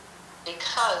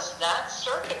 because that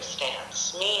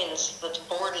circumstance means that the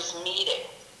board is meeting.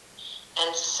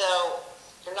 And so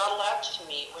you're not allowed to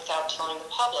meet without telling the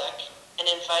public and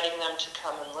inviting them to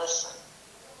come and listen.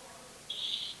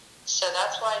 So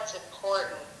that's why it's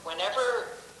important,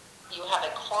 whenever you have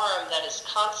a quorum that is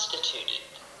constituted,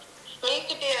 it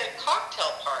could be a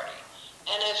cocktail party,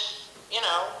 and if,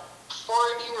 4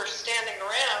 of you are standing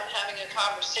around having a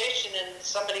conversation and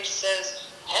somebody says,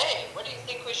 hey, what do you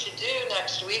think we should do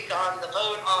next week on the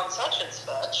vote on such and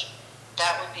such,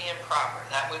 that would be improper.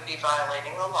 That would be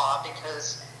violating the law,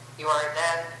 because you are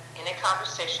then in a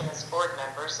conversation as board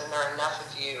members and there are enough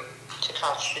of you to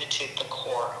constitute the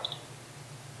quorum.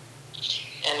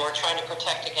 And we're trying to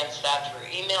protect against that through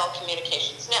email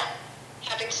communications. Now,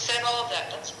 having said all of that,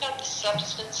 that's about the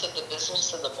substance of the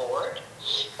business of the board.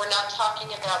 We're not talking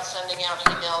about sending out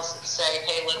emails that say,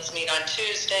 hey, let's meet on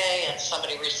Tuesday, and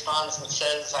somebody responds and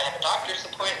says, I have a doctor's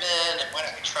appointment, and why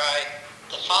don't we try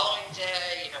the following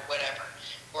day, whatever.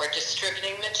 We're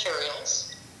distributing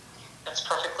materials. That's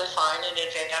perfectly fine in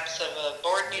advance of a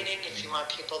board meeting. If you want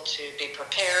people to be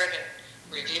prepared and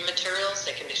review materials,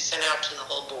 they can be sent out to the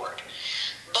whole board.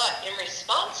 But in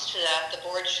response to that, the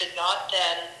board should not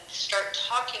then start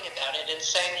talking about it and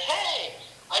saying, hey,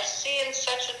 I see in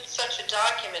such a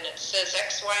document it says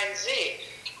X, Y, and Z.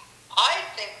 I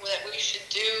think that we should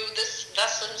do this,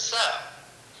 thus and so.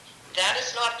 That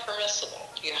is not permissible.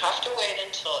 You have to wait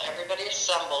until everybody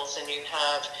assembles and you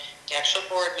have the actual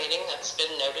board meeting that's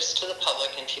been noticed to the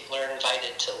public and people are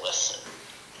invited to listen.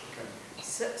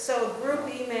 So a group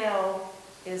email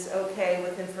is okay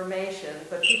with information,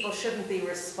 but people shouldn't be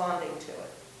responding to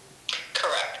it.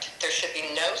 Correct. There should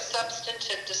be no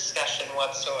substantive discussion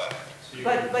whatsoever.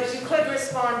 But you could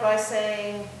respond by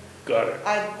saying, Got it.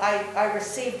 I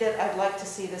received it, I'd like to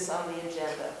see this on the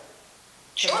agenda.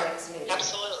 Sure, the next meeting.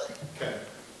 absolutely. Okay.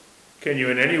 Can you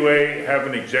in any way have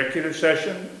an executive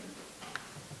session?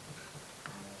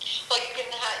 Well,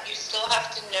 you still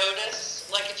have to notice,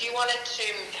 like if you wanted to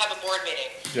have a board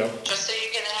meeting, Yeah. just so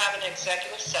you're going to have an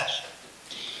executive session,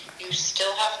 you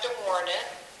still have to warn it,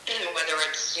 whether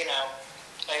it's, it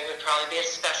would probably be a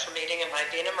special meeting, it might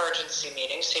be an emergency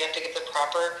meeting, so you have to give the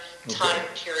proper time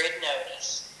period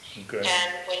notice. Okay.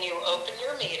 And when you open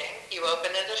your meeting, you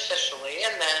open it officially,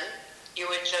 and then you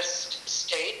would just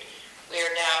state, we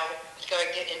are now going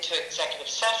to get into executive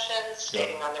session,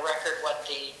 stating on the record what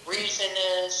the reason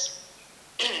is,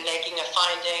 making a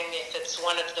finding if it's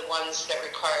one of the ones that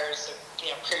requires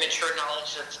premature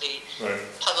knowledge of the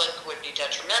public would be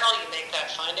detrimental. You make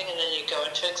that finding and then you go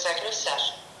into executive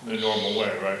session. The normal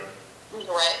way, right?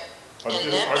 Right.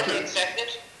 And then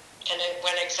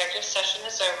when executive session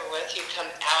is over with, you come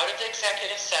out of the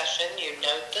executive session, you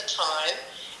note the time,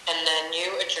 and then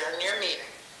you adjourn your meeting.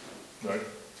 Right.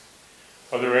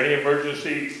 Are there any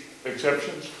emergency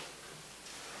exceptions?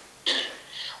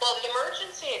 Well, the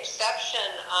emergency exception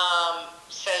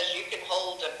says you can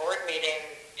hold a board meeting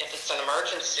if it's an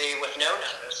emergency with no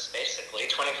notice, basically,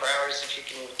 24 hours if you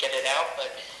can get it out.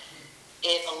 But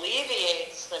it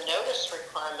alleviates the notice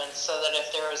requirements so that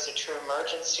if there is a true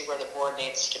emergency where the board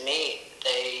needs to meet,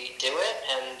 they do it,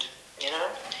 and, you know,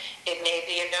 it may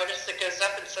be a notice that goes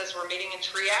up and says we're meeting in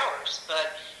 3 hours,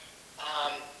 but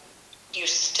you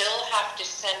still have to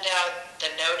send out the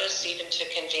notice even to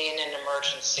convene an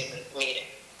emergency meeting.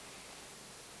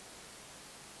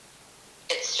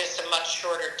 It's just a much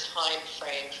shorter time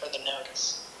frame for the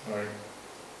notice. Right.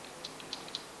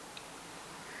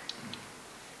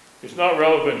 It's not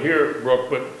relevant here, Brooke,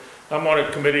 but I'm on a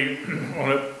committee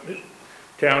on a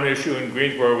town issue in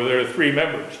Greensboro where there are 3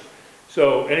 members.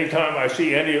 So anytime I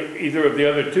see either of the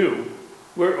other 2,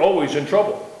 we're always in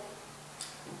trouble.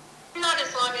 Not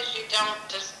as long as you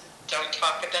don't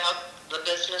talk about the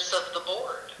business of the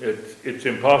board. It's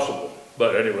impossible,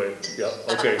 but anyway, yeah,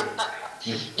 okay.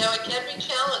 No, it can be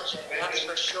challenging, that's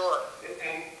for sure.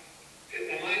 Am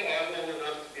I audible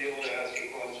enough to be able to ask a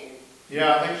question?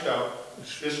 Yeah, I think so.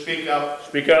 Just speak up.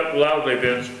 Speak up loudly,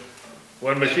 Vince.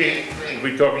 One machine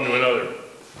will be talking to another.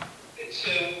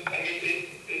 So, I mean,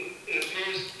 it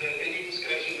appears that any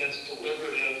discussion that's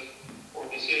deliberative or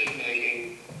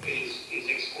decision-making is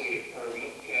excluded, or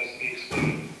has to be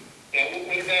excluded. Now,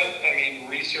 what about, I mean,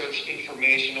 research,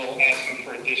 informational, asking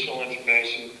for additional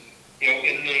information, you know,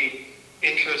 in the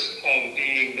interest of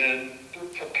being then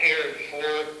prepared for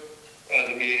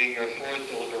the meeting or for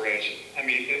deliberation? I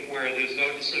mean, where there's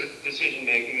no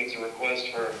decision-making, it's a request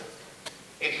for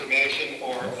information,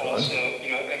 or also,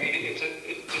 you know, I mean,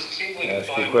 it just seems like a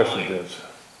fine line. Vince.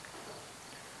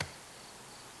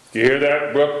 Do you hear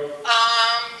that, Brooke?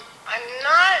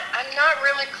 I'm not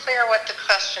really clear what the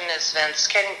question is, Vince.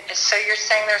 So you're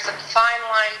saying there's a fine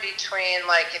line between,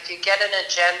 like, if you get an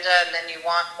agenda and then you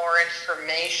want more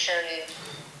information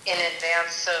in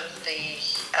advance of the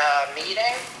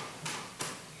meeting?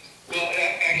 Well,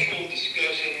 actual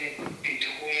discussion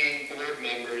between board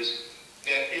members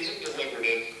that isn't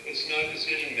deliberative, it's not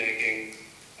decision-making,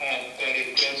 but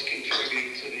it does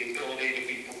contribute to the ability to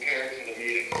be prepared for the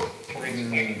meeting. For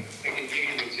instance, I can give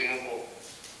you an example.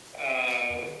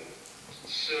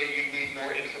 So you need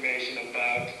more information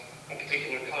about a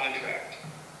particular contract.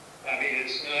 I mean,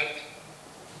 it's not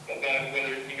about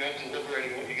whether you're not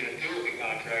deliberating what you're going to do with the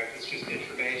contract, it's just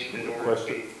information in order to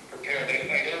be prepared.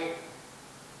 I know,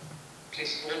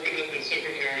 just looking at the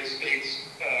Secretary of State's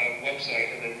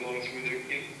website and then going through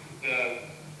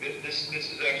this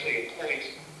is actually a point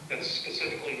that's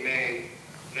specifically made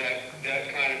that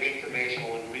kind of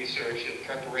informational and research and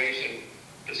preparation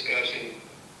discussion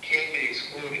can be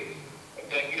excluded,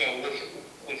 but, you know,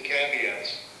 with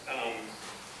caveats.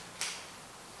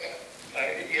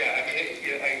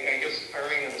 I guess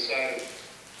erring on the side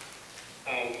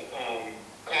of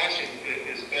caution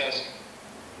is best,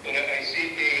 but I see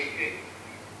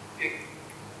it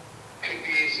could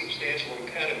be a substantial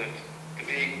impediment to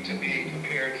being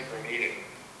prepared for a meeting.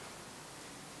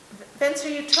 Vince, are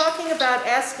you talking about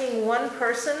asking one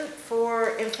person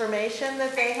for information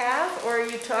that they have, or are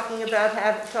you talking about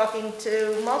talking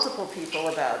to multiple people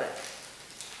about it?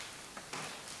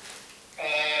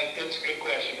 That's a good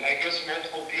question. I guess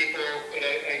multiple people, but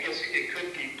I guess it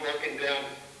could be broken down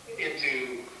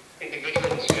into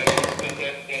individual discussions, but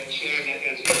that chain,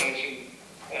 as you mentioned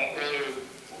earlier,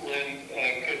 Lynn,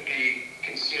 could be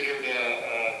considered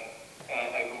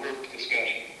a group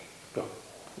discussion.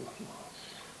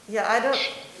 Yeah, I don't,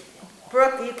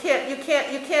 Brooke, you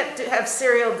can't have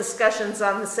serial discussions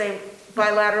on the same,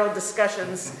 bilateral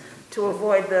discussions to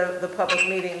avoid the public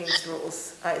meetings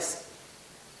rules.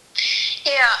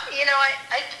 Yeah, you know,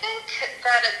 I think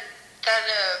that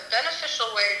a beneficial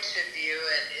way to view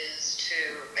it is to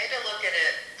maybe look at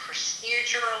it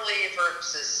procedurally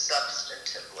versus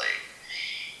substantively.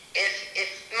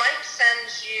 If Mike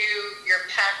sends you your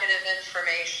packet of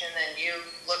information and you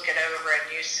look it over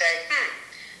and you say,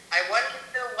 I wonder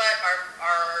what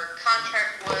our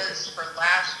contract was for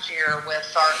last year with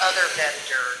our other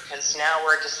vendor, because now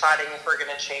we're deciding if we're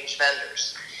going to change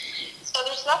vendors. So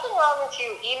there's nothing wrong with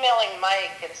you emailing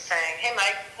Mike and saying, hey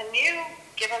Mike, can you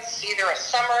give us either a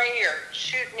summary or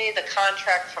shoot me the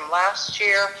contract from last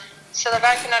year so that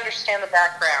I can understand the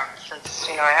background, since,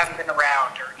 you know, I haven't been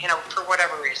around, or, you know, for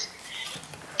whatever reason.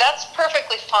 That's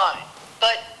perfectly fine,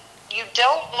 but you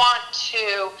don't want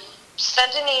to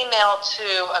send an email to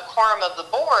a quorum of the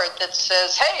board that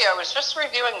says, hey, I was just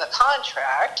reviewing the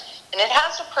contract, and it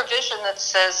has a provision that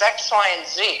says X, Y, and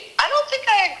Z. I don't think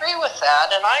I agree with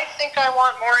that, and I think I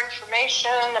want more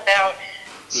information about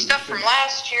stuff from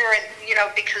last year, and, you know,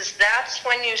 because that's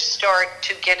when you start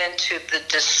to get into the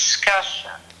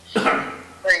discussion,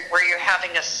 where you're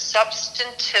having a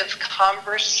substantive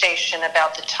conversation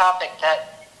about the topic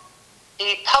that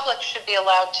the public should be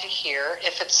allowed to hear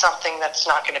if it's something that's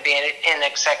not going to be in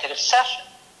executive session.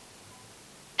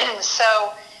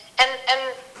 So, and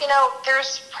you know,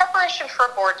 there's preparation for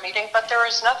a board meeting, but there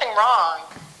is nothing wrong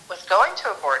with going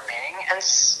to a board meeting and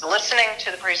listening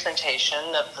to the presentation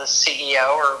of the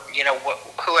CEO or, you know,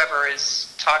 whoever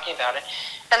is talking about it,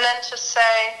 and then to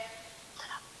say,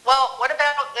 well, what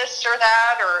about this or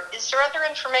that, or is there other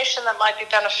information that might be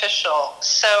beneficial?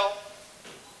 So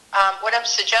what I'm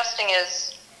suggesting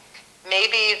is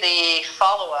maybe the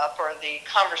follow-up or the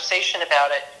conversation about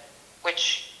it,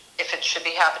 which if it should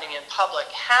be happening in public,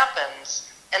 happens,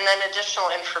 and then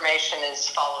additional information is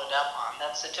followed up on.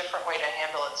 That's a different way to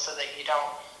handle it so that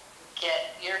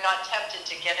you're not tempted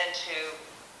to get into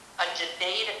a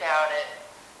debate about it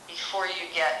before you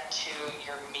get to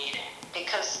your meeting.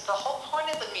 Because the whole point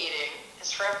of the meeting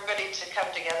is for everybody to come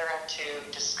together and to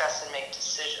discuss and make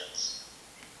decisions.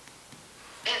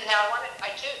 And now I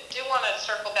do want to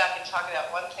circle back and talk about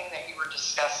one thing that you were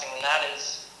discussing, and that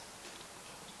is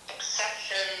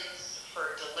exceptions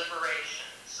for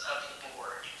deliberations of the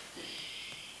board.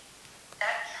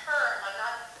 That term,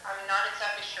 I'm not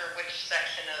exactly sure which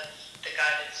section of the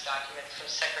guidance document from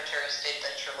Secretary of State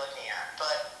that you're looking at,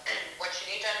 but what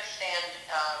you need to understand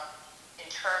in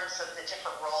terms of the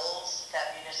different roles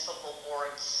that municipal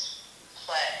boards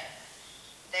play,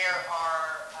 there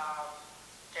are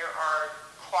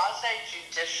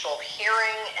quasi-judicial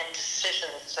hearing and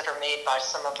decisions that are made by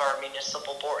some of our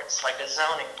municipal boards, like a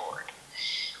zoning board,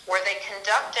 where they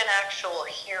conduct an actual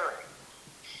hearing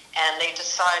and they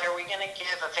decide, are we going to give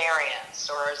a variance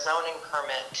or a zoning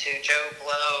permit to Joe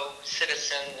Blow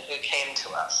citizen who came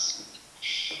to us?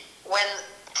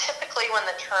 Typically when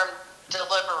the term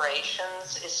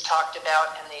deliberations is talked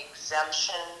about and the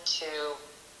exemption to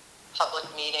public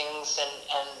meetings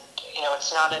and you know,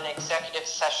 it's not an executive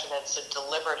session, it's a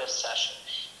deliberative session.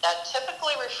 That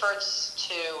typically refers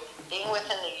to being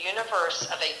within the universe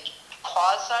of a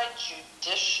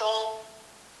quasi-judicial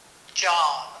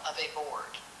job of a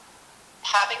board,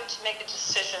 having to make a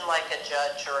decision like a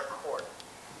judge or a court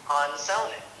on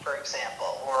zoning, for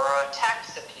example, or a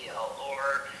tax appeal,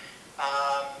 or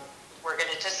we're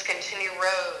going to discontinue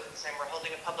roads and we're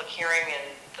holding a public hearing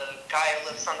and the guy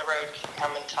who lives on the road can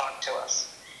come and talk to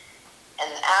us. And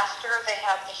after they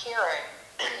have the hearing,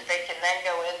 they can then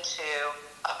go into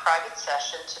a private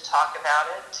session to talk about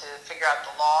it, to figure out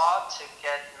the law, to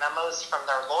get memos from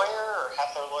their lawyer or have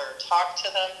their lawyer talk to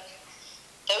them.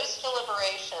 Those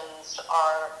deliberations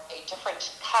are a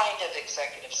different kind of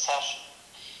executive session.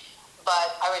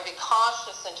 But I would be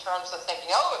cautious in terms of thinking,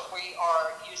 if we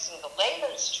are using the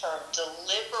layman's term,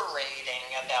 deliberating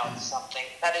about something,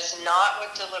 that is not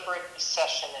what deliberative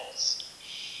session is.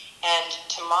 And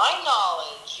to my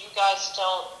knowledge, you guys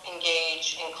don't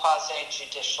engage in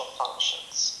quasi-judicial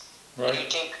functions. Right.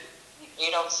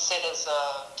 You don't sit as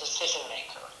a decision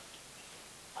maker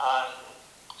on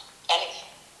anything.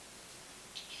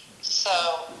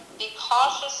 So be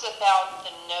cautious about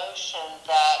the notion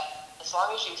that as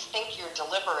long as you think you're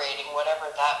deliberating, whatever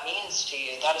that means to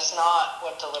you, that is not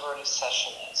what deliberative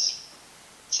session is.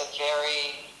 It's a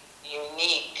very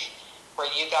unique, where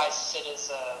you guys sit as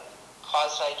a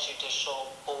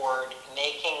quasi-judicial board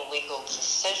making legal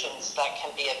decisions that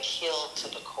can be appealed to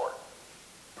the court.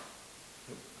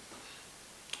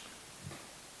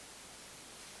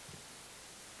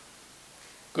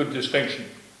 Good distinction.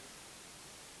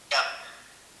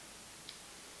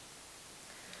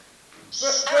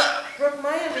 Brooke,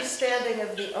 my understanding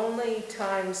of the only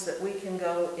times that we can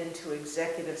go into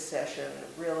executive session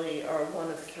really are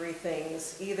one of three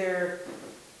things. Either,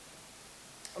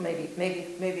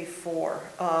 maybe four.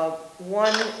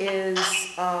 One is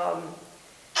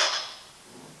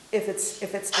if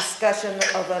it's discussion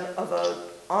of an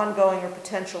ongoing or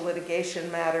potential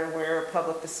litigation matter where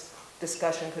public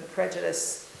discussion could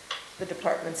prejudice the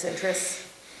department's interests.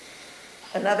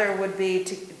 Another would be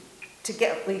to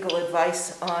get legal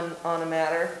advice on a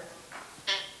matter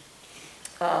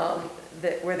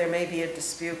where there may be a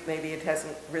dispute, maybe it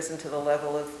hasn't risen to the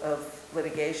level of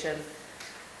litigation.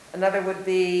 Another would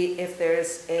be if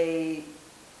there's a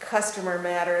customer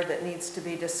matter that needs to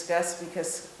be discussed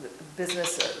because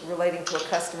business relating to a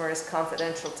customer is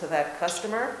confidential to that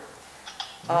customer,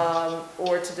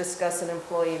 or to discuss an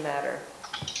employee matter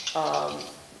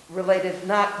related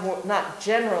not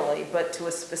generally, but to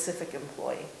a specific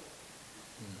employee.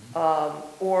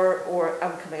 Or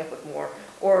I'm coming up with more,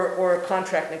 or a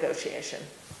contract negotiation,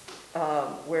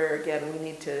 where again we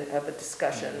need to have a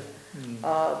discussion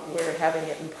where having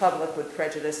it in public would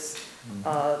prejudice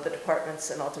the department's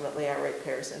and ultimately our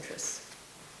ratepayers' interests.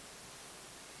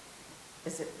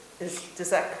 Does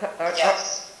that?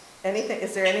 Yes. Anything,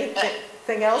 is there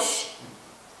anything else?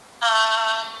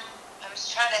 I was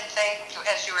trying to think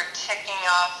as you were ticking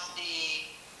off the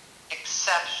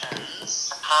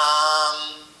exceptions.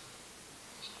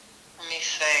 Let me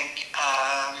think.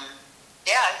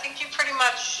 Yeah, I think you pretty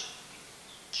much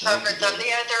covered them.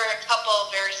 Yeah, there are a couple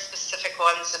very specific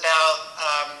ones about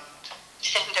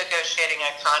negotiating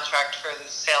a contract for the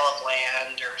sale of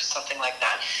land or something like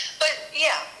that. But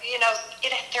yeah, you know,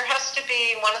 there has to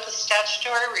be one of the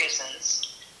statutory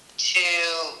reasons to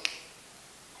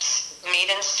meet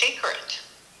in secret.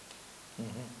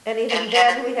 And even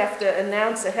then, we have to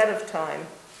announce ahead of time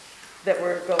that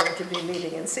we're going to be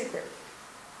meeting in secret.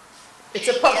 It's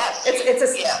a public,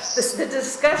 yes. The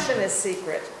discussion is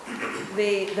secret.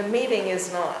 The meeting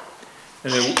is not.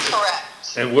 And then,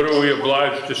 Correct. and what are we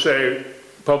obliged to say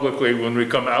publicly when we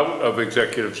come out of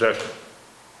executive session?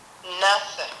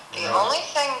 Nothing. The only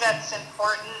thing that's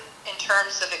important in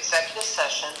terms of executive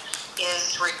session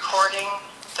is recording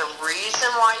the reason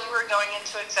why you were going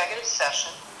into executive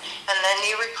session, and then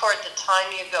you record the time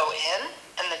you go in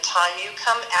and the time you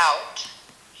come out,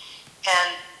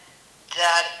 and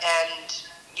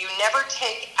you never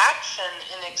take action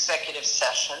in executive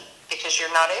session because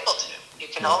you're not able to. You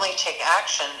can only take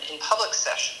action in public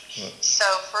session. So,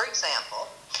 for example,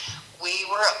 we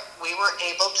were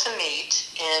able to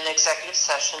meet in executive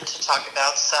session to talk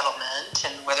about settlement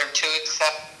and whether to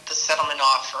accept the settlement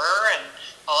offer and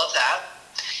all of that.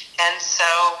 And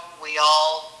so we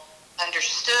all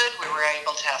understood, we were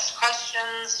able to ask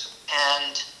questions,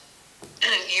 and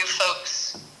you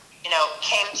folks, you know,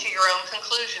 came to your own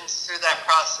conclusions through that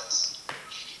process.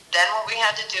 Then what we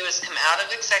had to do is come out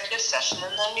of executive session,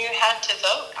 and then you had to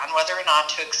vote on whether or not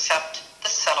to accept the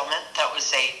settlement. That was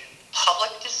a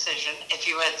public decision. If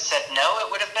you had said no,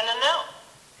 it would have been a no.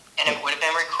 And it would have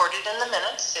been recorded in the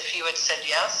minutes. If you had said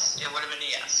yes, it would have been a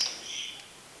yes.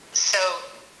 So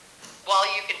while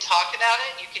you can talk about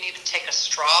it, you can even take a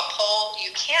straw poll, you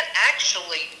can't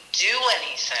actually do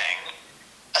anything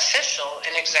official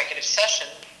in executive session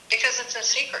because it's in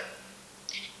secret.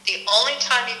 The only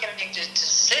time you can make a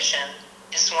decision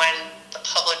is when the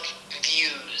public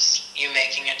views you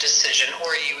making a decision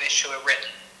or you issue a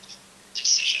written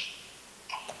decision.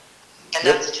 And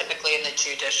that's typically in the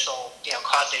judicial, you know,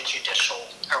 quasi-judicial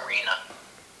arena.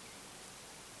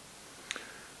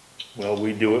 Well,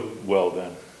 we do it well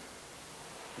then.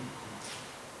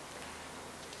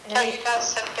 No, you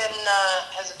guys have been,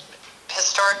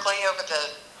 historically over the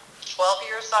 12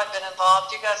 years I've been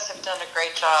involved, you guys have done a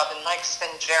great job, and Mike's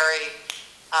been very,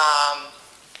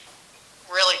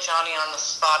 really Johnny on the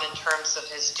spot in terms of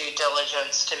his due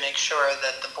diligence to make sure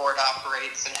that the board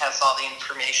operates and has all the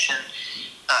information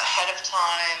ahead of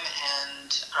time,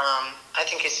 and I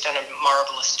think he's done a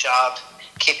marvelous job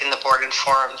keeping the board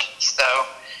informed. So,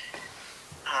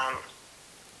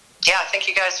 yeah, I think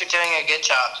you guys are doing a good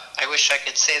job. I wish I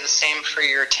could say the same for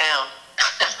your town.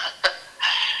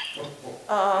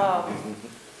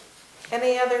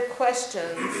 Any other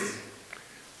questions?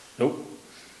 Nope.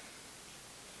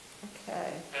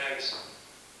 Okay. Thanks.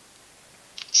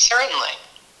 Certainly.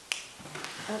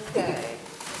 Okay.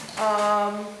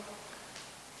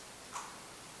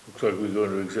 Looks like we go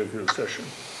into executive session.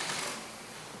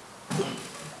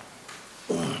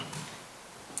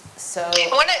 So.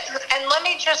 And let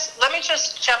me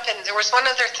just jump in. There was one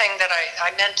other thing that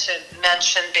I meant to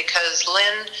mention because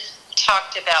Lynn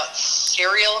talked about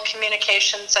serial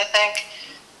communications, I think.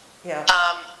 Yeah.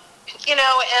 You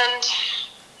know, and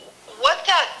what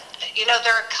that, you know,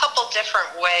 there are a couple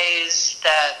different ways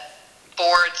that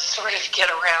boards sort of get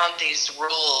around these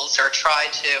rules or try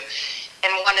to.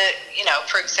 And one, you know,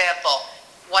 for example,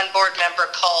 one board member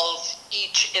calls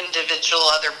each individual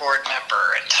other board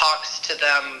member and talks to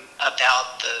them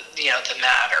about the, you know, the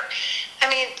matter. I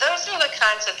mean, those are the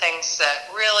kinds of things that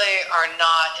really are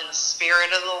not in the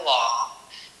spirit of the law.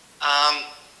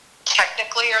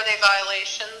 Technically, are they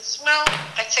violations? Well,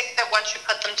 I think that once you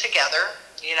put them together,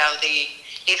 you know,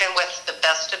 even with the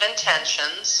best of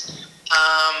intentions,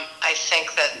 I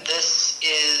think that this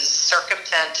is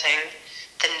circumventing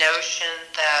the notion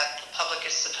that the public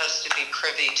is supposed to be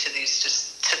privy to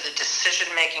to the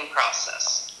decision-making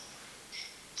process.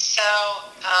 So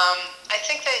I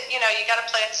think that, you know, you got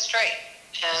to play it straight,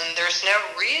 and there's no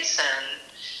reason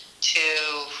to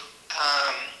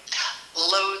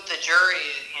load the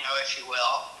jury, you know, if you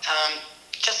will.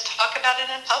 Just talk about it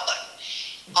in public.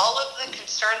 All of the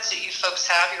concerns that you folks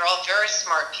have, you're all very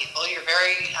smart people. You're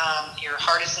very, your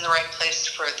heart is in the right place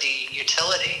for the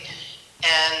utility.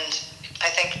 And I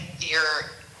think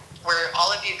where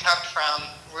all of you come from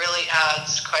really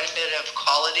adds quite a bit of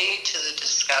quality to the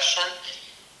discussion.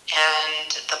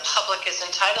 and the public is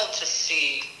entitled to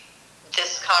see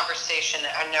this conversation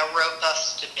and a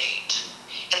robust debate.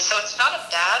 And so it's not a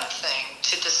bad thing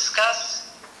to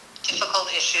discuss difficult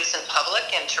issues in public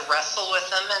and to wrestle with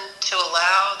them and to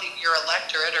allow your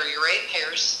electorate or your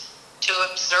ratepayers to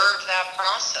observe that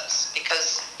process,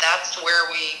 because that's where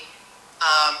we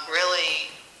really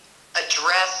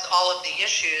address all of the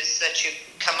issues that you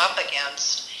come up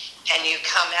against, and you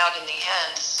come out in the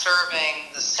end serving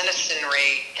the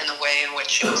citizenry in the way in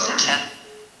which it was intended.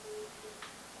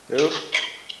 Nope.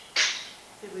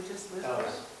 Did we just lose That her?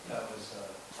 was,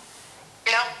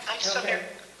 No, I'm still Okay. here.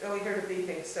 Oh, we heard a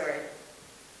beeping, sorry.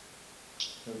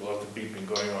 There's lots of beeping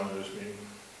going on in this meeting.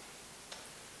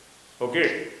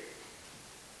 Okay,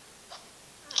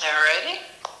 Alrighty.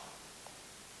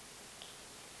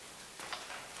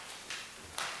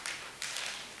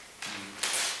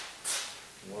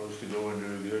 want us to go into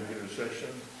executive session?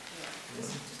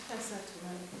 Just pass that to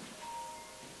Mike.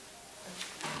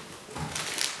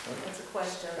 That's a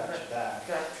question, got but you back.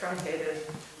 got truncated.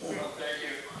 Well, thank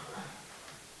you.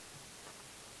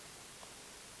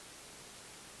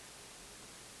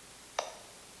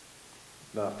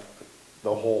 Not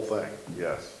the whole thing,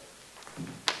 yes.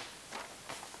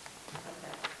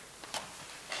 Okay.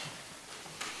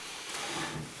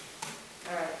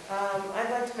 All right,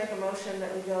 I'd like to make a motion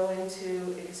that we go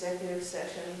into executive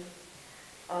session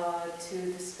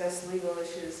to discuss legal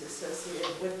issues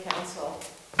associated with counsel,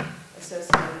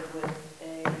 associated with